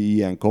valami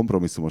ilyen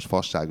kompromisszumos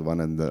fasság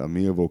van a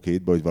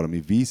Milwaukee-ban, hogy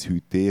valami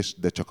vízhűtés,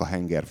 de csak a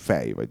henger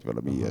fej, vagy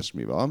valami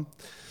ilyesmi van.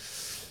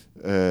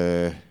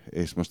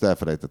 És most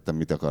elfelejtettem,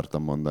 mit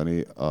akartam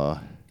mondani.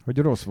 Hogy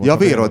rossz volt a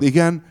Vérod,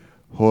 igen,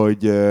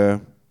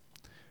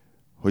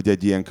 hogy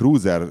egy ilyen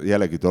cruiser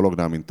jellegű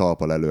dolognál, mint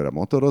talpal előre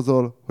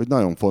motorozol, hogy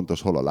nagyon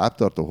fontos, hol a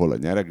lábtartó, hol a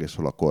nyereg, és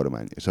hol a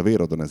kormány. És a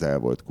Vérodon ez el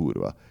volt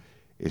kurva.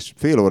 És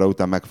fél óra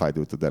után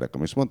megfájdult a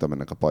derekam, és mondtam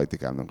ennek a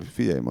pajtikámnak, hogy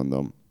figyelj,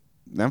 mondom,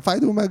 nem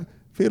fájdul meg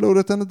fél óra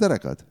után a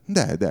derekad?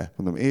 De.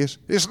 Mondom, és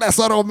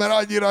leszarom, mert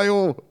annyira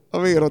jó a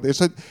Vérod. És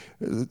hogy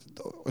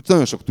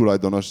nagyon sok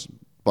tulajdonos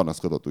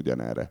panaszkodott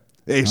ugyanerre.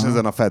 És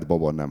ezen a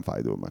Fatbobon nem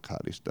fájdul meg,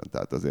 hál' Isten.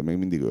 Tehát azért még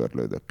mindig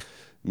őrlődök.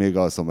 Még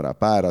alszom rá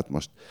párat,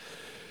 most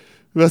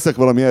veszek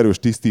valami erős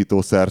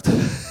tisztítószert,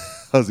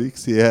 az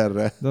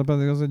XR-re. De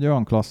pedig az egy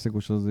olyan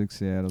klasszikus az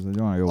XR, az egy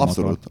olyan jó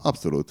Abszolút, motor.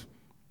 abszolút.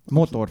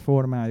 Motor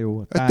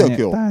formájú, Tök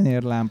jó.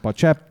 tányérlámpa,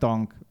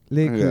 csepptank,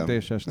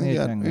 légkötéses, 4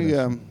 hengeres.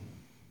 Igen.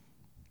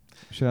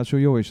 És ráadásul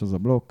jó is az a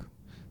blokk.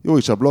 Jó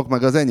is a blokk,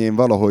 meg az enyém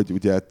valahogy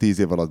ugye 10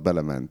 év alatt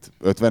belement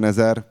 50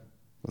 000,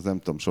 az nem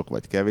tudom sok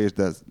vagy kevés,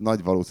 de ez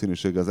nagy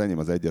valószínűség az enyém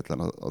az egyetlen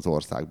az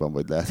országban,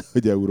 vagy lehet,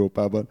 hogy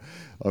Európában,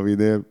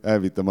 aminél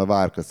elvittem a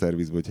Várka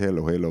szervizbe, hogy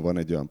hello, van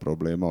egy olyan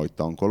probléma, hogy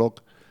tankolok,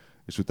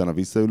 és utána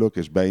visszaülök,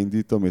 és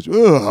beindítom, és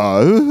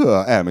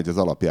elmegy az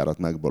alapjárat,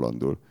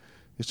 megbolondul.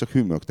 És csak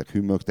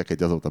hümmögtek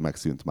egy azóta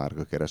megszűnt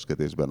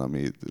márkakereskedésben,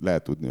 ami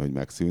lehet tudni, hogy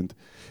megszűnt.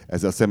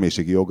 Ez a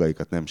személyiségi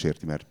jogaikat nem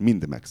sérti, mert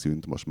mind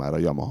megszűnt, most már a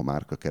Yamaha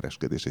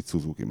márkakereskedés egy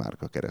Suzuki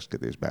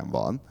márkakereskedésben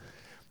van.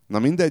 Na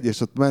mindegy,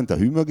 és ott ment a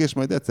hümmögés,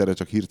 majd egyszerre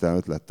csak hirtelen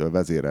ötlettől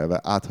vezérelve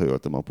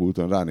áthajoltam a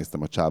pulton,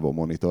 ránéztem a csávó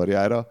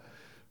monitorjára,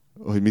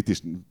 hogy mit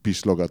is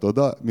pislogat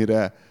oda,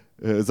 mire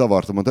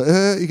zavartam,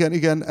 mondta,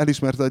 igen,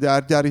 elismerte a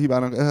gyári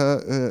hibának,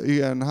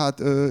 igen,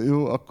 hát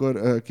jó,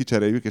 akkor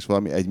kicseréljük, és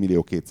valami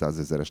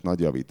 1.200.000-es nagy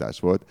javítás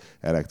volt,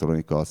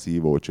 elektronika,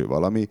 szívócső,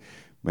 valami,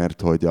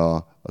 mert hogy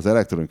az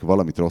elektronika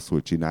valamit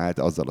rosszul csinált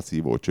azzal a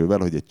szívócsővel,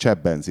 hogy egy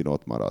csepp benzin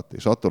ott maradt.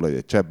 És attól, hogy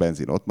egy csepp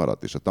benzin ott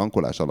maradt, és a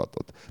tankolás alatt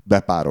ott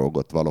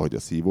bepárolgott valahogy a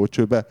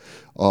szívócsőbe,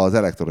 az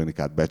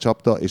elektronikát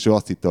becsapta, és ő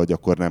azt hitte, hogy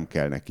akkor nem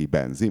kell neki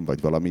benzin,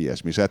 vagy valami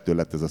ilyesmi, és ettől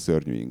lett ez a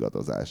szörnyű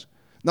ingadozás.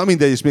 Na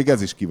mindegy, és még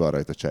ez is ki van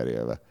rajta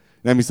cserélve.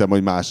 Nem hiszem,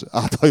 hogy más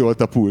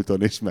áthajolt a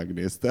pulton és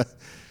megnézte.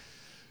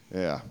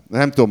 Ja.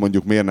 Nem tudom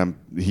mondjuk, miért nem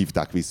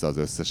hívták vissza az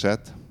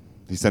összeset,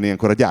 hiszen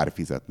ilyenkor a gyár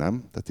fizet,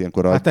 nem? Tehát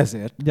ilyenkor Hát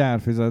ezért.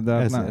 Gyár fizet, de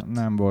Ezért.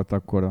 nem volt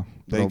akkora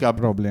inkább-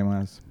 probléma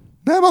ez.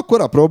 Nem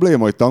akkor a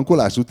probléma, hogy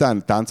tankolás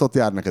után táncot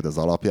jár neked az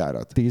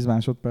alapjárat? 10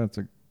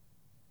 másodpercig.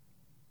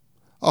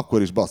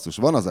 Akkor is basszus,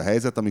 van az a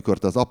helyzet, amikor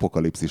te az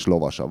apokalipszis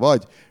lovasa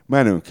vagy,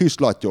 menőn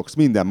kislattyogsz,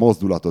 minden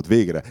mozdulatod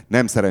végre,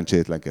 nem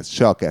szerencsétlenkedsz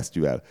se a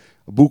kesztyűvel,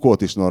 a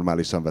bukót is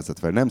normálisan vezet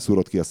fel, nem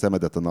szúrod ki a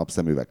szemedet a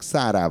napszemüveg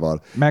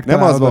szárával.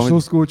 Megtalálod a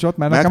sluszkulcsot,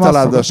 mert nekem azt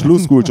megtalálod a szokott-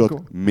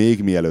 sluszkulcsot,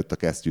 még mielőtt a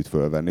kesztyűt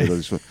fölvennéd. Az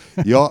is volt.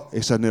 Ja,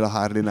 és ennél a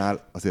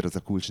Harley-nál azért az a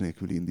kulcs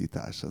nélkül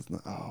indítás, az,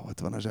 ott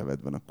van a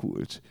zsebedben a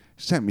kulcs.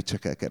 Semmit se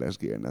kell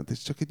keresgélned,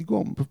 és csak egy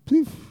gomb,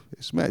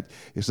 és megy.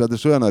 És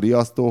ráadásul olyan a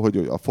riasztó, hogy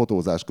a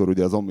fotózáskor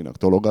ugye az Omninak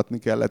tologatni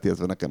kellett,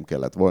 illetve nekem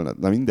kellett volna,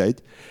 na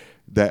mindegy,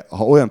 de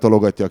ha olyan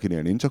tologatja,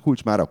 akinél nincs a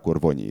kulcs, már akkor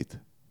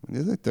vonyít.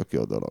 Ez egy tök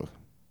jó dolog.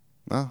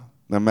 Na,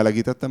 nem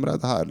melegítettem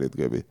rád a Harley-t,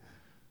 Göbi?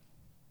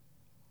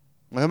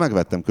 Majd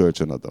megvettem,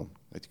 kölcsönadom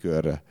egy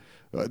körre.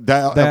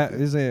 De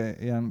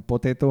ilyen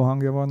potato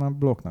hangja van a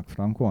blokknak,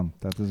 Frankon?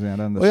 Tehát ez ilyen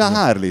rendes. Olyan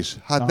Harley-s.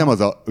 Hát Aha. nem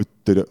az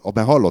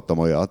abban hallottam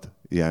olyat,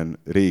 ilyen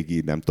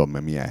régi, nem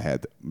tudom milyen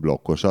head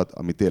blokkosat,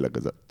 ami tényleg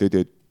az a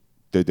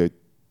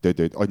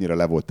annyira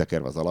le volt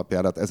tekerve az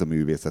alapjárat. Ez a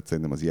művészet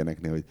szerintem az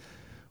ilyeneknél,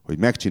 hogy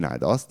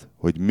megcsináld azt,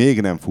 hogy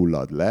még nem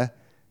fullad le,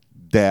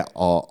 de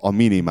a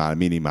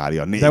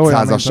minimálja,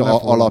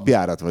 400-as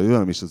alapjárat, vagy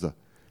olyan is az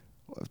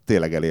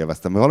tényleg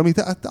elélveztem. Valamit,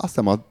 azt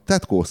hiszem a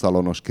Tetco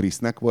szalonos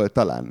Krisznek volt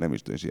talán, nem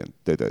is tudom, és ilyen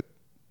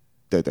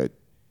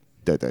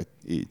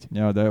így.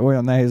 Ja, de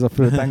olyan nehéz a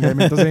főtengely,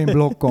 mint az én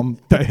blokkom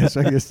teljes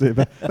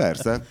egészében.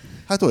 Persze.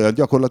 Hát olyan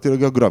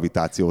gyakorlatilag a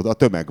gravitációt, a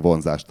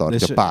tömegvonzást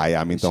tartja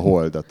pályán, mint a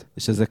holdat.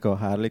 És ezek a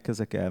Harley-k,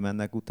 ezek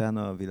elmennek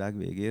utána a világ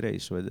végére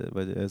is?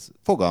 Vagy ez...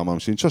 Fogalmam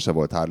sincs, sose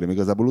volt Harley,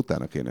 igazából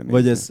utána kéne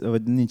nézni.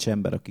 Vagy nincs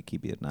ember, aki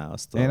kibírná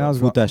azt Én a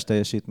futás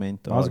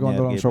teljesítményt a Azt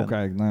gondolom,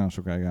 nyergében. nagyon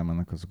sokáig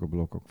elmennek azok a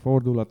blokkok.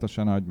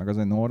 Fordulatosan nagy, meg az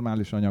egy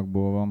normális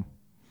anyagból van.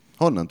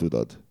 Honnan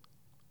tudod,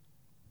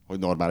 hogy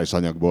normális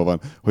anyagból van?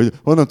 Hogy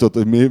honnan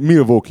tudod, hogy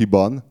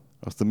Milwaukee-ban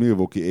azt a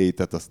Milwaukee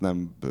 8-et azt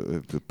nem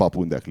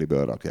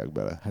papundekliből rakják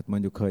bele? Hát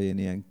mondjuk, ha én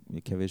ilyen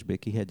kevésbé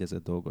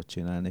kihegyezett dolgot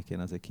csinálnék, én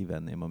azért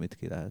kivenném, amit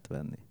ki lehet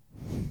venni.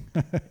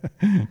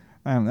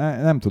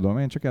 Nem tudom,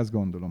 én csak ezt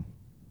gondolom.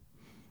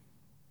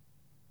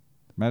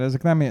 Mert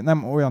ezek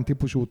nem olyan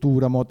típusú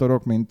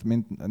túramotorok, mint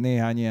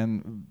néhány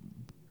ilyen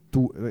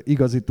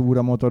igazi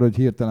túramotor, hogy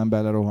hirtelen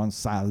belerohan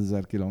 100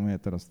 000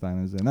 kilométer,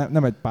 aztán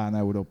nem egy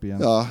pán-európián.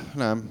 Ja,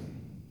 nem.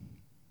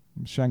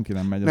 Senki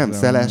nem megy. Nem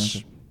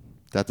szeles.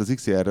 Tehát az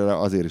XR-re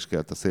azért is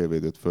kellett a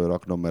szélvédőt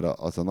fölraknom, mert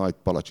az a nagy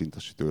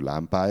palacsintasütő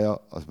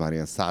lámpája, az már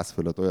ilyen 100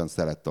 fölött olyan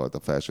szelet tolt a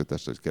felső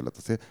testre, hogy kellett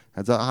a szél.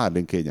 Hát a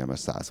Harley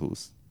kényelmes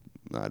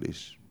 120-nál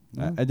is.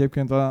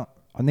 Egyébként a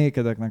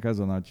nékedeknek ez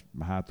a nagy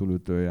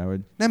hátulütője,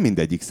 hogy... Nem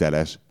mindegyik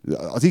szeles.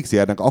 Az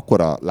XR-nek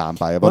akkora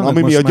lámpája van, Vannak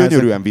ami miatt most már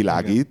gyönyörűen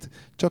világít,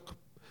 csak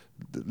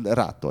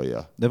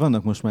rátolja. De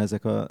vannak most már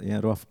ezek a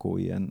ilyen Ravco,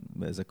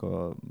 ezek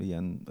a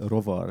ilyen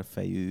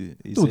rovarfejű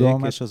izék,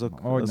 Tudom, és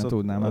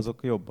azok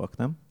jobbak,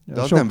 nem?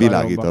 De az nem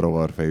világít a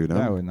rovarfejű, nem?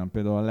 Dehogy nem.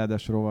 Például a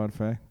ledes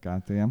rovarfej,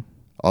 KTM.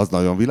 Az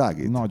nagyon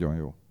világít? Nagyon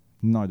jó.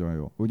 Nagyon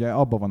jó. Ugye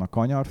abban van a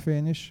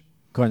kanyarfény is.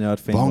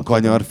 Kanyarfény. Van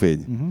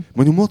kanyarfény?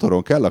 Mondjuk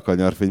motoron kell a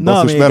kanyarfény. Na,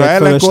 basszus, még mert egy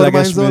fölösleges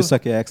ellenkormányzol...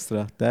 műszaki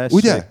extra. Tessék.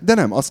 Ugye? De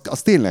nem,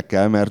 az tényleg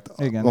kell, mert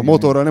Igen, a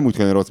motorral nem úgy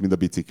kanyarodsz, mint a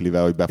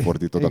biciklivel, hogy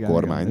befordítod igen, a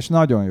kormányt. És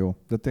nagyon jó.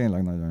 De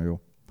tényleg nagyon jó.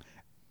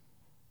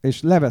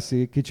 és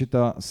leveszi kicsit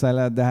a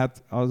szelet, de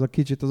hát az a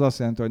kicsit az azt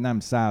jelenti, hogy nem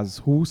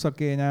 120 a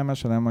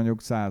kényelmes, hanem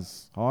mondjuk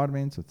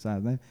 130 vagy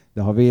 140,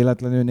 de ha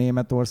véletlenül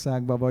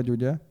Németországban vagy,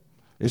 ugye?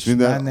 És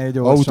minden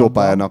mennél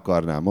autópályán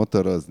akarnál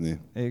motorozni.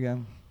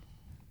 Igen.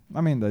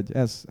 Na mindegy,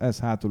 ez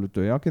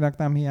hátulütője. Akinek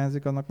nem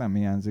hiányzik, annak nem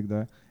hiányzik,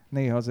 de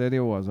néha azért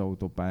jó az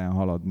autópályán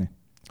haladni.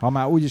 Ha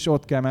már úgyis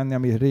ott kell menni,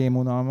 ami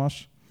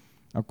rémunalmas,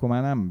 akkor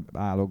már nem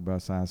állok be a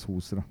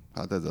 120-ra.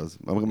 Hát ez az.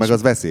 Meg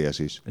az veszélyes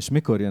is. És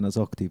mikor jön az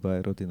aktív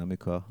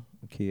aerodinamika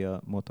ki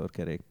a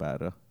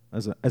motorkerékpárra?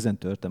 Ezen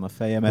törtem a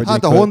fejemet.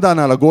 Hát a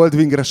Hondánál a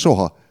Goldwingre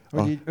soha.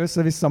 Hogy így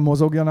össze-vissza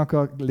mozogjanak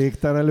a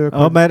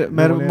légterelők.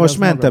 Mert most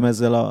mentem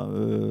ezzel a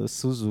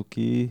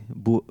Suzuki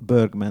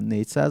Bergman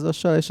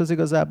 400-assal, és az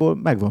igazából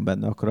megvan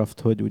benne a kraft,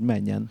 hogy úgy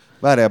menjen.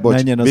 Várjál, bocs,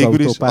 menjen az végül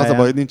is autópályán. az a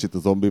baj, hogy nincs itt a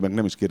zombi, meg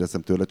nem is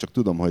kérdeztem tőle, csak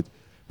tudom, hogy...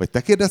 Vagy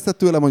te kérdezted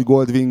tőlem, hogy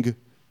Goldwing...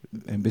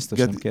 Én biztos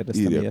nem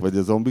kérdeztem írjak, ilyet. vagy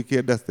a zombi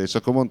kérdezte, és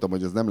akkor mondtam,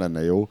 hogy ez nem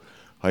lenne jó,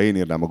 ha én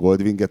írnám a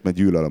Goldwinget, mert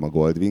gyűlölöm a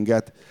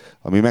Goldwinget,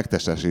 ami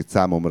megtestesít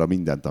számomra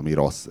mindent, ami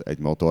rossz egy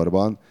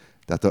motorban.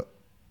 Tehát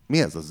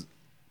mi ez az?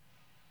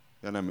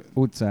 Ja,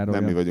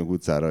 nem mi vagyunk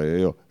utcára,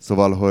 jó.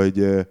 Szóval,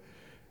 hogy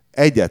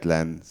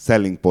egyetlen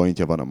selling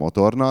pointja van a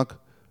motornak,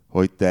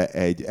 hogy te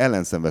egy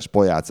ellenszenves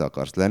pojáca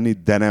akarsz lenni,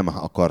 de nem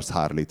akarsz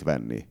Harley-t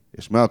venni.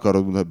 És meg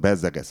akarod mondani, hogy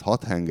bezzeg ez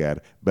 6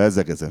 henger,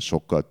 bezzeg ezen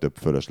sokkal több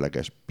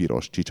fölösleges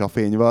piros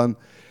csicsafény van,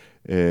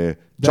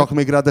 csak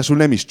még ráadásul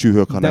nem is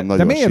csühök, hanem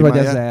nagyon de miért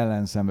simálják. vagy ezzel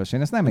ellenszenves?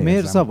 Én ezt nem érzem.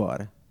 Miért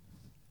zavar?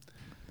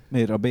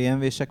 Miért a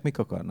BMW-sek mik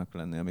akarnak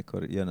lenni,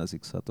 amikor jön az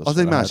X6-os? Az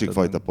egy másik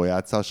fajta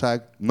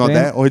pojácsaság. Na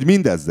de, hogy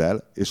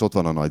mindezzel, és ott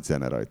van a nagy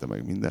zene rajta,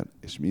 meg minden,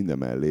 és minden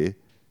mellé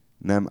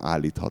nem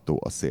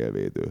állítható a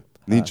szélvédő.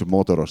 Nincs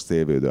motoros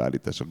szélvédő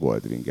állítás a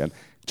Goldwingen.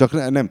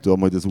 Csak nem tudom,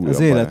 hogy az újabb. Az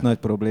élet nagy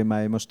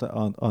problémája, most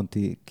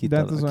Anti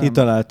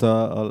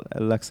kitalálta a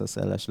Lexus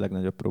LS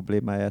legnagyobb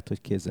problémáját,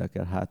 hogy kézzel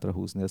kell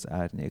hátrahúzni az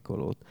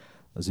árnyékolót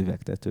az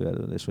üvegtető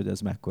elől, és hogy ez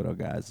mekkora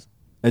gáz.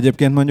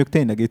 Egyébként mondjuk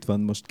tényleg itt van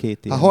most 2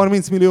 év.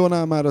 30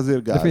 milliónál már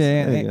azért gáz.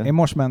 Én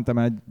most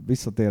mentem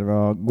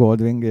visszatérve a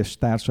Goldwing és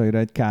társaira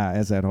egy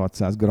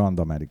K1600 Grand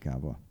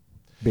Amerikával.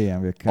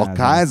 BMW K1600. A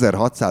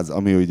K1600,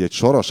 ami ugye egy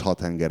soros 6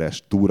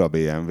 hengeres túra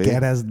BMW.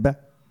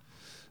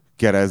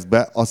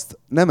 Keresztbe, azt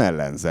nem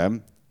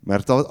ellenzem,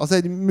 mert az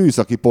egy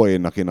műszaki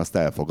poénnak én azt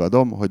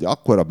elfogadom, hogy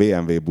akkora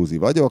BMW buzi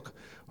vagyok,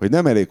 hogy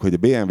nem elég, hogy a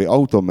BMW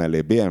autó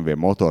mellé BMW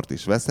motort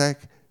is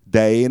veszek,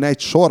 de én egy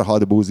sor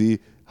 6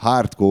 buzi,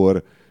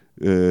 hardcore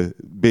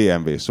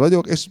BMW-s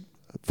vagyok, és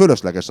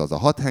fölösleges az a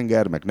 6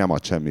 henger, meg nem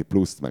ad semmi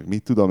pluszt, meg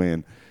mit tudom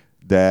én,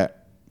 de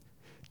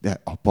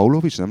a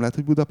Paulovics nem lehet,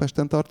 hogy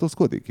Budapesten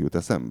tartózkodik? Jut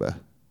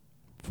eszembe?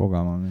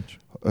 Fogalmam nincs.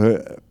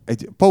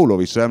 Egy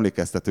Paulovicsra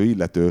emlékeztető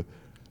illető,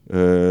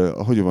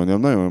 hogy mondjam,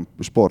 nagyon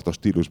sportos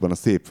stílusban a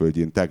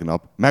Szépföldjén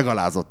tegnap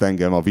megalázott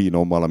engem a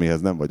vínommal,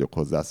 amihez nem vagyok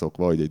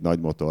hozzászokva, hogy egy nagy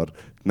motor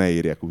ne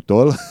érjek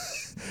utol.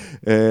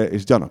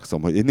 És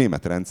gyanakszom, hogy egy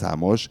német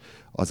rendszámos,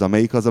 az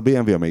a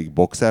BMW, amelyik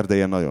boxer, de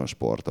ilyen nagyon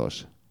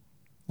sportos.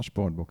 A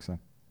sportboxer.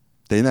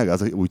 Tényleg?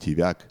 Az úgy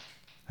hívják?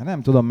 Hát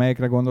nem tudom,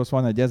 melyikre gondolsz.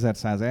 Van egy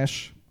 1100S,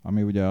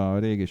 ami ugye a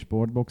régi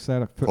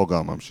sportboxer.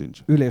 Fogalmam sincs.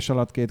 Ülés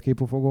alatt 2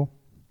 képufogó.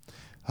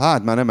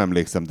 Hát már nem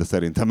emlékszem, de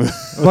szerintem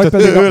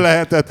ő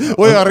lehetett.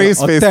 Olyan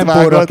részfészt vágott. A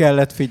tempóra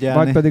kellett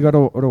figyelni. Vagy pedig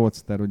a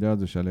Roadster, ugye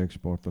az is elég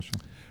sportos.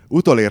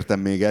 Utolértem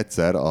még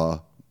egyszer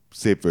a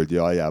Szépvölgyi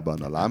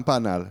aljában a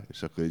lámpánál,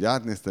 és akkor így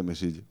átnéztem,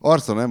 és így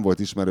arca nem volt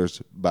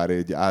ismerős, bár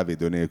egy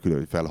álvédő nélkül,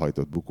 hogy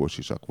felhajtott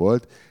bukósisak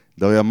volt,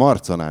 de olyan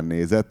marconán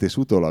nézett, és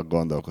utólag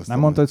gondolkoztam.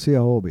 Nem mondtad, hogy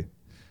szia, Hóbi?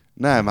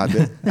 Nem,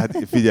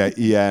 hát figyelj,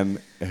 ilyen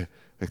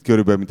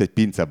körülbelül, mint egy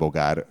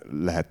pincebogár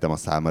lehettem a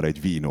számára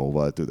egy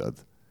vínóval, tudod.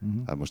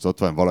 Hát most ott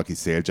van valaki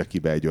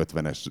szélcsekibe egy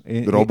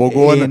 50-es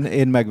robogón.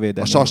 Én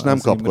megvédeném. A sas nem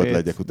kapkod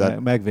legyek utána.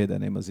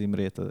 Megvédeném az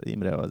Imrét.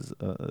 Imre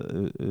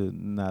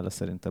nála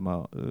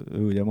szerintem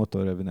ő ugye a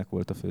Motorrevűnek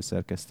volt a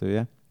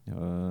főszerkesztője.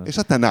 És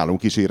hát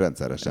nálunk is ír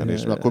rendszeresen,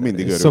 és akkor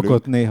mindig örülünk.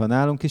 Szokott néha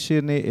nálunk is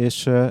írni,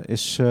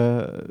 és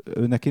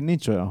ő neki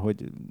nincs olyan,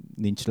 hogy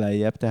nincs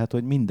lejjebb, tehát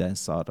hogy minden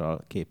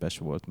szarral képes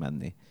volt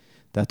menni.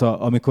 Tehát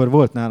amikor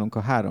volt nálunk a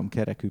 3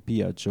 kerekű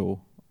Piaggio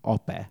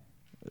Ape,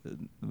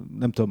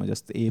 nem tudom, hogy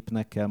azt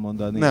épnek kell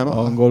mondani nem,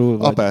 angolul.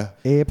 Vagy... Ape.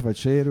 Ép vagy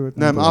sérült?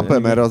 Nem, Ape,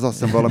 mert az azt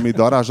hiszem valami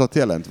darázsat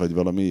jelent, vagy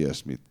valami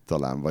ilyesmit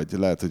talán, vagy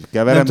lehet, hogy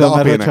keverem, de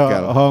Apének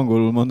kell. Ha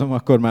angolul mondom,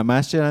 akkor már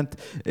más jelent,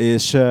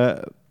 és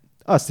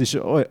azt is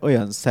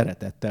olyan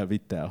szeretettel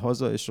vitte el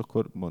haza, és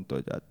akkor mondta,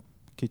 hogy hát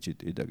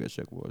kicsit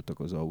idegesek voltak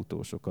az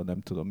autósok,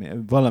 nem tudom,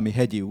 valami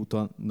hegyi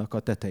útonnak a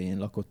tetején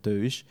lakott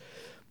ő is,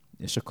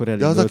 és akkor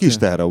de az a kis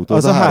teherautó.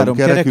 Az a 3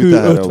 kerekű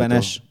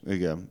 50-es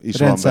igen, is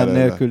rendszám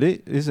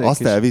nélküli.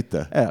 Azt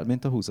elvitte?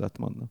 Mint a húzat,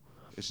 mondom.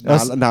 És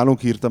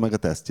nálunk írta meg a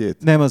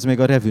tesztjét? Nem, az még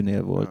a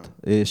Revűnél volt.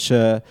 És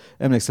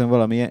emlékszem,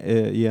 valami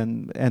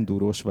ilyen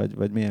endurós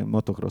vagy milyen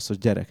motocrossos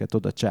gyereket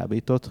oda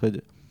csábított,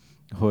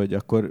 hogy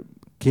akkor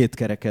 2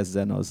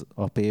 kerekezzen az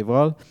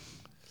AP-val.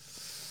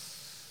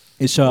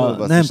 És nem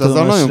tudom,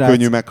 azzal nagyon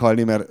könnyű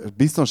meghalni, mert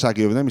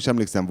biztonsági nem is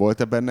emlékszem,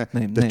 volt-e benne,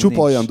 de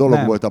csupa olyan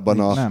dolog volt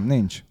abban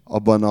nincs.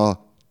 abban a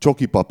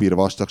csoki papír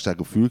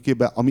vastagságú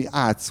fülkébe, ami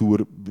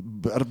átszúr,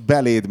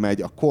 beléd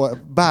megy,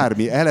 akkor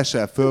bármi,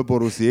 elesel,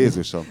 fölborulsz,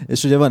 Jézusom.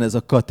 És ugye van ez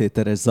a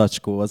katéteres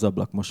zacskó, az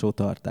ablakmosó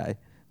tartály,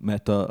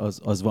 mert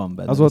az van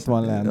benne. Az ott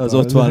van lent. Az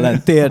ott van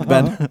lent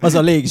térdben, az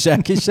a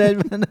légzsák is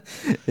egyben.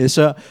 És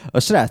a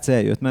srác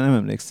eljött, mert nem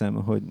emlékszem,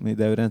 hogy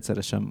de ő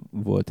rendszeresen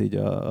volt így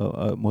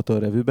a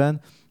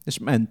motorrevűben, és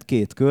ment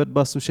 2 kört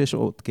basszus, és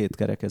ott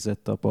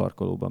kétkerekezett a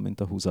parkolóban,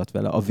 mint a húzat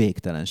vele. A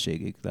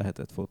végtelenségig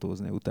lehetett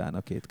fotózni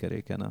utána 2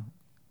 keréken.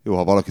 Jó,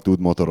 ha valaki tud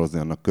motorozni,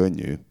 annak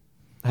könnyű.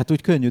 Hát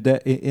úgy könnyű, de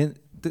én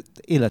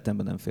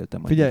életemben nem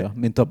féltem annyira,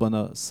 mint abban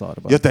a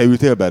szarban. Ja, te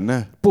ültél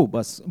benne?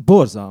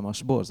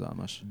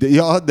 Borzalmas.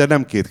 De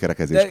nem 2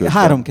 kerekezés közben.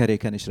 3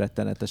 keréken is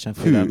rettenetesen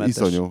félelmetes.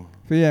 Iszonyú.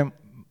 Figyelj,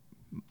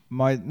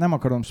 majd nem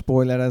akarom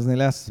spoilerezni,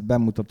 lesz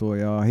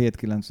bemutatója a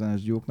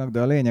 790-es Duke-nak,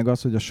 de a lényeg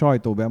az, hogy a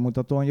sajtó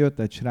bemutatón jött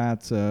egy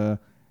srác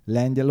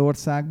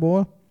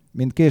Lengyelországból,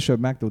 mint később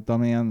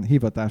megtudtam, ilyen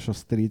hivatásos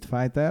Street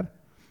Fighter.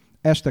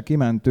 Este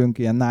kimentünk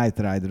ilyen Night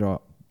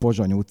Ride-ra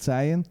Pozsony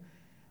utcáin,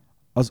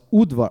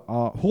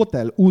 a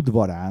hotel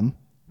udvarán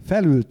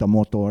felült a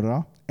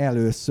motorra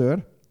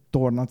először,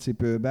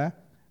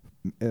 tornacipőbe,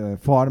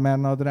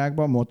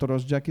 farmernadrágba,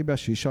 motoros jackibe,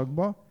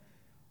 sisakba,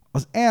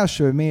 az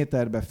első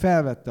méterbe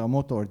felvette a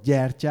motor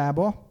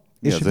gyertyába.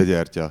 Mi az a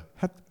gyertya?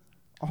 Hát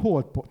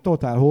a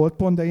totál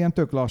holdpont, de ilyen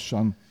tök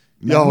lassan.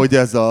 Ja, hogy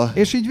ez a...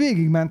 És így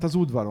végigment az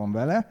udvaron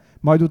vele,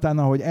 majd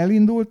utána, ahogy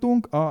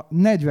elindultunk, a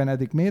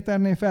 40.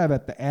 méternél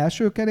felvette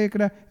első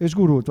kerékre, és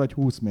gurult vagy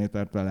 20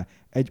 métert vele.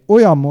 Egy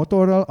olyan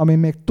motorral, ami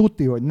még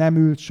tuti, hogy nem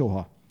ült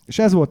soha. És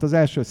ez volt az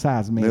első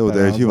 100 méter. Jó,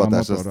 de egy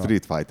hivatásos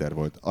Street Fighter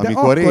volt.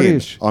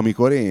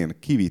 Amikor én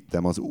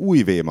kivittem az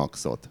új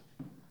V-Maxot,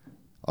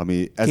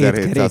 ami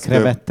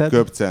 1700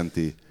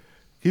 köbcenti,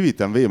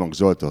 kivittem V-Max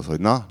Zsolthoz, hogy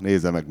na,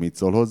 nézze meg, mit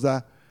szól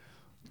hozzá,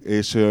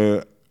 és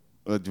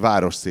egy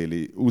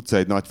városszéli utca,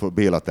 egy nagy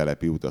Béla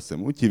telepi út, azt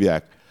hiszem úgy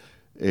hívják,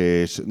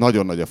 és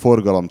nagyon nagy a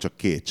forgalom, csak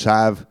 2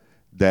 sáv,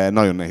 de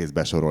nagyon nehéz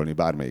besorolni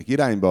bármelyik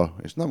irányba,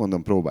 és nem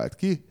mondom, próbált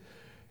ki,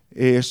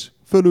 és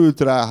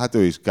fölült rá, hát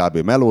ő is kb.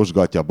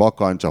 Melósgatja,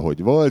 bakancs,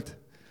 ahogy volt,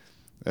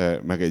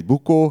 meg egy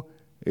bukó,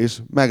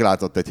 és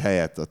meglátott egy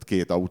helyet ott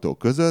 2 autó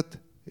között,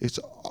 és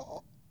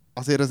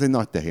azért ez egy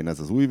nagy tehén, ez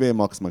az új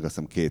V-Max, meg azt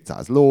hiszem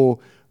 200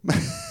 ló,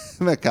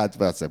 meg hát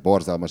persze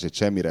borzalmas, egy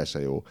semmire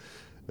se jó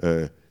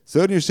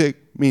szörnyűség,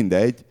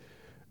 mindegy,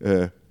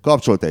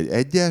 kapcsolt egy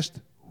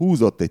egyest,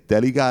 húzott egy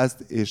teligázt,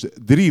 és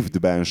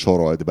driftben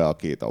sorolt be a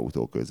 2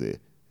 autó közé.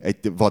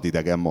 Egy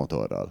vadidegen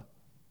motorral.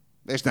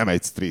 És nem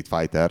egy Street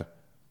Fighter.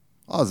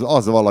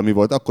 Az valami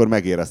volt, akkor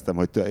megéreztem,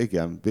 hogy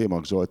igen,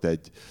 V-Max Zsolt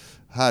egy,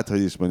 hát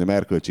hogy is mondjam,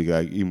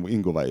 erkölcsileg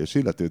ingovályos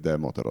illető, de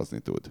motorozni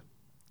tud.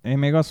 Én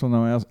még azt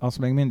mondom, hogy azt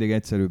még mindig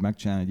egyszerűbb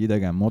megcsinálni egy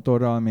idegen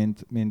motorral,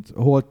 mint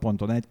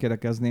holdponton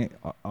egykerekezni,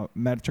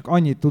 mert csak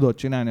annyit tudott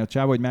csinálni a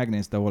csávó, hogy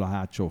megnézte hol a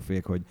hátsó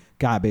fék, hogy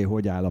kb.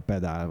 Hogy áll a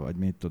pedál, vagy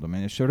mit tudom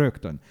én, és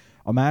rögtön.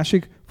 A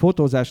másik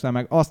fotózásnál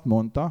meg azt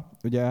mondta,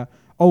 ugye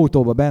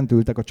autóba bent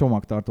ültek a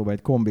csomagtartóba,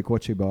 egy kombi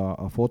kocsiba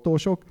a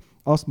fotósok,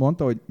 azt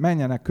mondta, hogy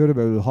menjenek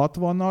körülbelül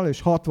 60-nal,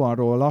 és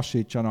 60-ról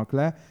lassítsanak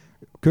le,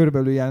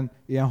 körülbelül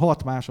ilyen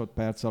 6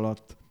 másodperc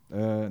alatt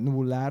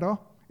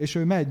nullára, és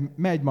ő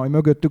megy majd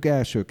mögöttük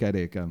első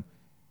keréken.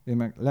 Én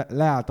meg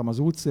leálltam az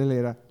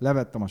útszélére,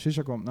 levettem a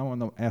sisakom, nem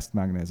mondom, ezt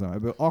megnézem.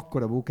 Ebből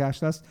akkora bukás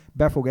lesz,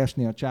 be fog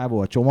esni a csávó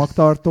a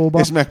csomagtartóba,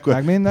 és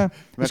meg minden.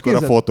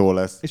 Mekkora fotó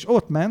lesz. És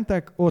ott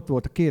mentek, ott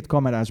volt a 2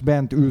 kamerás,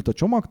 bent ült a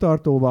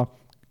csomagtartóba,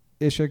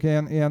 és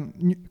ilyen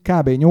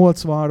kb.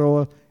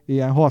 80-ról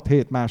ilyen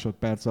 6-7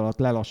 másodperc alatt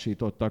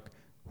lelassítottak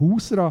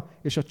 20-ra,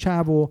 és a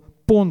csávó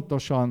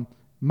pontosan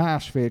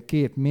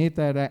 1,5-2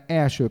 méterre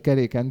első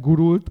keréken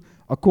gurult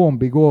a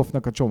kombi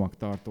Golfnak a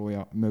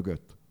csomagtartója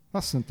mögött.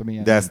 Azt mondtam,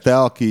 ilyen. De ezt te,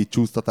 aki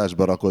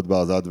csúsztatásba rakod be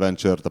az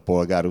Adventure-t a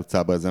Polgár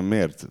utcába, ezen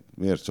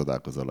miért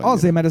csodálkozol annyira?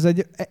 Azért, mert ez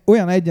egy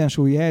olyan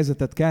egyensúlyi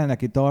helyzetet kell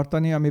neki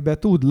tartani, amiben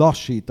tud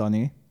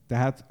lassítani.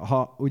 Tehát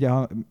ha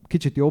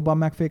kicsit jobban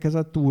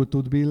megfékezed, túl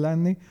tud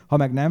billenni, ha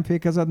meg nem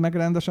fékezed meg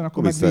rendesen,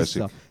 akkor meg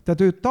vissza.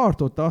 Tehát ő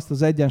tartotta azt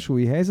az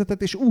egyensúlyi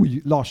helyzetet, és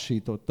úgy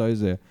lassította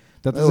azért.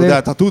 Jó, de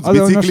hát ha tudsz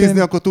biciklizni,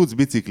 akkor tudsz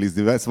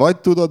biciklizni. Ezt vagy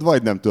tudod,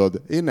 vagy nem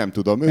tudod. Én nem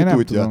tudom, ő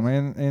tudja.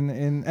 Nem tudom,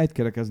 én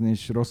egykerekezni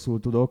is rosszul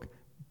tudok.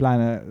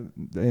 Pláne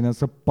én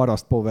ezt a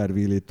paraszt power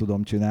wheel-it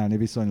tudom csinálni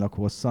viszonylag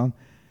hosszan.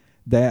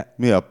 De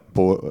mi a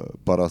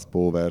paraszt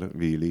power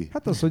wheel-i?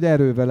 Hát az, hogy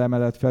erővel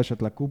emeled fel,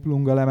 esetleg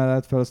kuplunggal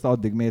emeled fel, azt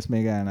addig mész,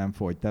 még el nem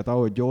fogy. Tehát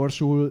ahogy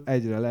gyorsul,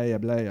 egyre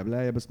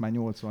lejjebb, ezt már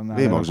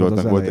 80-nál V-Max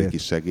Zsoltnak volt egy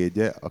kis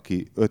segédje,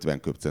 aki 50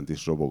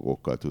 köbcentis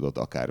robogókkal tudott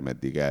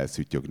akármeddig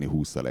elszüttyögni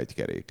 20-szal egy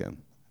keréken.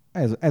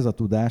 Ez a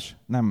tudás,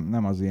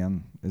 nem az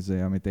ilyen,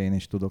 amit én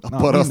is tudok. A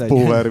paraszt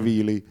power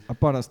wheel-i. A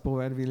paraszt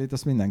power wheel-it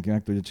azt mindenki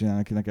meg tudja csinálni,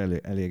 akinek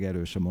elég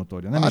erős a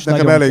motorja. Nem hát is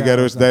nekem elég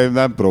erős, de én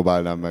nem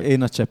próbálnám meg.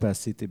 Én a Csepel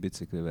City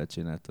biciklivel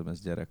csináltam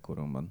ezt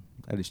gyerekkoromban.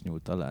 El is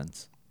nyúlt a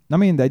lánc. Na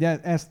mindegy,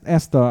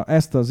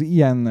 ezt az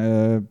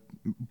ilyen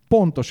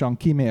pontosan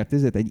kimért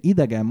egy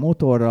idegen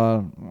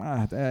motorral,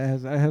 hát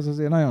ehhez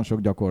azért nagyon sok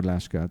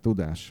gyakorlás kell,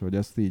 tudás, hogy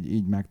ezt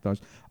így megtarts.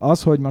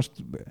 Az, hogy most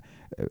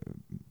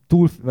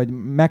vagy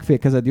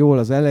megfékezed jól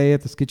az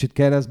elejét, ezt kicsit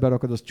keresztbe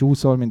rakod, az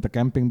csúszol, mint a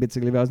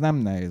kempingbiciklivel, az nem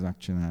nehéz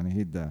megcsinálni,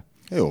 hidd el.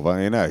 Jó van,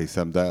 én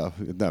elhiszem,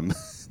 de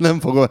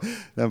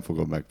nem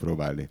fogom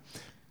megpróbálni.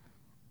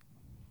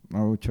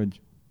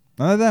 Úgyhogy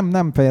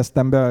nem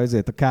fejeztem be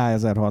azért a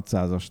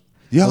K1600-ast.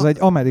 Ja. Az egy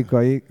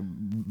amerikai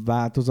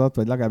változat,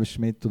 vagy legalábbis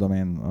mit tudom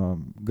én, a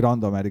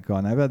Grand America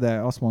a neve, de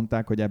azt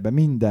mondták, hogy ebbe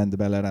mindent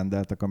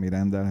belerendeltek, ami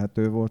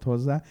rendelhető volt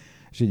hozzá,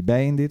 és így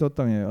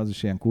beindítottam, az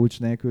is ilyen kulcs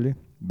nélküli,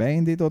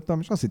 beindítottam,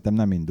 és azt hittem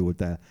nem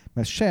indult el,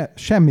 mert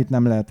semmit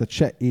nem lehetett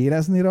se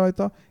érezni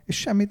rajta, és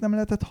semmit nem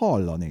lehetett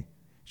hallani.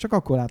 Csak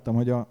akkor láttam,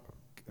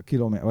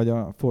 hogy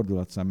a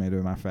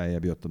fordulatszemmérő már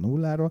feljebb jött a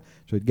nulláról,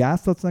 és hogy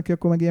gázt adsz neki,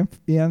 akkor meg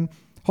ilyen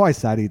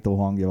hajszárító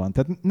hangja van.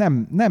 Tehát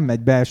nem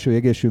egy belső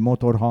égésű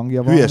motor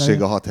hangja van.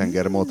 Hülyeség a 6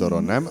 henger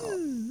motoron, nem?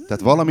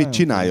 Tehát valamit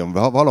csináljon,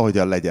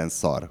 valahogyan legyen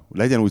szar.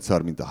 Legyen úgy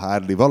szar, mint a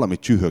Harley, valami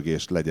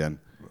csühögés legyen.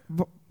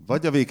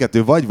 Vagy a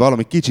V2, vagy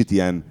valami kicsit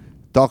ilyen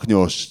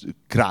taknyos,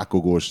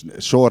 krákogós,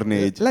 sor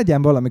 4.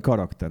 Legyen valami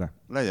karaktere.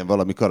 Legyen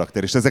valami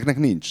karakter, és ezeknek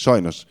nincs,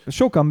 sajnos.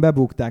 Sokan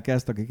bebukták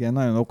ezt, akik ilyen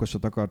nagyon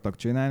okosat akartak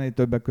csinálni,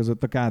 többek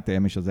között a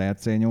KTM is az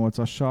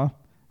RC8-assal,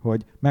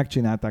 hogy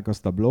megcsinálták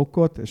azt a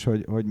blokkot, és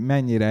hogy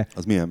mennyire...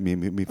 Az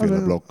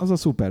miféle blokk? Az a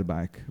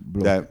Superbike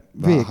blokk. De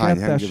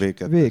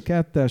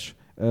V2-es,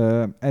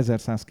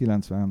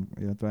 1190,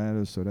 illetve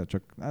először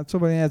csak... Hát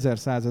szóval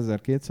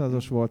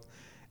 1100-1200-as volt,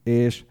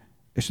 és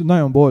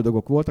nagyon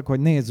boldogok voltak, hogy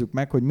nézzük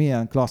meg, hogy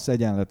milyen klassz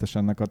egyenletes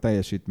ennek a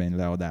teljesítmény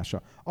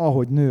leadása.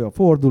 Ahogy nő a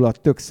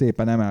fordulat, tök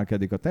szépen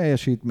emelkedik a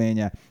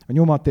teljesítménye, a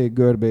nyomaték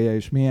görbéje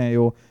is milyen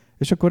jó,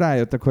 és akkor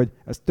rájöttek, hogy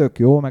ez tök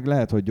jó, meg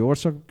lehet, hogy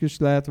gyorsak is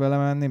lehet vele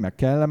menni, meg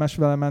kellemes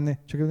vele menni,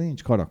 csak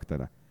nincs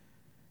karaktere.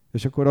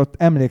 És akkor ott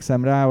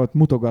emlékszem rá, ott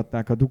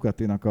mutogatták a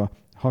Ducatinak a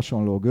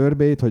hasonló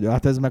görbét, hogy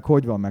hát ez meg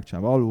hogy van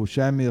megcsinálva, alul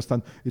semmi,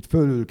 aztán itt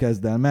fölül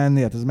kezd el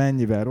menni, hát ez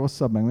mennyivel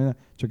rosszabb, meg minden.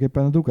 Csak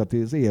éppen a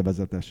Ducati az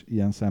élvezetes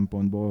ilyen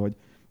szempontból,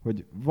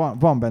 hogy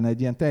van benne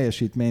egy ilyen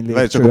teljesítmény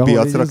lépcső. Csak a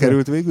piacra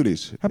került végül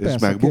is? Hát és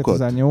persze, megbukott?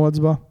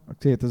 2008-ba,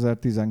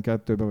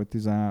 2012-ben vagy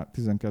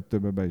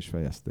 2012-ben be is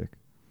fejezték.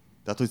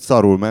 Tehát, hogy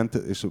szarul ment,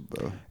 és...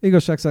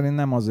 Igazság szerint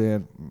nem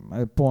azért,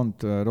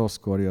 pont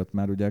rosszkor jött,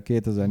 mert ugye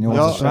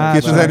 2008-as... Ja,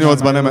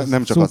 2008-ban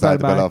nem csak az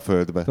állt bele a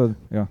földbe. Tudod,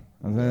 ja,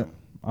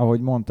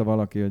 ahogy mondta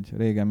valaki, hogy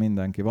régen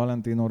mindenki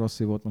Valentino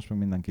Rossi volt, most meg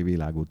mindenki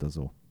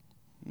világutazó.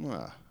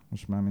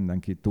 Most már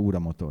mindenki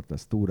túramotort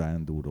tesz, túra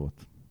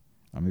endurót.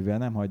 Amivel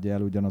nem hagyja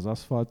el ugyan az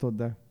aszfaltot,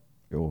 de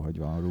jó, hogy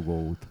van a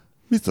rugóút.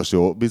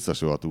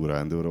 Biztos jó a túra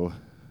enduro.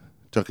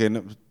 Csak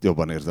én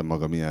jobban érzem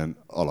magam ilyen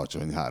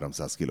alacsony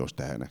 300 kilós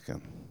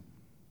teheneken.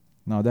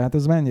 Na, de hát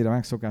ez mennyire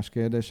megszokás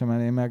kérdése,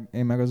 mert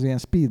én meg az ilyen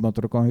speed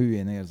motorokon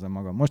hülyén érzem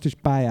magam. Most is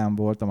pályán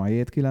voltam a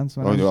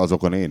 790-es.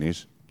 Azokon én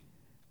is.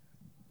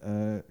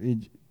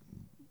 Így.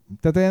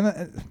 Tehát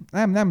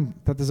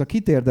tehát ez a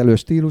kitérdelő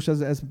stílus,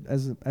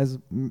 ez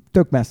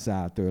tök messze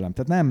áll tőlem.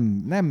 Tehát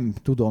nem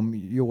tudom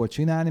jól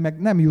csinálni, meg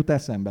nem jut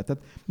eszembe.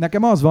 Tehát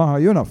nekem az van, ha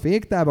jön a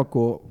féktáv,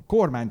 akkor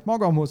kormányt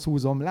magamhoz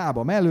húzom,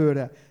 lábam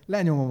előre,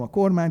 lenyomom a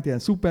kormányt ilyen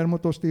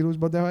szupermotor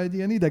stílusba, de ha egy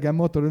ilyen idegen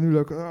motoron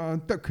ülök,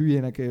 tök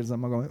hülyének érzem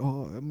magam,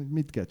 hogy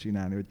mit kell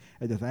csinálni, hogy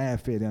egyáltalán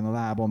elférjen a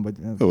lábam. Vagy...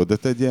 Jó, de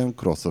te egy ilyen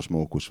crossos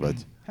mókus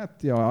vagy.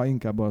 Hát ja,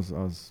 inkább az.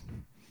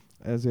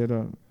 Ezért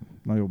a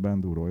nagyobb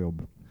enduro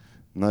jobb.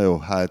 Na jó,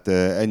 hát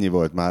ennyi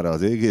volt már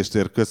az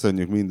égéstér.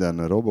 Köszönjük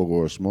minden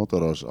robogós,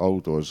 motoros,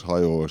 autós,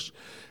 hajós,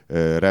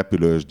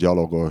 repülős,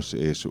 gyalogos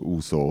és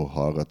úszó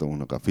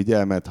hallgatónknak a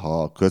figyelmet.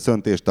 Ha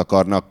köszöntést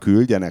akarnak,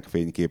 küldjenek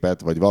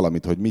fényképet, vagy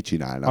valamit, hogy mit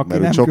csinálnak,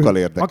 mert úgy sokkal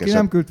érdekesebb. Aki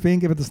nem küld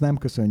fényképet, azt nem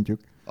köszöntjük.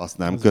 Azt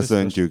nem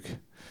köszöntjük.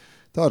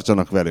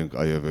 Tartsanak velünk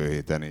a jövő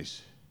héten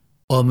is.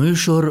 A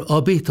műsor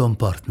a Béton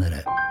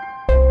partnere.